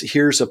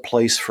 here's a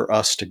place for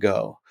us to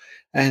go.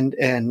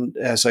 And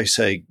as I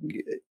say,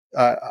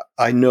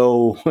 I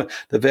know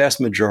the vast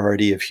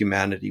majority of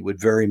humanity would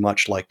very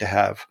much like to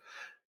have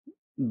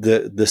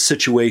the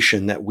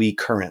situation that we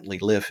currently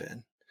live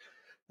in.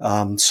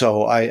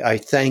 So I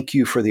thank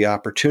you for the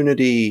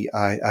opportunity.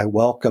 I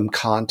welcome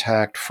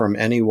contact from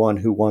anyone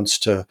who wants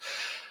to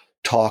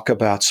talk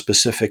about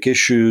specific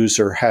issues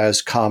or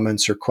has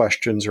comments or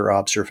questions or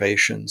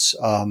observations.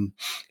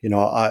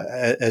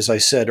 As I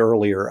said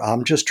earlier,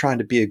 I'm just trying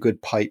to be a good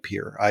pipe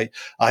here.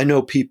 I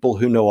know people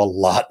who know a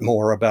lot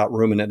more about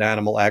ruminant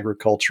animal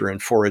agriculture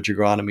and forage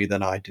agronomy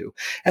than I do.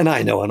 And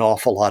I know an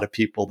awful lot of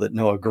people that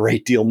know a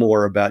great deal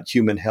more about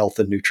human health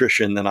and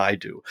nutrition than I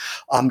do.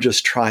 I'm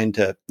just trying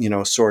to,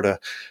 sort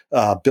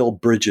of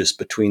build bridges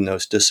between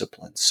those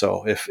disciplines.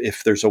 So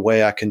if there's a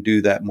way I can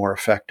do that more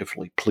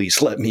effectively, please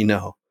let me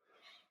know.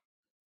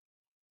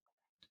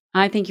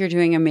 I think you're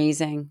doing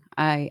amazing.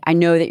 I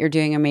know that you're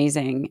doing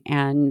amazing,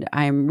 and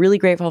I'm really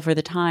grateful for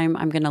the time.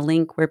 I'm going to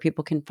link where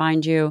people can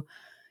find you.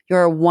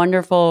 You're a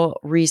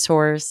wonderful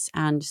resource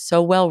and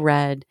so well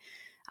read.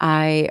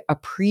 I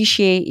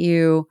appreciate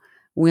you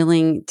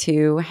willing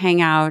to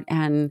hang out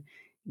and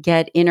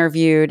get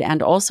interviewed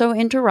and also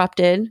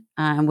interrupted.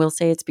 And we'll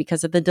say it's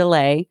because of the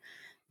delay.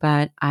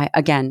 But I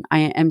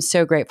am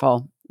so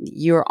grateful.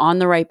 You're on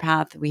the right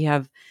path.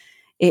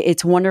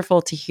 It's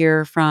wonderful to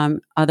hear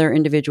from other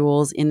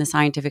individuals in the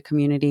scientific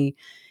community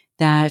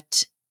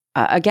that,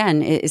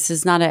 this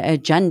is not an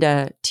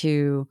agenda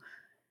to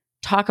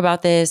talk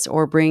about this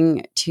or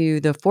bring to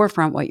the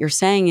forefront. What you're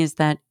saying is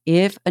that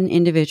if an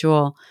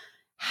individual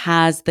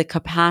has the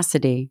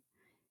capacity,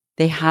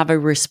 they have a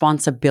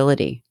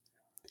responsibility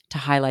to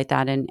highlight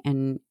that,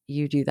 and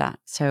you do that.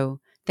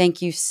 So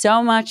thank you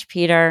so much,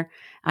 Peter.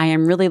 I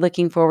am really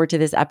looking forward to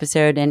this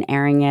episode and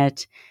airing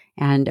it,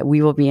 and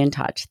we will be in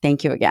touch.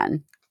 Thank you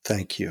again.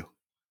 Thank you.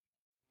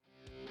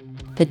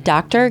 The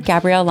Dr.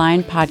 Gabrielle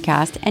Lyon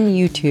podcast and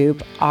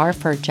YouTube are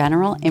for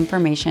general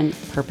information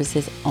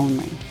purposes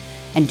only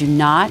and do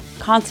not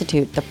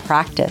constitute the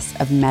practice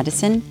of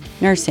medicine,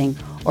 nursing,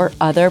 or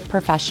other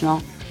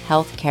professional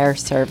healthcare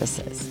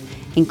services,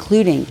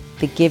 including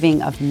the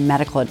giving of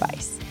medical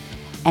advice.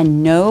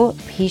 And no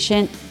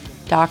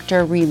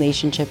patient-doctor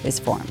relationship is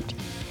formed.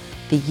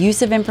 The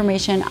use of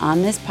information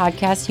on this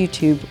podcast,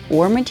 YouTube,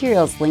 or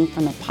materials linked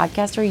from the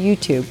podcast or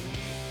YouTube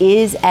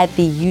is at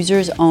the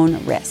user's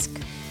own risk.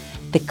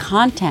 The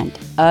content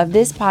of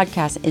this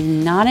podcast is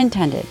not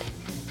intended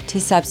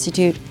to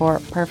substitute for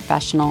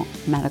professional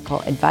medical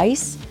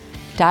advice,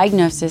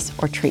 diagnosis,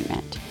 or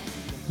treatment.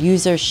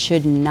 Users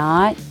should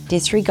not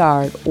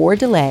disregard or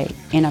delay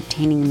in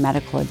obtaining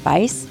medical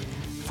advice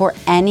for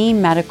any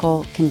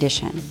medical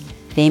condition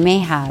they may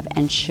have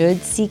and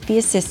should seek the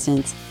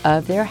assistance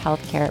of their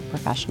healthcare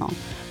professional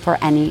for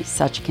any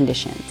such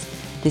conditions.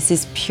 This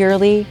is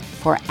purely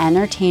for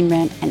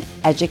entertainment and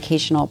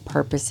educational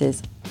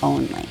purposes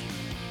only.